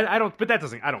I don't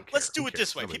care. Let's do it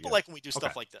this way. People like when we do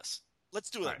stuff like this. Let's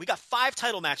do it. Right. We got 5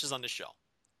 title matches on the show.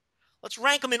 Let's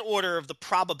rank them in order of the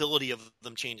probability of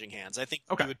them changing hands. I think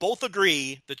we would both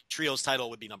agree the trios title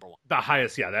would be number 1. The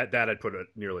highest, yeah, that I'd put at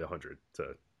nearly 100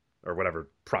 or whatever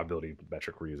probability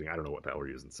metric we're using. I don't know what the hell we're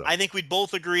using. So I think we'd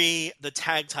both agree the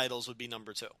tag titles would be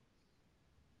number 2.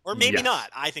 Or maybe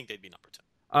not. I think they'd be number 2.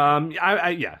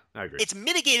 I agree. It's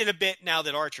mitigated a bit now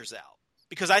that Archer's out,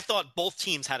 because I thought both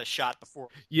teams had a shot before.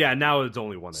 Yeah, now it's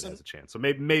only one that has a chance. So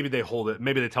maybe they hold it.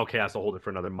 Maybe they tell Chaos to hold it for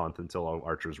another month until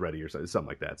Archer's ready or something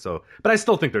like that. So, but I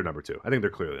still think they're number 2. I think they're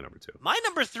clearly number 2. My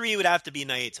number 3 would have to be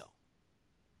Naito.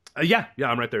 Yeah,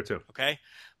 I'm right there too. Okay,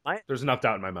 there's enough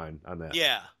doubt in my mind on that.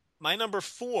 Yeah, my number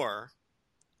 4,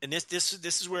 and this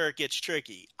is where it gets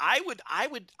tricky. I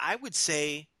would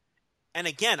say, and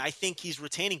again, I think he's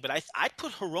retaining, but I'd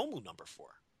put Hiromu number 4.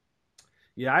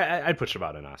 Yeah, I'd put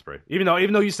Shibata and Ospreay.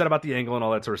 Even though you said about the angle and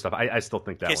all that sort of stuff, I still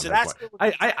think that. Okay, so that's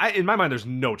I in my mind, there's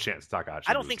no chance Takahashi.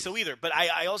 I don't think so either, but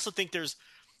I also think there's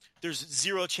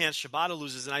zero chance Shibata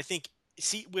loses, and I think.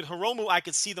 See, with Hiromu, I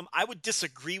could see them. I would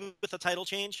disagree with a title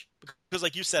change because,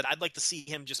 like you said, I'd like to see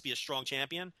him just be a strong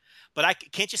champion. But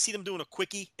can't you see them doing a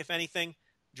quickie, if anything?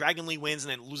 Dragon Lee wins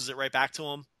and then loses it right back to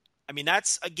him. I mean,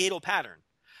 that's a Gato pattern.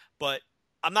 But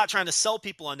I'm not trying to sell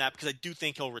people on that because I do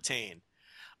think he'll retain.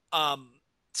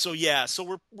 So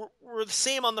we're the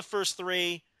same on the first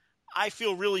 3. I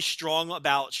feel really strong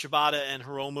about Shibata and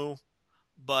Hiromu.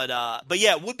 But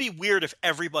yeah, it would be weird if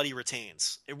everybody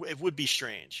retains. It would be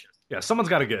strange. Yeah, someone's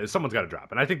got to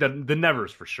drop, and I think that the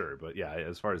Nevers for sure. But yeah,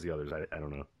 as far as the others, I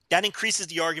don't know. That increases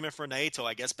the argument for Naito,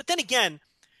 I guess. But then again,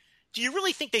 do you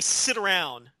really think they sit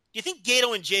around? Do you think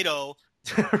Gato and Jado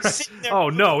sitting there? Oh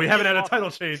no, we haven't had a title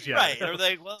change yet. Right? They're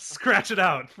like, well, scratch it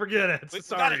out, forget it. We've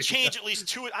got to change at least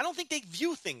 2. I don't think they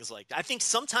view things like that. I think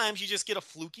sometimes you just get a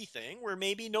fluky thing where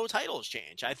maybe no titles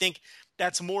change. I think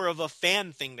that's more of a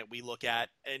fan thing that we look at,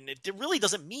 and it really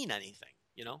doesn't mean anything.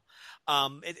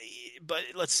 But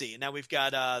let's see. Now we've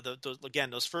got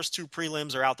those first 2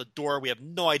 prelims are out the door. We have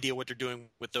no idea what they're doing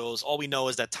with those. All we know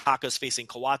is that Taka's facing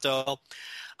Kawato.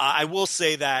 I will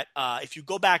say that if you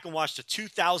go back and watch the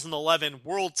 2011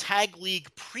 World Tag League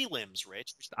prelims,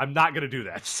 Rich, I'm not going to do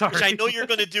that. Sorry, which I know you're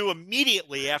going to do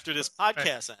immediately after this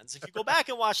podcast ends. If you go back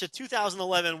and watch the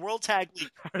 2011 World Tag League,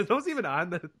 are those even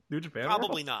on the New Japan?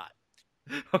 Probably not.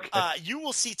 Okay. You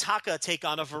will see Taka take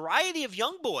on a variety of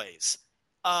young boys.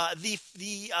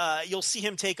 You'll see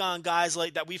him take on guys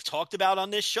like that we've talked about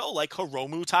on this show, like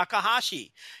Hiromu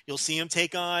Takahashi. You'll see him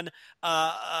take on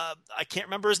I can't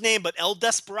remember his name, but El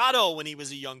Desperado when he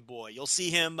was a young boy. You'll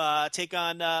see him take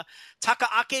on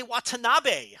Takaake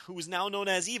Watanabe, who is now known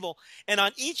as Evil. And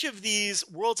on each of these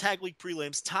World Tag League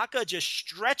prelims, Taka just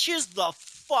stretches the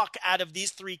fuck out of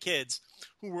these 3 kids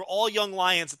who were all young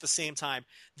lions at the same time.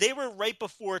 They were right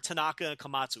before Tanaka and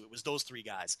Komatsu. It was those 3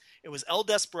 guys. It was El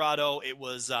Desperado, it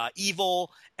was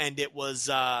Evil, and it was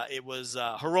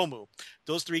Hiromu.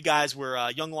 Those 3 guys were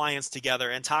young lions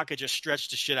together, and Taka just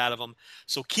stretched the shit out of them.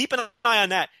 So keep an eye on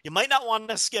that. You might not want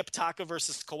to skip Taka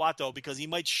versus Kawato because he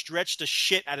might stretch the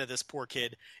shit out of this poor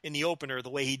kid in the opener the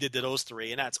way he did to those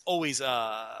 3, and that's always a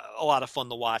lot of fun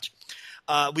to watch.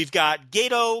 We've got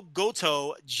Gato,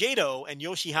 Goto, Jado, and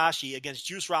Yoshihashi against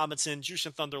Juice Robinson,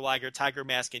 Jushin Thunder Liger, Tiger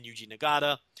Mask, and Yuji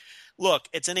Nagata. Look,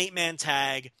 it's an 8-man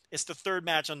tag. It's the 3rd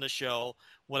match on the show.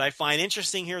 What I find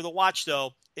interesting here to watch,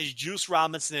 though, is Juice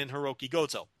Robinson and Hiroki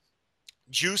Goto.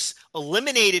 Juice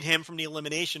eliminated him from the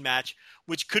elimination match,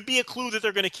 which could be a clue that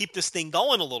they're going to keep this thing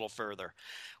going a little further.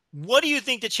 What do you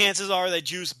think the chances are that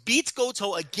Juice beats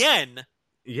Goto again?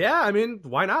 Yeah, I mean,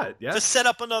 why not? Yeah, to set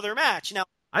up another match. Now,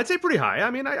 I'd say pretty high.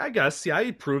 I mean, I guess, yeah,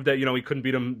 he proved that, he couldn't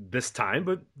beat him this time,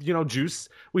 but, Juice,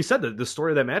 we said that the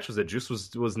story of that match was that Juice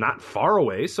was not far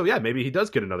away, so yeah, maybe he does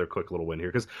get another quick little win here,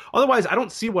 because otherwise, I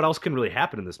don't see what else can really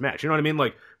happen in this match, you know what I mean?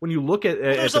 Like, when you look at...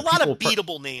 there's a lot of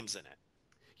beatable names in it.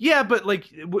 Yeah, but,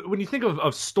 like, when you think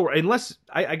of story, unless,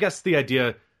 I guess the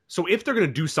idea... So if they're going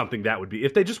to do something, that would be...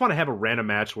 If they just want to have a random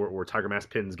match where Tiger Mask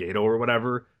pins Gato or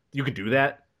whatever, you could do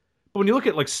that. But when you look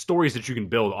at, like, stories that you can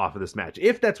build off of this match,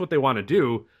 if that's what they want to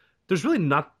do... There's really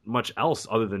not much else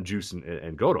other than Juice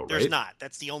and Goto, right? There's not.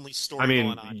 That's the only story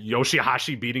going on.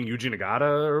 Yoshihashi beating Yuji Nagata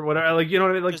or whatever. Like, you know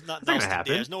what I mean? Like, there's nothing else to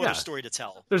happen. There's no other story to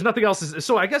tell. There's nothing else.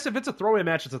 So I guess if it's a throwaway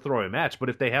match, it's a throwaway match. But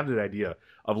if they have the idea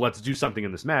of let's do something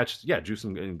in this match, yeah, Juice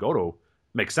and Goto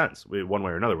makes sense one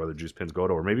way or another, whether Juice pins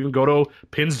Goto or maybe even Goto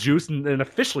pins Juice and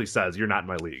officially says you're not in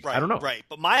my league. Right, I don't know. Right.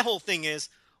 But my whole thing is,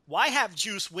 why have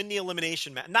Juice win the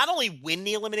elimination match? Not only win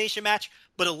the elimination match,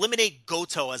 but eliminate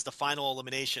Goto as the final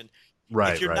elimination.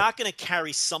 Right, if you're not going to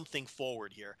carry something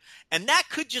forward here. And that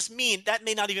could just mean, that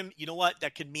may not even, you know what,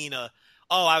 that could mean I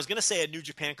was going to say a New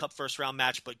Japan Cup first round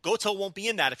match, but Goto won't be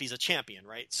in that if he's a champion,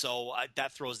 right? So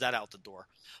that throws that out the door.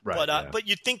 Right, but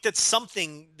you'd think that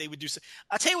something they would do.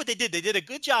 I'll tell you what they did. They did a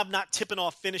good job not tipping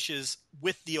off finishes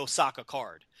with the Osaka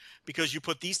card, because you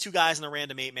put these 2 guys in a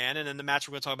random 8-man, and then the match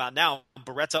we're going to talk about now,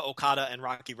 Beretta, Okada, and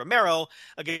Rocky Romero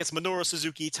against Minoru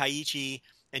Suzuki, Taichi,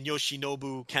 and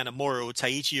Yoshinobu Kanemaru.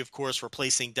 Taichi, of course,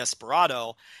 replacing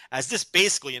Desperado, as this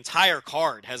basically entire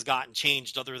card has gotten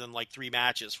changed other than like 3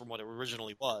 matches from what it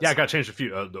originally was. Yeah, it got changed a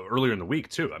few earlier in the week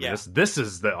too. I mean, Yeah. this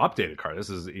is the updated card. This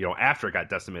is after it got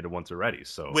decimated once already.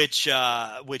 So which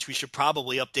we should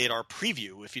probably update our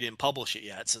preview if you didn't publish it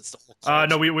yet, since the whole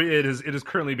no, it is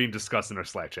currently being discussed in our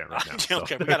Slack chat right now.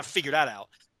 Okay, we got to figure that out.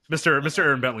 Mr.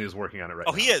 Aaron Bentley is working on it right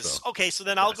now. Oh, he is. So. Okay, so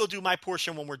then I'll go do my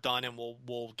portion when we're done, and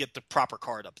we'll get the proper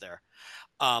card up there.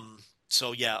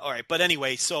 So yeah, all right. But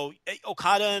anyway, so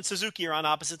Okada and Suzuki are on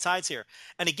opposite sides here,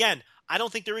 and again, I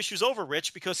don't think their issue's over,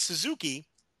 Rich, because Suzuki.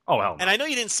 Oh hell no. And I know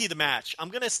you didn't see the match. I'm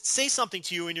gonna say something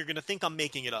to you, and you're gonna think I'm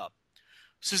making it up.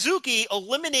 Suzuki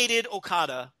eliminated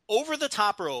Okada over the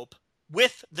top rope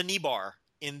with the knee bar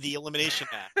in the elimination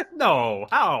match. No,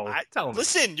 how? Tell me.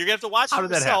 Listen, you're going to have to watch it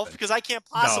yourself because I can't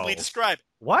possibly describe it.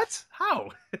 What? How?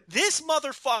 This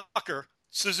motherfucker,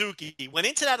 Suzuki, went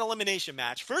into that elimination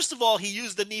match. First of all, he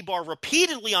used the knee bar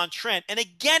repeatedly on Trent, and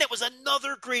again, it was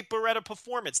another great Beretta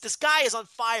performance. This guy is on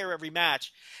fire every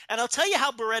match, and I'll tell you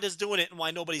how Beretta's doing it and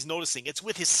why nobody's noticing. It's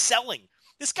with his selling.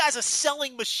 This guy's a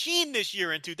selling machine this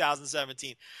year in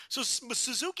 2017. So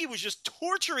Suzuki was just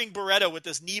torturing Beretta with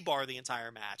this knee bar the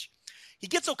entire match. He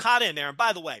gets Okada in there, and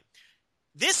by the way,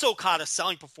 this Okada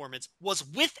selling performance was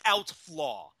without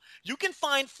flaw. You can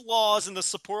find flaws in the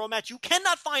Sapporo match. You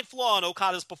cannot find flaw in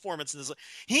Okada's performance in this.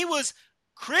 He was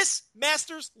Chris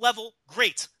Masters level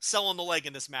great selling the leg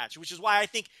in this match, which is why I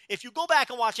think if you go back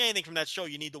and watch anything from that show,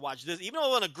 you need to watch this. Even though it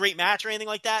wasn't a great match or anything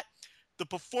like that, the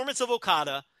performance of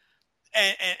Okada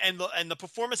and the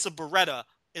performance of Beretta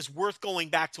is worth going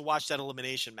back to watch that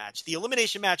elimination match. The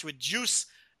elimination match with Juice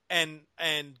and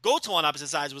Goto on opposite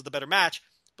sides was the better match,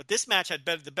 but this match had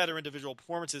the better individual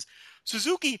performances.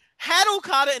 Suzuki had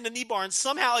Okada in the knee bar, and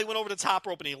somehow he went over the top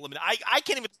rope and he eliminated. I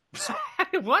can't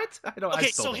even. What? I don't. Okay,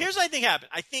 so here's what I think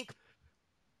happened. I think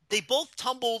they both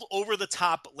tumbled over the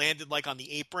top, landed like on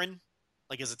the apron,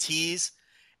 like as a tease,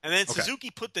 and then Suzuki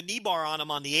put the knee bar on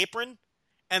him on the apron.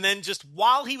 And then just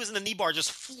while he was in the knee bar,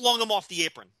 just flung him off the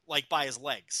apron, like by his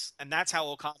legs. And that's how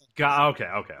Okada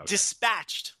okay.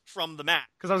 dispatched from the match.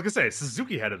 Because I was going to say,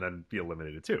 Suzuki had to then be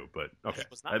eliminated too. But okay,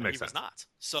 that makes sense. He was not.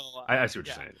 So I see what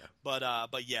you're saying. Yeah.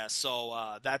 But yeah,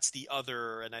 so that's the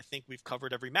other, and I think we've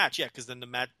covered every match. Yeah, because then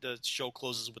the show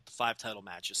closes with the 5 title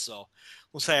matches. So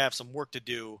we'll say I have some work to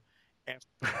do.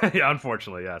 Yeah,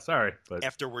 unfortunately, yeah. Sorry. But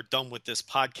after we're done with this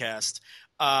podcast.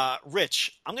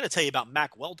 Rich, I'm going to tell you about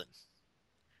Mack Weldon.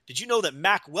 Did you know that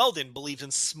Mack Weldon believes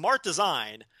in smart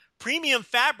design, premium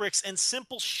fabrics, and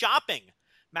simple shopping?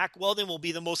 Mack Weldon will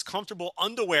be the most comfortable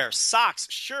underwear, socks,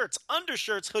 shirts,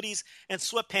 undershirts, hoodies, and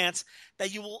sweatpants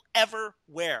that you will ever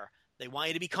wear. They want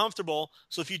you to be comfortable,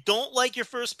 so if you don't like your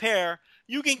first pair,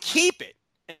 you can keep it,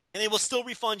 and they will still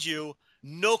refund you.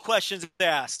 No questions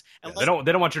asked. And they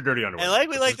don't want your dirty underwear. And like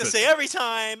we like to say every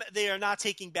time, they are not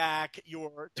taking back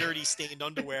your dirty stained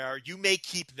underwear. You may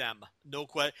keep them.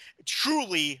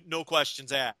 Truly, no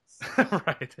questions asked.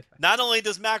 Right. Not only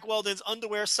does Mack Weldon's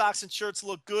underwear, socks, and shirts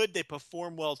look good, they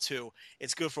perform well too.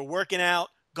 It's good for working out,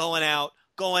 going out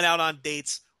on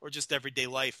dates, or just everyday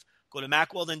life. Go to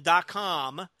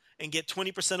MackWeldon.com and get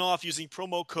 20% off using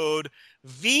promo code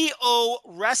VO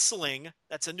Wrestling.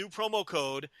 That's a new promo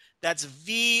code. That's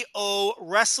VO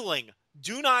Wrestling.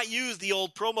 Do not use the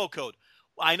old promo code.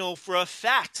 I know for a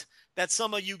fact that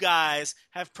some of you guys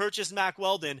have purchased Mack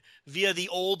Weldon via the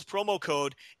old promo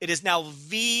code. It is now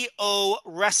VO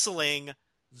Wrestling.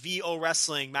 VO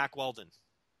Wrestling, Mack Weldon.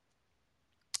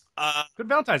 Good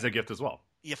Valentine's Day gift as well.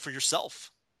 Yeah, for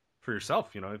yourself. For yourself,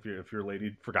 if your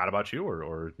lady forgot about you,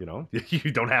 or you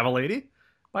don't have a lady,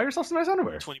 buy yourself some nice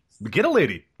underwear. Get a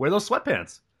lady. Wear those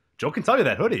sweatpants. Joe can tell you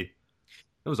that hoodie.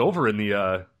 It was over in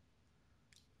the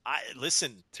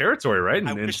territory, right?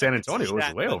 In San Antonio, it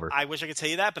was way over. I wish I could tell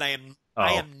you that, but I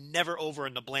am never over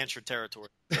in the Blanchard territory.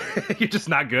 You're just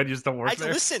not good. You just don't work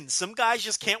there. Listen, some guys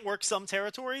just can't work some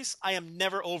territories. I am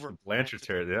never over Blanchard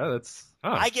territory. Yeah, that's.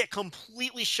 I get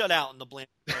completely shut out in the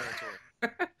Blanchard territory.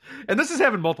 And this has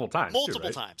happened multiple times.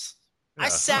 Times. Yeah. I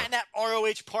sat in that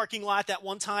ROH parking lot that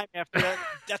one time after that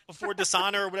Death Before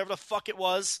Dishonor or whatever the fuck it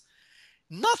was.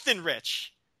 Nothing,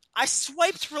 Rich. I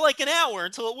swiped for like an hour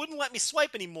until it wouldn't let me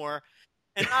swipe anymore.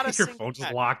 And not a your phone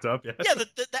just locked up. Yeah,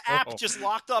 the app just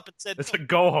locked up and said it's a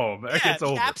go home. Yeah, it's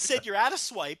over. The app said you're out of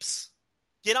swipes.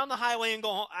 Get on the highway and go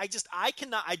home. I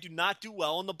do not do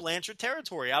well in the Blanchard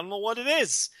territory. I don't know what it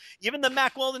is. Even the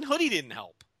Mack Weldon hoodie didn't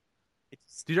help.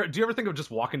 Do you ever think of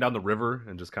just walking down the river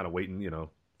and just kind of waiting,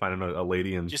 finding a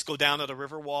lady and Just go down to the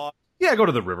Riverwalk. yeah, go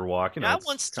to the Riverwalk. You know,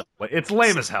 Yeah, it's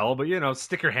lame as hell, but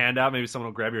stick your hand out. Maybe someone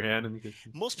will grab your hand and you can...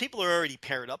 Most people are already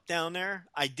paired up down there.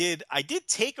 I did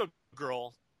take a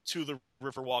girl to the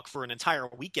Riverwalk for an entire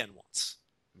weekend once.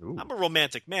 Ooh. I'm a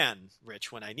romantic man,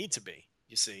 Rich, when I need to be.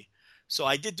 You see, so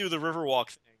I did do the Riverwalk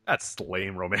thing. That's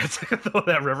lame romantic though.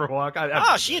 That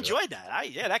Riverwalk. She enjoyed that.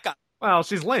 That got. Well,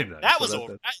 she's lame then. That was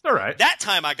over. That's all right. That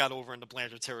time I got over into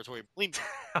Blanchard territory. Believe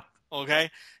me. Okay,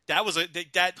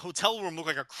 that hotel room looked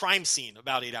like a crime scene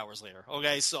about 8 hours later.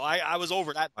 Okay, so I was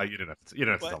over that. You didn't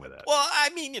have to tell me that. Well, I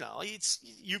mean,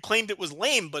 you claimed it was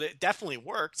lame, but it definitely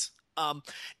worked.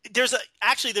 There's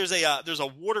a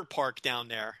water park down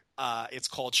there. It's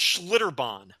called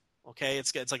Schlitterbahn. Okay,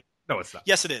 it's like. No, it's not.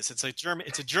 Yes, it is. It's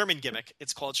a German gimmick.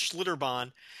 It's called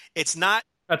Schlitterbahn. It's not.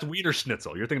 That's Wiener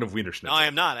Schnitzel. You're thinking of Wiener Schnitzel. No, I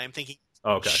am not. I am thinking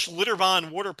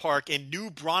Schlitterbahn Water Park in New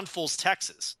Braunfels,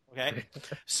 Texas. Okay,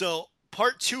 so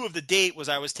part 2 of the date was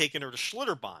I was taking her to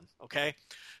Schlitterbahn. Okay,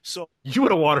 so you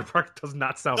at a water park does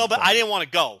not sound. No, but fun. I didn't want to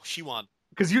go. She wanted.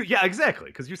 Exactly.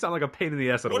 Because you sound like a pain in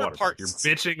the ass at a water park. You're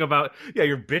bitching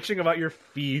about your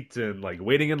feet and like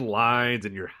waiting in lines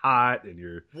and you're hot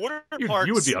and parks.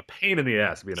 You would be a pain in the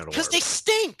ass being at a water park. Because they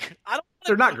stink.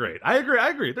 They're not great. I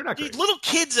agree. They're not great. Little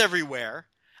kids everywhere.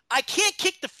 I can't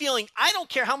kick the feeling. I don't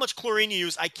care how much chlorine you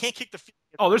use. I can't kick the feeling.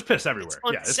 Oh, there's piss everywhere.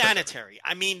 It's unsanitary.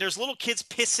 I mean, there's little kids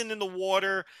pissing in the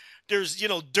water. There's,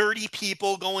 dirty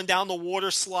people going down the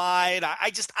water slide.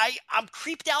 I'm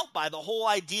creeped out by the whole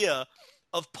idea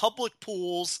of public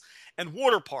pools and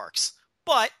water parks.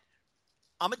 But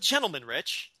I'm a gentleman,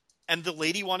 Rich, and the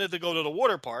lady wanted to go to the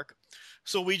water park.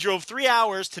 So we drove 3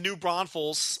 hours to New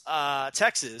Braunfels,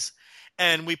 Texas,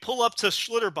 and we pull up to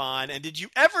Schlitterbahn. And did you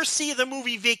ever see the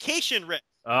movie Vacation, Rich?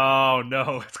 Oh,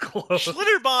 no, it's closed.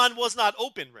 Schlitterbahn was not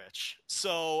open, Rich.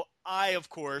 So I, of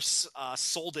course,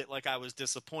 sold it like I was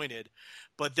disappointed.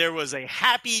 But there was a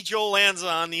happy Joe Lanza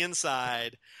on the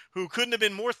inside who couldn't have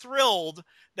been more thrilled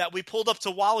that we pulled up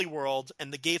to Wally World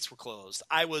and the gates were closed.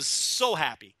 I was so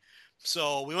happy.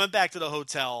 So we went back to the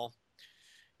hotel,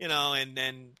 and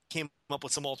then came up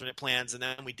with some alternate plans. And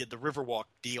then we did the Riverwalk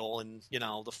deal and,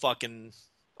 the fucking...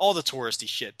 all the touristy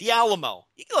shit. The Alamo.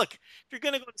 Look, if you're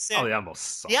going to go to San... Oh, the Alamo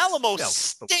sucks. The Alamo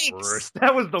stinks.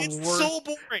 That was the worst. It's so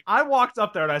boring. I walked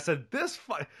up there and I said, because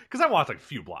I walked like a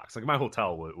few blocks. Like my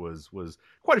hotel was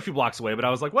quite a few blocks away, but I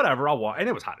was like, whatever, I'll walk. And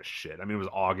it was hot as shit. I mean, it was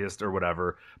August or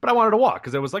whatever, but I wanted to walk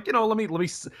because it was like, let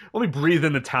me breathe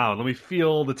in the town. Let me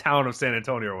feel the town of San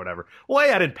Antonio or whatever. Well,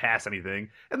 I didn't pass anything.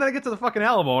 And then I get to the fucking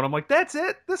Alamo and I'm like, that's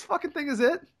it? This fucking thing is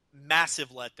it? Massive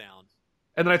letdown.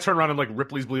 And then I turn around and like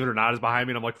Ripley's Believe It or Not is behind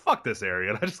me, and I'm like, "Fuck this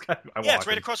area!" And I just it's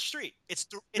right across the street. It's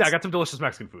I got some delicious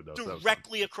Mexican food though.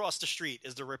 Directly across the street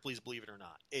is the Ripley's Believe It or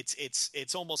Not.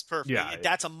 It's almost perfect. Yeah,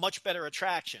 that's a much better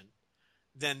attraction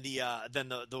than the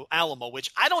Alamo, which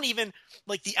I don't even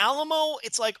like. The Alamo,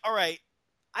 it's like, all right,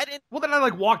 I didn't. Well, then I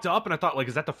like walked up and I thought, like,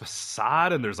 is that the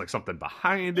facade? And there's like something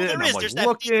behind it. And I'm like there's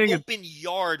looking. That big open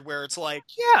yard where it's like,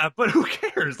 yeah, but who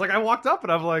cares? Like, I walked up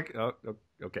and I'm like, oh,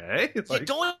 okay. It's you like,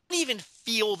 don't even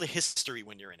feel the history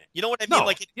when you're in it. You know what I mean? No,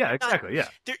 like, exactly. Yeah.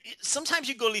 Sometimes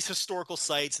you go to these historical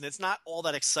sites and it's not all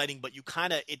that exciting, but you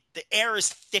the air is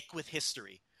thick with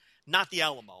history. Not the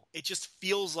Alamo. It just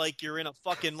feels like you're in a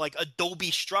fucking like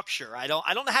adobe structure. I don't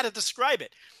know how to describe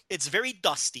it. It's very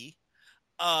dusty.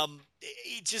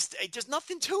 There's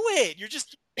nothing to it.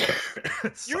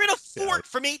 You're in a fort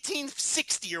from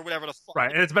 1860 or whatever the fuck.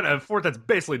 Right, and it's been a fort that's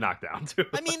basically knocked down too.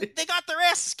 I mean, they got their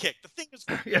asses kicked. The thing is,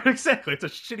 yeah, exactly. It's a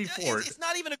shitty fort. It's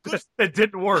not even a good. It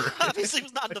didn't work. Obviously, it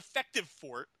was not an effective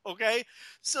fort. Okay,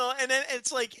 so and then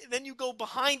it's like then you go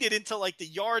behind it into like the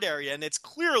yard area, and it's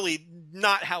clearly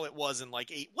not how it was in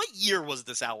like what year was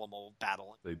this Alamo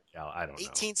battle? I don't know.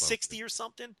 1860 or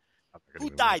something. Who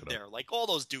died there? Like all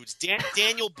those dudes.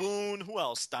 Daniel Boone. Who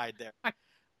else died there?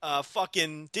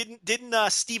 Fucking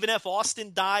didn't Stephen F.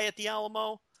 Austin die at the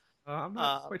Alamo? I'm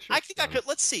not quite sure. I think I could.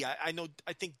 Let's see. I know.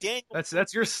 I think Daniel.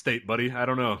 That's your state, buddy. I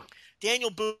don't know.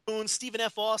 Daniel Boone, Stephen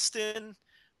F. Austin.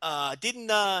 Didn't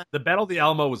the Battle of the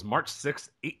Alamo was March 6th,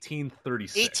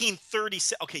 1836.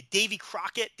 1836. Okay, Davy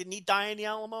Crockett. Didn't he die in the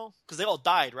Alamo? Because they all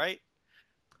died, right?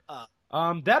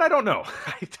 That I don't know.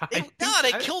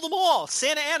 They killed them all.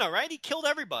 Santa Ana, right? He killed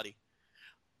everybody.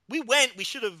 We went. We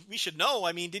should know.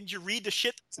 I mean, didn't you read the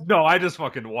shit? No, I just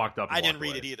fucking walked up. I didn't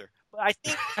read it either. But I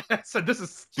think. So this is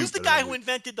stupid. Who's the guy who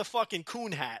invented the fucking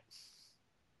coon hat?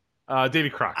 Davy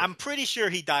Crockett. I'm pretty sure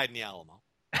he died in the Alamo.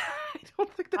 don't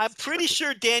think that's I'm pretty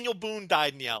sure Daniel Boone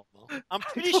died in the Alamo. I'm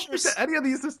pretty sure. any of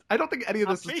these. I don't think any of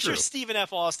this is true. I'm pretty sure Stephen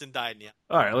F. Austin died in the Alamo.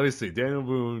 All right, let me see. Daniel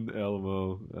Boone,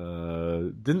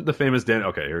 Alamo. Didn't the famous Dan?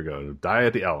 Okay, here we go. Die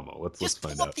at the Alamo. Let's find out. Just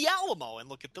pull up the Alamo and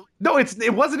look at the. No,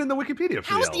 it wasn't in the Wikipedia.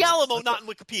 For How's the Alamo not in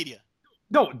Wikipedia?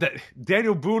 No,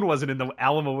 Daniel Boone wasn't in the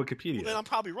Alamo Wikipedia. Well, then I'm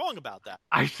probably wrong about that.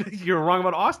 I think you're wrong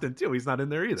about Austin too. He's not in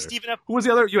there either. Stephen F. Who was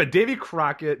the other? You had Davy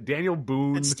Crockett, Daniel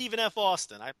Boone, and Stephen F.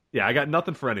 Austin. I got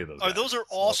nothing for any of those. Are guys,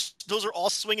 those are all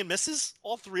swing and misses?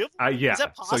 All three of them? Yeah. Is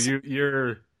that possible? So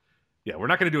you're. Yeah, we're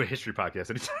not going to do a history podcast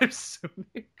anytime soon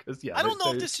because I don't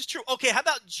know if this is true. Okay, how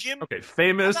about Jim? Okay,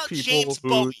 famous how about people James who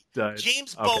Bowie. died.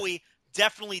 James Bowie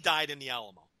definitely died in the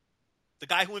Alamo. The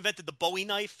guy who invented the Bowie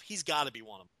knife, he's got to be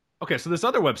one of them. Okay, so this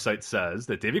other website says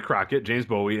that Davy Crockett, James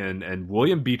Bowie, and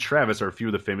William B. Travis are a few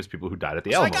of the famous people who died at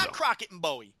the Alamo. I got Crockett and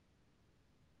Bowie.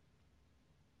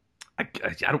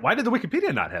 Why did the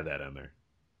Wikipedia not have that on there?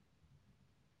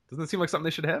 Doesn't it seem like something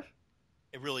they should have?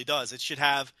 It really does. It should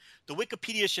have the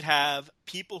Wikipedia should have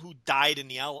people who died in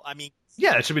the Alamo. I mean,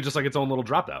 yeah, it should be just like its own little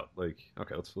drop out. Like,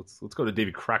 okay, let's go to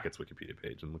Davy Crockett's Wikipedia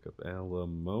page and look up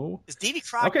Alamo. Is Davy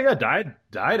Crockett? Okay, yeah,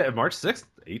 died at March 6th,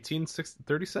 1836.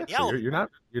 So you're not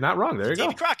wrong. There you go.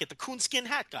 Davy Crockett, the coonskin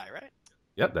hat guy, right?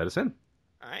 Yep, that is him.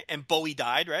 All right, and Bowie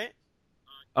died, right?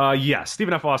 Yeah,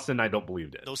 Stephen F. Austin, I don't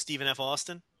believe did. No Stephen F.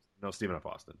 Austin. No Stephen F.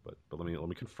 Austin, but let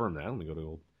me confirm that. Let me go to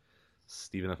old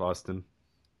Stephen F. Austin.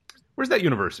 Where's that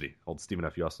university? Old Stephen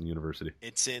F. Austin University.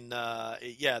 It's in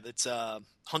it's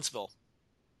Huntsville.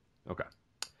 Okay.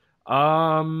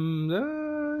 I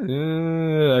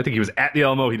think he was at the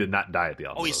Alamo. He did not die at the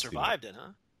Alamo. Oh, he survived it, huh?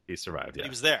 He survived. Yeah, he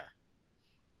was there.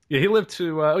 Yeah, he lived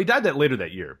to. He died later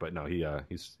that year, but no, he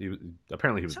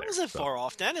apparently he was there. That wasn't far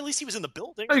off, Dan. At least he was in the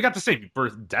building. Oh, you got the same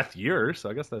death year, so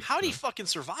I guess that's. How did he fucking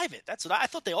survive it? That's what I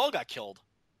thought. They all got killed.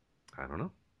 I don't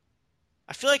know.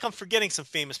 I feel like I'm forgetting some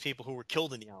famous people who were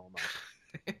killed in the Alamo.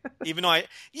 Even though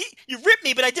you ripped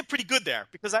me, but I did pretty good there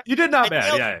because you did not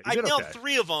bad. I nailed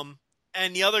three of them,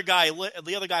 and the other guy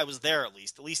was there at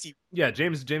least. At least he. Yeah,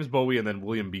 James Bowie, and then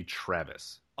William B.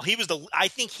 Travis. Oh, I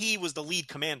think he was the lead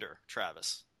commander,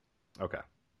 Travis. Okay,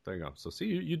 there you go. So see,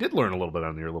 you did learn a little bit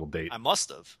on your little date. I must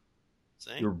have.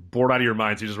 See? You're bored out of your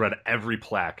mind, so you just read every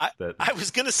plaque. I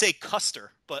was gonna say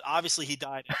Custer, but obviously he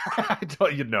died. I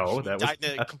don't, that died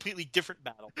in a completely different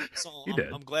battle. So he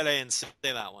did. I'm glad I didn't say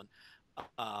that one.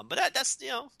 But that's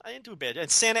I didn't do bad.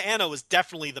 And Santa Ana was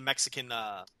definitely the Mexican.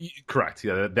 Correct.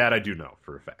 Yeah, that I do know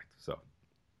for a fact. So,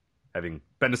 having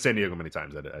been to San Diego many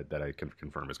times, that I can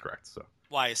confirm is correct. So,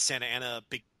 why is Santa Ana a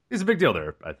big? It's a big deal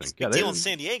there. I think. Big deal in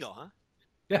San Diego, huh?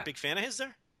 Yeah. Big fan of his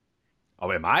there.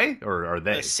 Oh, am I or are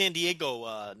they? The San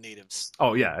Diego natives.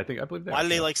 Oh yeah, I believe that. Why do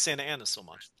they like Santa Ana so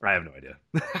much? I have no idea.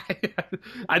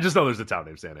 I just know there's a town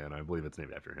named Santa Ana. I believe it's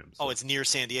named after him. So. Oh, it's near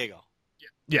San Diego.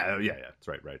 Yeah. It's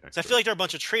right next. So I feel like they're a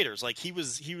bunch of traitors. Like he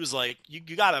was like you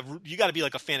gotta be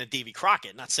like a fan of Davy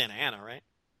Crockett, not Santa Ana, right?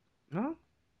 No.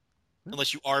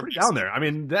 Unless you are down there. I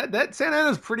mean that Santa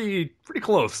Ana's pretty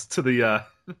close to the.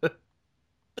 But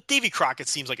Davy Crockett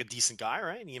seems like a decent guy,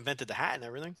 right? And he invented the hat and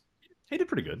everything. He did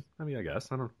pretty good. I mean, I guess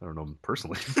I don't know him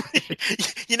personally.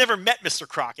 You never met Mr.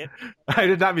 Crockett. I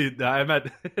did not meet. I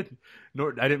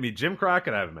didn't meet Jim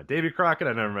Crockett. I haven't met Davy Crockett.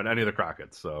 I never met any of the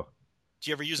Crockett's. So. Did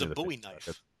you ever use a Bowie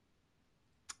knife?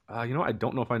 I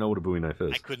don't know if I know what a Bowie knife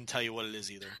is. I couldn't tell you what it is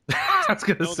either. I was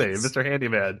gonna say, Mr.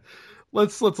 Handyman.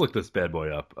 Let's look this bad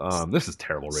boy up. This is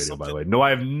terrible radio, by the way. No,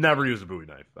 I have never used a Bowie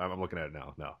knife. I'm looking at it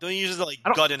now. No. Don't you use it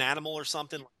to gut an animal or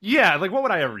something? Yeah, like what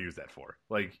would I ever use that for?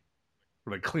 Like,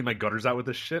 would I clean my gutters out with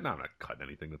this shit? No, I'm not cutting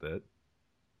anything with it.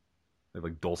 I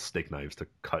have dull steak knives to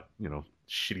cut,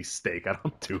 shitty steak. I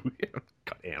don't do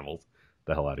cut animals.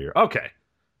 The hell out of here. Okay.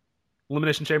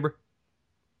 Elimination Chamber.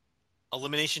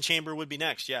 Elimination Chamber would be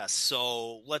next, yes.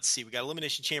 So let's see. We got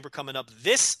Elimination Chamber coming up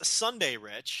this Sunday,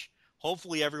 Rich.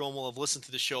 Hopefully everyone will have listened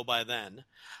to the show by then.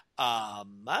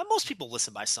 Most people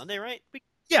listen by Sunday, right? We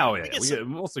get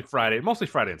mostly Friday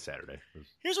and Saturday.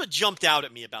 Here's what jumped out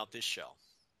at me about this show.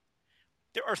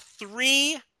 There are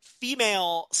 3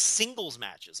 female singles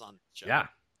matches on the show. Yeah.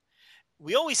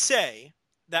 We always say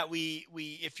that we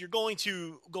if you're going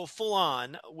to go full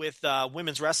on with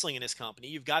women's wrestling in this company,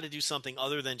 you've got to do something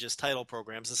other than just title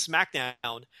programs. And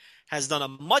SmackDown has done a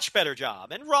much better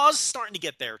job, and Raw's starting to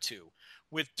get there too,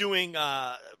 with doing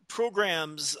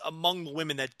programs among the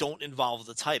women that don't involve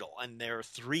the title. And there are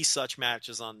 3 such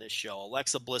matches on this show.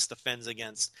 Alexa Bliss defends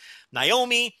against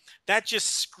Naomi. That just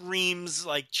screams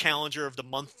like challenger of the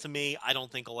month to me. I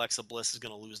don't think Alexa Bliss is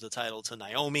going to lose the title to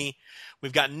Naomi.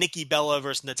 We've got Nikki Bella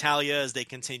versus Natalya as they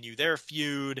continue their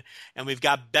feud. And we've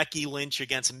got Becky Lynch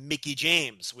against Mickie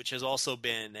James, which has also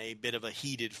been a bit of a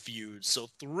heated feud. So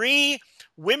 3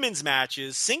 women's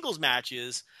matches, singles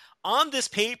matches, on this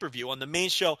pay-per-view, on the main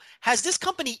show. Has this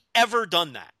company ever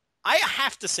done that? I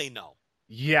have to say no.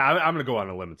 Yeah, I'm going to go on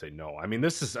a limb and say no. I mean,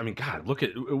 God, look at,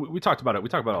 we talked about it. We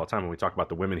talk about it all the time when we talk about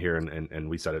the women here, and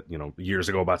we said it, years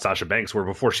ago about Sasha Banks, where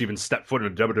before she even stepped foot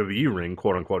in a WWE ring,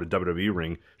 quote unquote, a WWE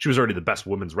ring, she was already the best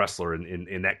women's wrestler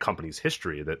in that company's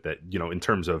history. That in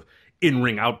terms of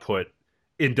in-ring output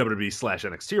in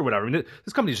WWE/NXT or whatever. I mean,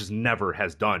 this company just never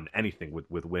has done anything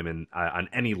with women on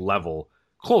any level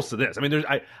close to this. I mean,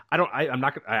 I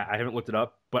haven't looked it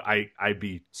up, but I'd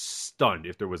be stunned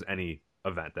if there was any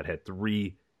event that had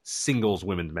 3 singles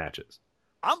women's matches.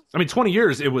 20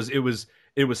 years it was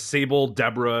Sable,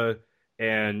 Deborah,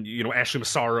 and Ashley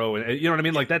Massaro, and you know what I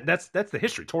mean. Like that's the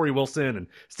history. Tori Wilson and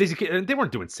Stacey, and they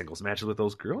weren't doing singles matches with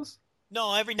those girls.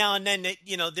 No, every now and then,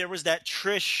 there was that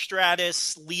Trish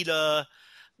Stratus, Lita,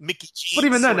 Mickie James. But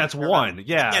even then, that's one.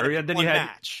 Yeah, and then you had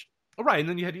match. Right, and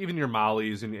then you had even your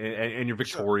Mollys and your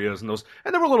Victorias, sure, and those,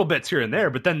 and there were little bits here and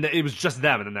there, but then it was just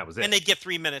them, and then that was it. And they'd get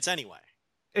 3 minutes anyway.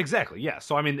 Exactly, yeah.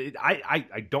 So, I mean,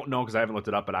 I don't know because I haven't looked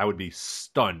it up, but I would be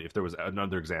stunned if there was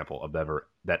another example of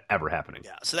that ever happening.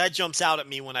 Yeah, so that jumps out at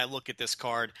me when I look at this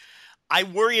card. I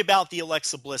worry about the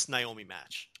Alexa Bliss-Naomi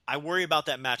match. I worry about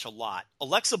that match a lot.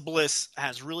 Alexa Bliss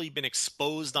has really been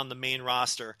exposed on the main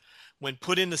roster when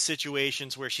put into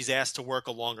situations where she's asked to work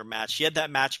a longer match. She had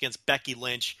that match against Becky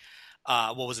Lynch.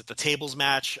 What was it? The tables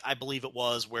match, I believe it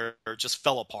was, where it just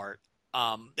fell apart.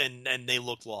 And they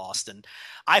looked lost. And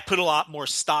I put a lot more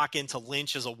stock into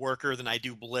Lynch as a worker than I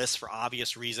do Bliss for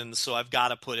obvious reasons. So I've got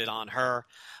to put it on her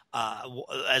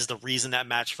as the reason that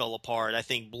match fell apart. I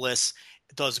think Bliss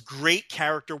does great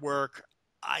character work.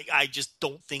 I just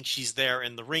don't think she's there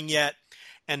in the ring yet.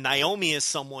 And Naomi is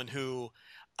someone who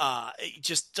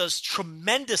just does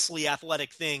tremendously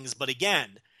athletic things. But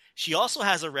again, she also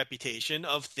has a reputation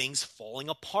of things falling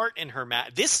apart in her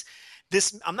match. This,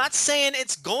 I'm not saying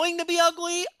it's going to be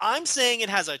ugly. I'm saying it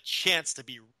has a chance to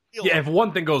be real. Yeah, if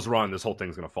one thing goes wrong, this whole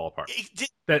thing's going to fall apart.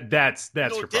 That's your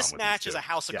problem. This match is a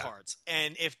house of cards,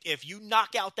 and if you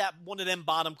knock out that one of them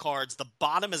bottom cards, the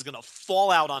bottom is going to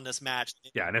fall out on this match.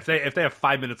 Yeah, and if they have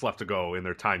 5 minutes left to go in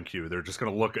their time queue, they're just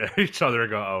going to look at each other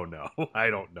and go, "Oh no, I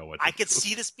don't know what." I could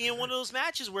see this being one of those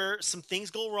matches where some things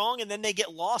go wrong, and then they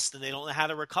get lost, and they don't know how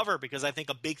to recover. Because I think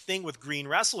a big thing with green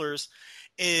wrestlers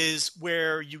is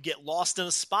where you get lost in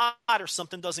a spot or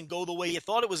something doesn't go the way you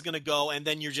thought it was going to go, and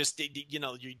then you're just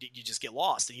you just get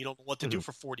lost and you don't know what to do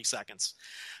for 40 seconds.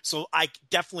 So I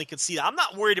definitely could see that. I'm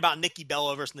not worried about Nikki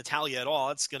Bella versus Natalya at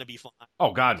all. It's going to be fun.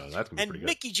 Oh God, no, that's going to be pretty good. And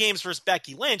Mickie James versus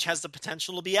Becky Lynch has the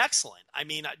potential to be excellent. I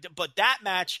mean, but that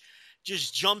match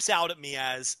just jumps out at me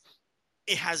as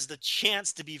it has the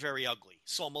chance to be very ugly.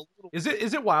 So I'm a little.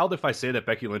 Is it wild if I say that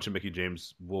Becky Lynch and Mickie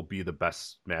James will be the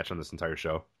best match on this entire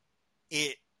show?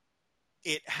 It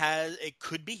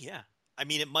could be, yeah. I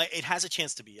mean, it has a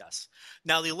chance to be, yes.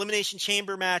 Now, the Elimination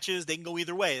Chamber matches, they can go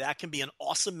either way. That can be an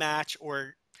awesome match,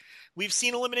 or we've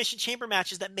seen Elimination Chamber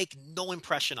matches that make no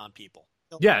impression on people.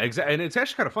 Yeah, exactly. And it's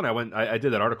actually kind of funny. I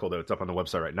did that article that's up on the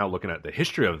website right now, looking at the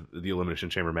history of the Elimination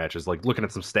Chamber matches, like looking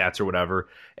at some stats or whatever,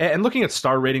 and looking at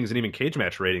star ratings and even cage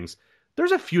match ratings.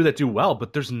 There's a few that do well,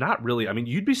 but there's not really. I mean,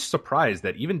 you'd be surprised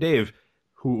that even Dave,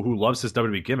 who loves his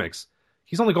WWE gimmicks,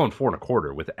 he's only going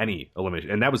 4.25 with any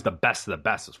elimination, and that was the best of the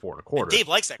best is 4.25. And Dave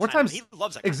likes that. He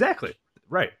loves that. Exactly,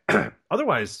 right.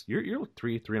 Otherwise, you're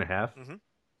 3.5. Mm-hmm.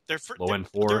 They're low end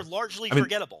 4. They're largely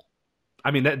forgettable.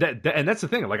 I mean, that and that's the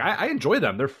thing. Like, I enjoy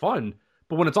them; they're fun.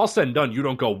 But when it's all said and done, you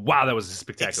don't go, "Wow, that was a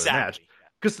spectacular match,"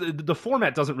 because the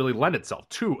format doesn't really lend itself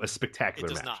to a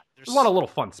spectacular match. Not. There's a lot of little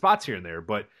fun spots here and there,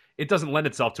 but it doesn't lend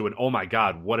itself to an, "Oh my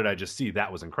God, what did I just see?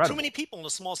 That was incredible." Too many people in a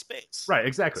small space. Right,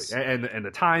 exactly. And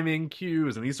the timing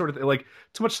cues and these sort of like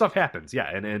too much stuff happens. Yeah,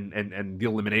 and the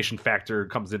elimination factor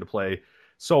comes into play.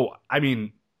 So, I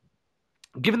mean,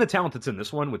 given the talent that's in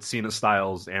this one with Cena,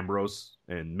 Styles, Ambrose,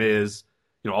 and Miz,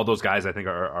 all those guys I think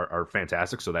are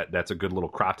fantastic. So that's a good little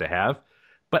crop to have.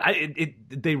 But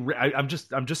I'm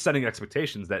just setting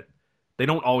expectations that they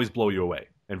don't always blow you away.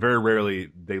 And very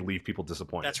rarely they leave people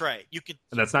disappointed. That's right.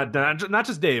 And that's not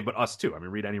just Dave, but us too. I mean,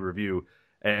 read any review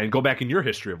and go back in your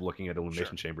history of looking at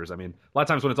Elimination Chambers. I mean, a lot of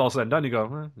times when it's all said and done, you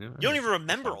go, you don't even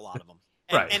remember a lot of them.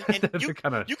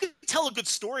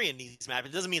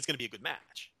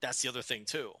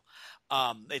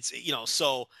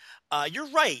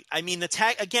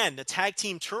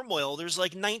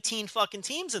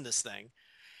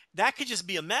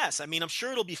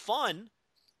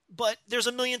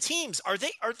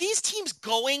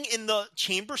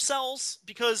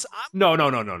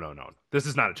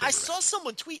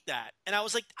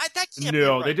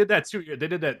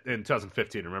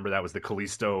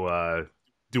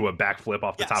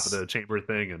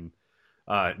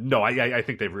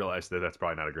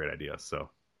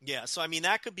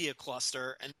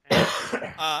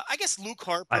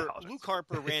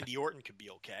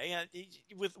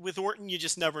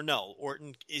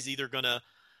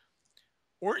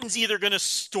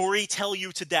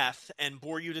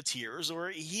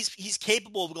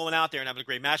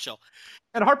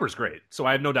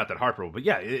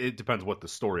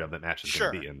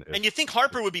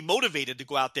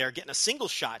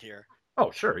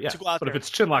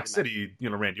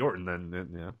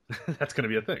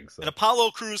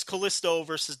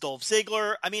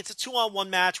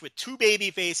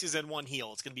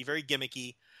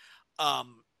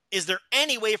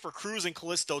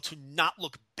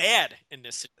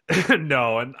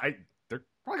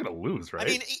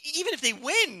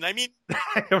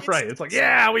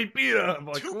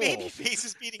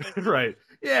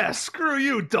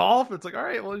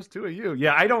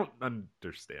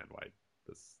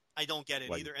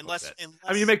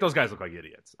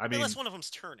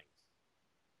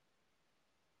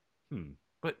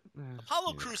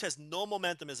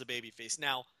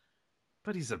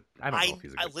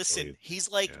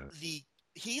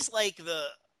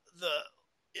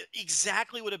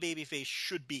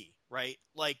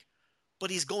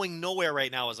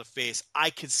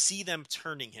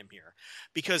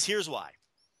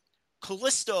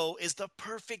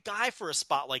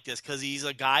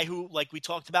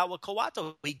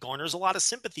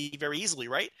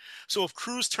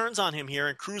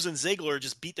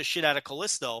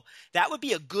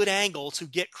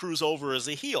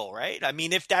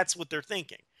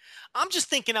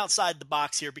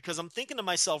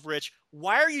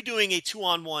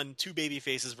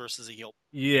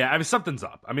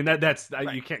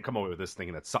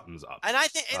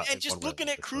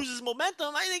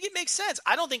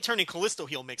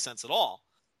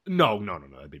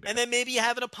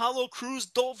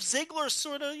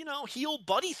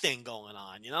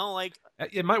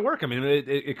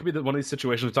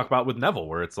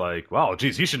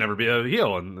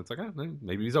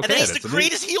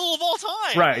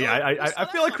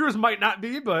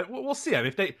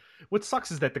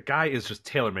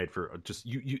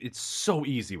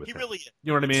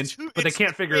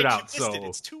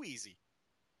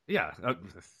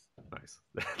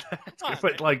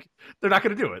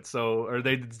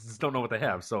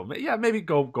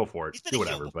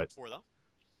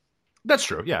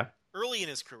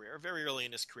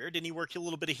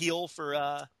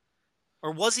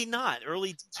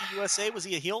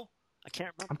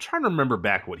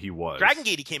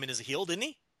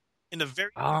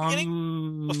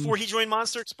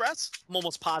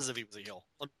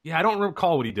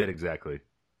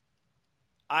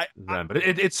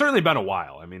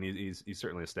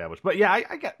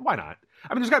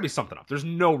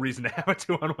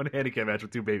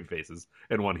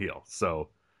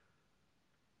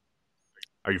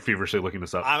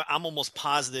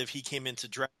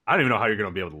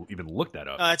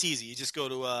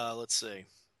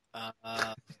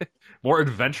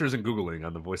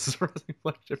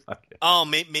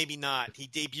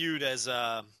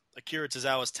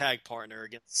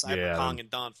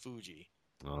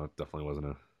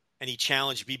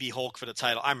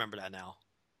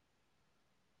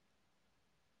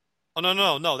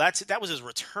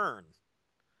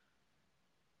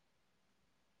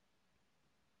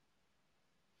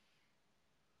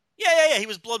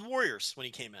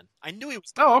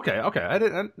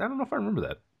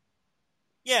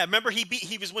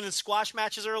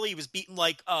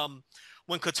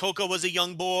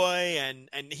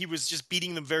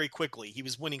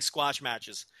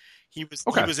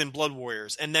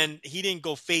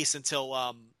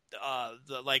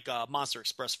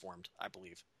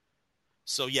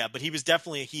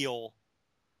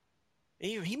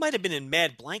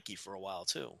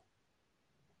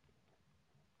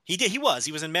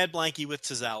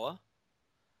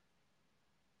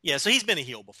 Yeah, so he's been a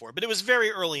heel before, but it was very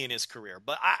early in his career.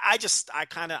 But I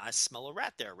smell a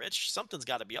rat there, Rich. Something's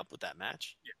got to be up with that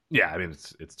match. Yeah, I mean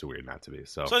it's too weird not to be.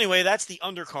 So anyway, that's the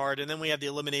undercard, and then we have the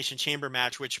Elimination Chamber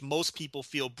match, which most people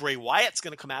feel Bray Wyatt's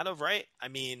going to come out of, right? I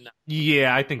mean,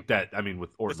 yeah, I think that. I mean,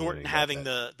 with Orton having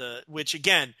the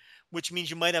which means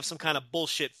you might have some kind of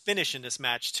bullshit finish in this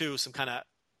match too, some kind of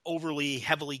overly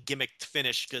heavily gimmicked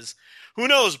finish, because who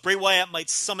knows, Bray Wyatt might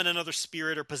summon another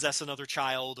spirit or possess another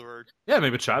child, or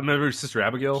maybe a child, maybe Sister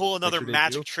Abigail, pull another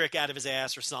magic trick out of his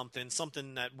ass or something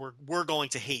that we're going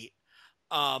to hate.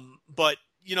 But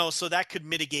so that could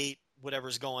mitigate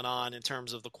whatever's going on in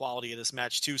terms of the quality of this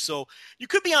match too. So you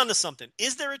could be onto something.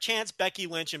 Is there a chance Becky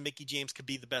Lynch and Mickie James could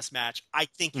be the best match? I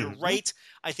think you're right.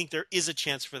 I think there is a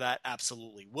chance for that.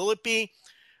 Absolutely. Will it be?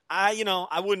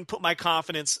 I wouldn't put my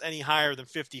confidence any higher than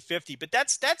 50-50, but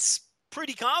that's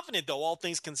pretty confident though, all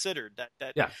things considered.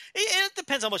 It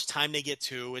depends how much time they get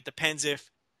to. It depends if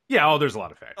there's a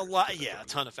lot of factors. A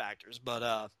ton of factors,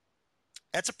 but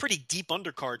that's a pretty deep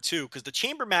undercard too, because the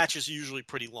chamber matches are usually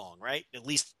pretty long, right? At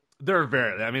least they're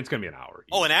very. I mean, it's going to be an hour.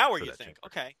 Oh, an hour, you think? Chamber.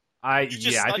 Okay. I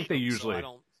think they usually.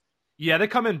 Yeah, they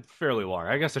come in fairly long.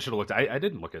 I guess I should have looked. I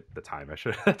didn't look at the time. I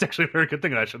should. That's actually a very good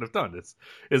thing that I should have done.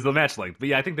 Is the match length? But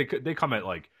yeah, I think they come at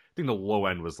like. I think the low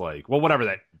end was like whatever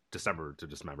that December to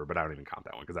Dismember, but I don't even count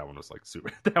that one because that one was like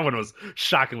super. That one was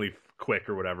shockingly quick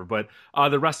or whatever. But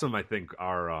the rest of them I think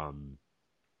are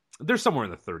they're somewhere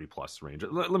in the 30+ range.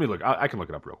 Let me look. I can look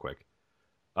it up real quick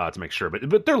to make sure.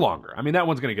 But they're longer. I mean, that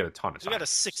one's going to get a ton of time. We got a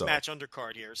 6-match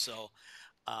undercard here, so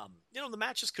the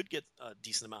matches could get a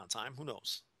decent amount of time. Who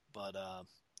knows? But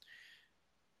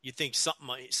you think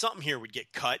something here would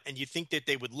get cut, and you think that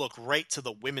they would look right to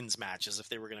the women's matches if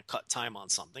they were going to cut time on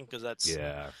something, because that's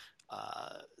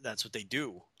what they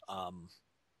do.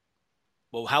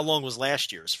 Well, how long was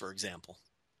last year's, for example?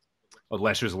 Oh,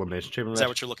 last year's Elimination Chamber match? Is that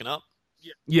what you're looking up?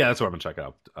 Yeah, that's what I'm going to check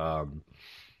out.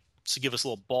 So give us a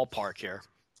little ballpark here.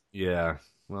 Yeah,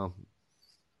 well,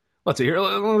 let's see here.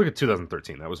 Let's look at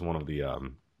 2013. That was one of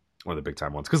the big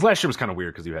time ones, because last year was kind of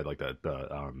weird because you had like the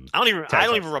I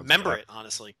don't even remember it,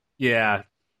 honestly. Yeah,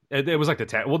 it was like the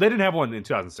tag. Well, they didn't have one in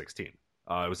 2016. It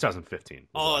was 2015.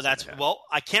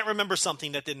 I can't remember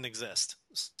something that didn't exist.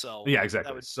 So yeah,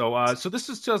 exactly. So this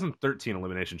is 2013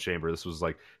 Elimination Chamber. This was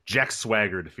like Jack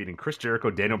Swagger defeating Chris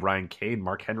Jericho, Daniel Bryan, Kane,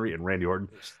 Mark Henry, and Randy Orton.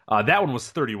 That one was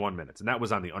 31 minutes, and that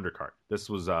was on the undercard. This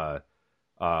was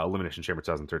Elimination Chamber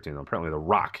 2013. Apparently, The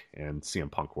Rock and CM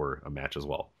Punk were a match as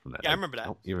well from that. Yeah, I remember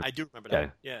that. I do remember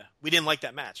that. Yeah, we didn't like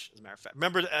that match, as a matter of fact.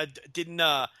 Remember, I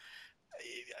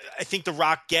think The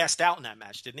Rock gassed out in that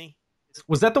match, didn't he?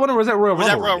 Was that the one, or was that Royal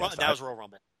Rumble? That was Royal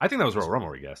Rumble. I think that was Royal Rumble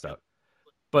where he gassed out.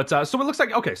 But so it looks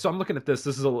like, okay, so I'm looking at this.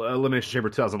 This is Elimination Chamber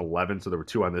 2011, so there were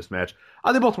two on this match.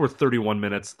 They both were 31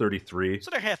 minutes, 33.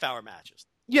 So they're half-hour matches.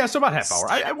 Yeah, so about half hour.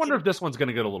 I wonder if this one's going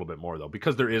to get a little bit more, though,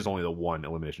 because there is only the one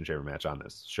Elimination Chamber match on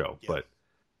this show. Yeah.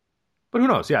 But who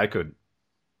knows? Yeah, I could.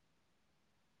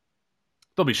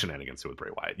 There'll be shenanigans too with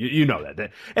Bray Wyatt. You know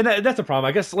that. And that's a problem.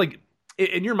 I guess, like,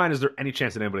 in your mind, is there any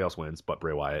chance that anybody else wins but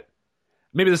Bray Wyatt?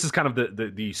 Maybe this is kind of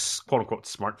the quote-unquote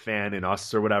smart fan in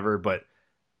us or whatever, but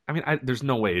I mean, there's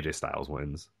no way AJ Styles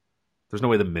wins. There's no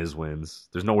way The Miz wins.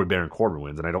 There's no way Baron Corbin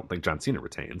wins, and I don't think John Cena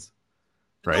retains.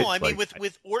 Right? No, I mean,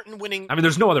 with Orton winning... I mean,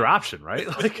 there's no other option, right?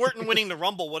 With Orton winning the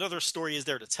Rumble, what other story is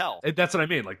there to tell? That's what I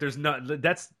mean. Like, there's not...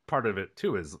 That's part of it,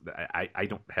 too, is I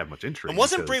don't have much interest. And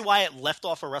wasn't Bray Wyatt left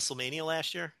off of WrestleMania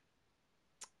last year?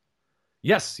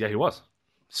 Yes, yeah, he was.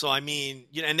 So, I mean,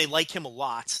 and they like him a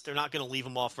lot. They're not going to leave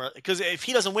him off. Because if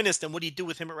he doesn't win this, then what do you do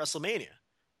with him at WrestleMania?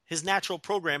 His natural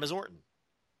program is Orton.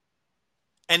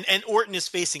 And Orton is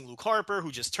facing Luke Harper,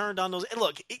 who just turned on those... And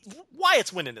look,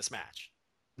 Wyatt's winning this match.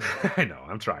 I know.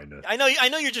 I'm trying to... I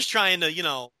know you're just trying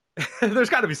to, There's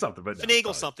got to be something, but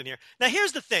finagle something here. Now,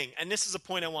 here's the thing, and this is a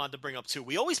point I wanted to bring up, too.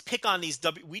 We always pick on these...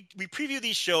 We preview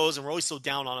these shows, and we're always so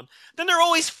down on them. Then they're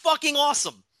always fucking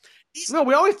awesome. No,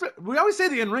 we always say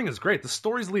the in-ring is great. The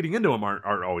stories leading into them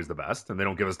aren't always the best, and they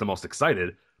don't give us the most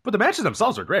excited. But the matches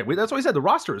themselves are great. That's why I said the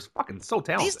roster is fucking so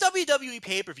talented. These WWE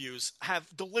pay-per-views have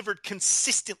delivered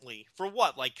consistently for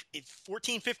what, like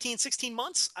 14, 15, 16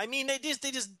 months? I mean, they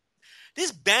just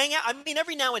bang out. I mean,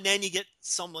 every now and then you get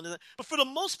someone, but for the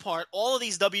most part, all of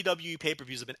these WWE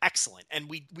pay-per-views have been excellent. And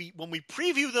we when we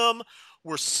preview them,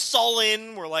 we're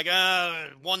sullen. We're like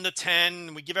 1 to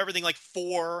 10. We give everything like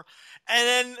 4, and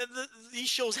then these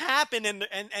shows happen, and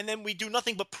then we do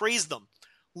nothing but praise them.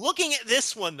 Looking at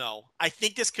this one, though, I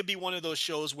think this could be one of those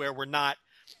shows where we're not,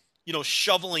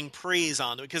 shoveling praise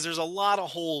on it, because there's a lot of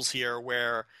holes here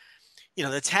where,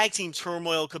 the tag team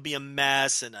turmoil could be a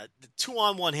mess, and the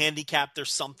 2-on-1 handicap,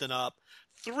 there's something up.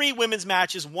 3 women's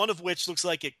matches, one of which looks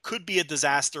like it could be a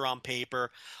disaster on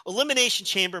paper. Elimination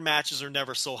Chamber matches are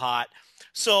never so hot.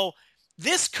 So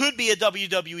this could be a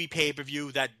WWE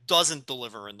pay-per-view that doesn't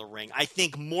deliver in the ring. I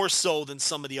think more so than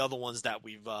some of the other ones that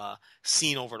we've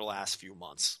seen over the last few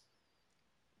months.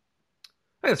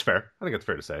 I think it's fair. I think it's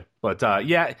fair to say. But I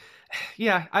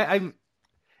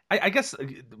guess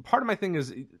part of my thing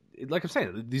is, like I'm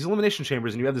saying, these Elimination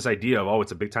Chambers, and you have this idea of, oh,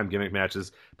 it's a big-time gimmick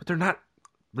matches, but they're not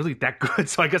really that good.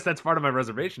 So I guess that's part of my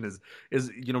reservation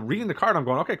is reading the card, I'm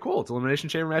going, okay, cool, it's Elimination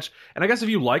Chamber match. And I guess if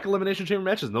you like Elimination Chamber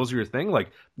matches and those are your thing,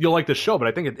 like, you'll like the show. But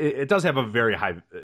I think it does have a very high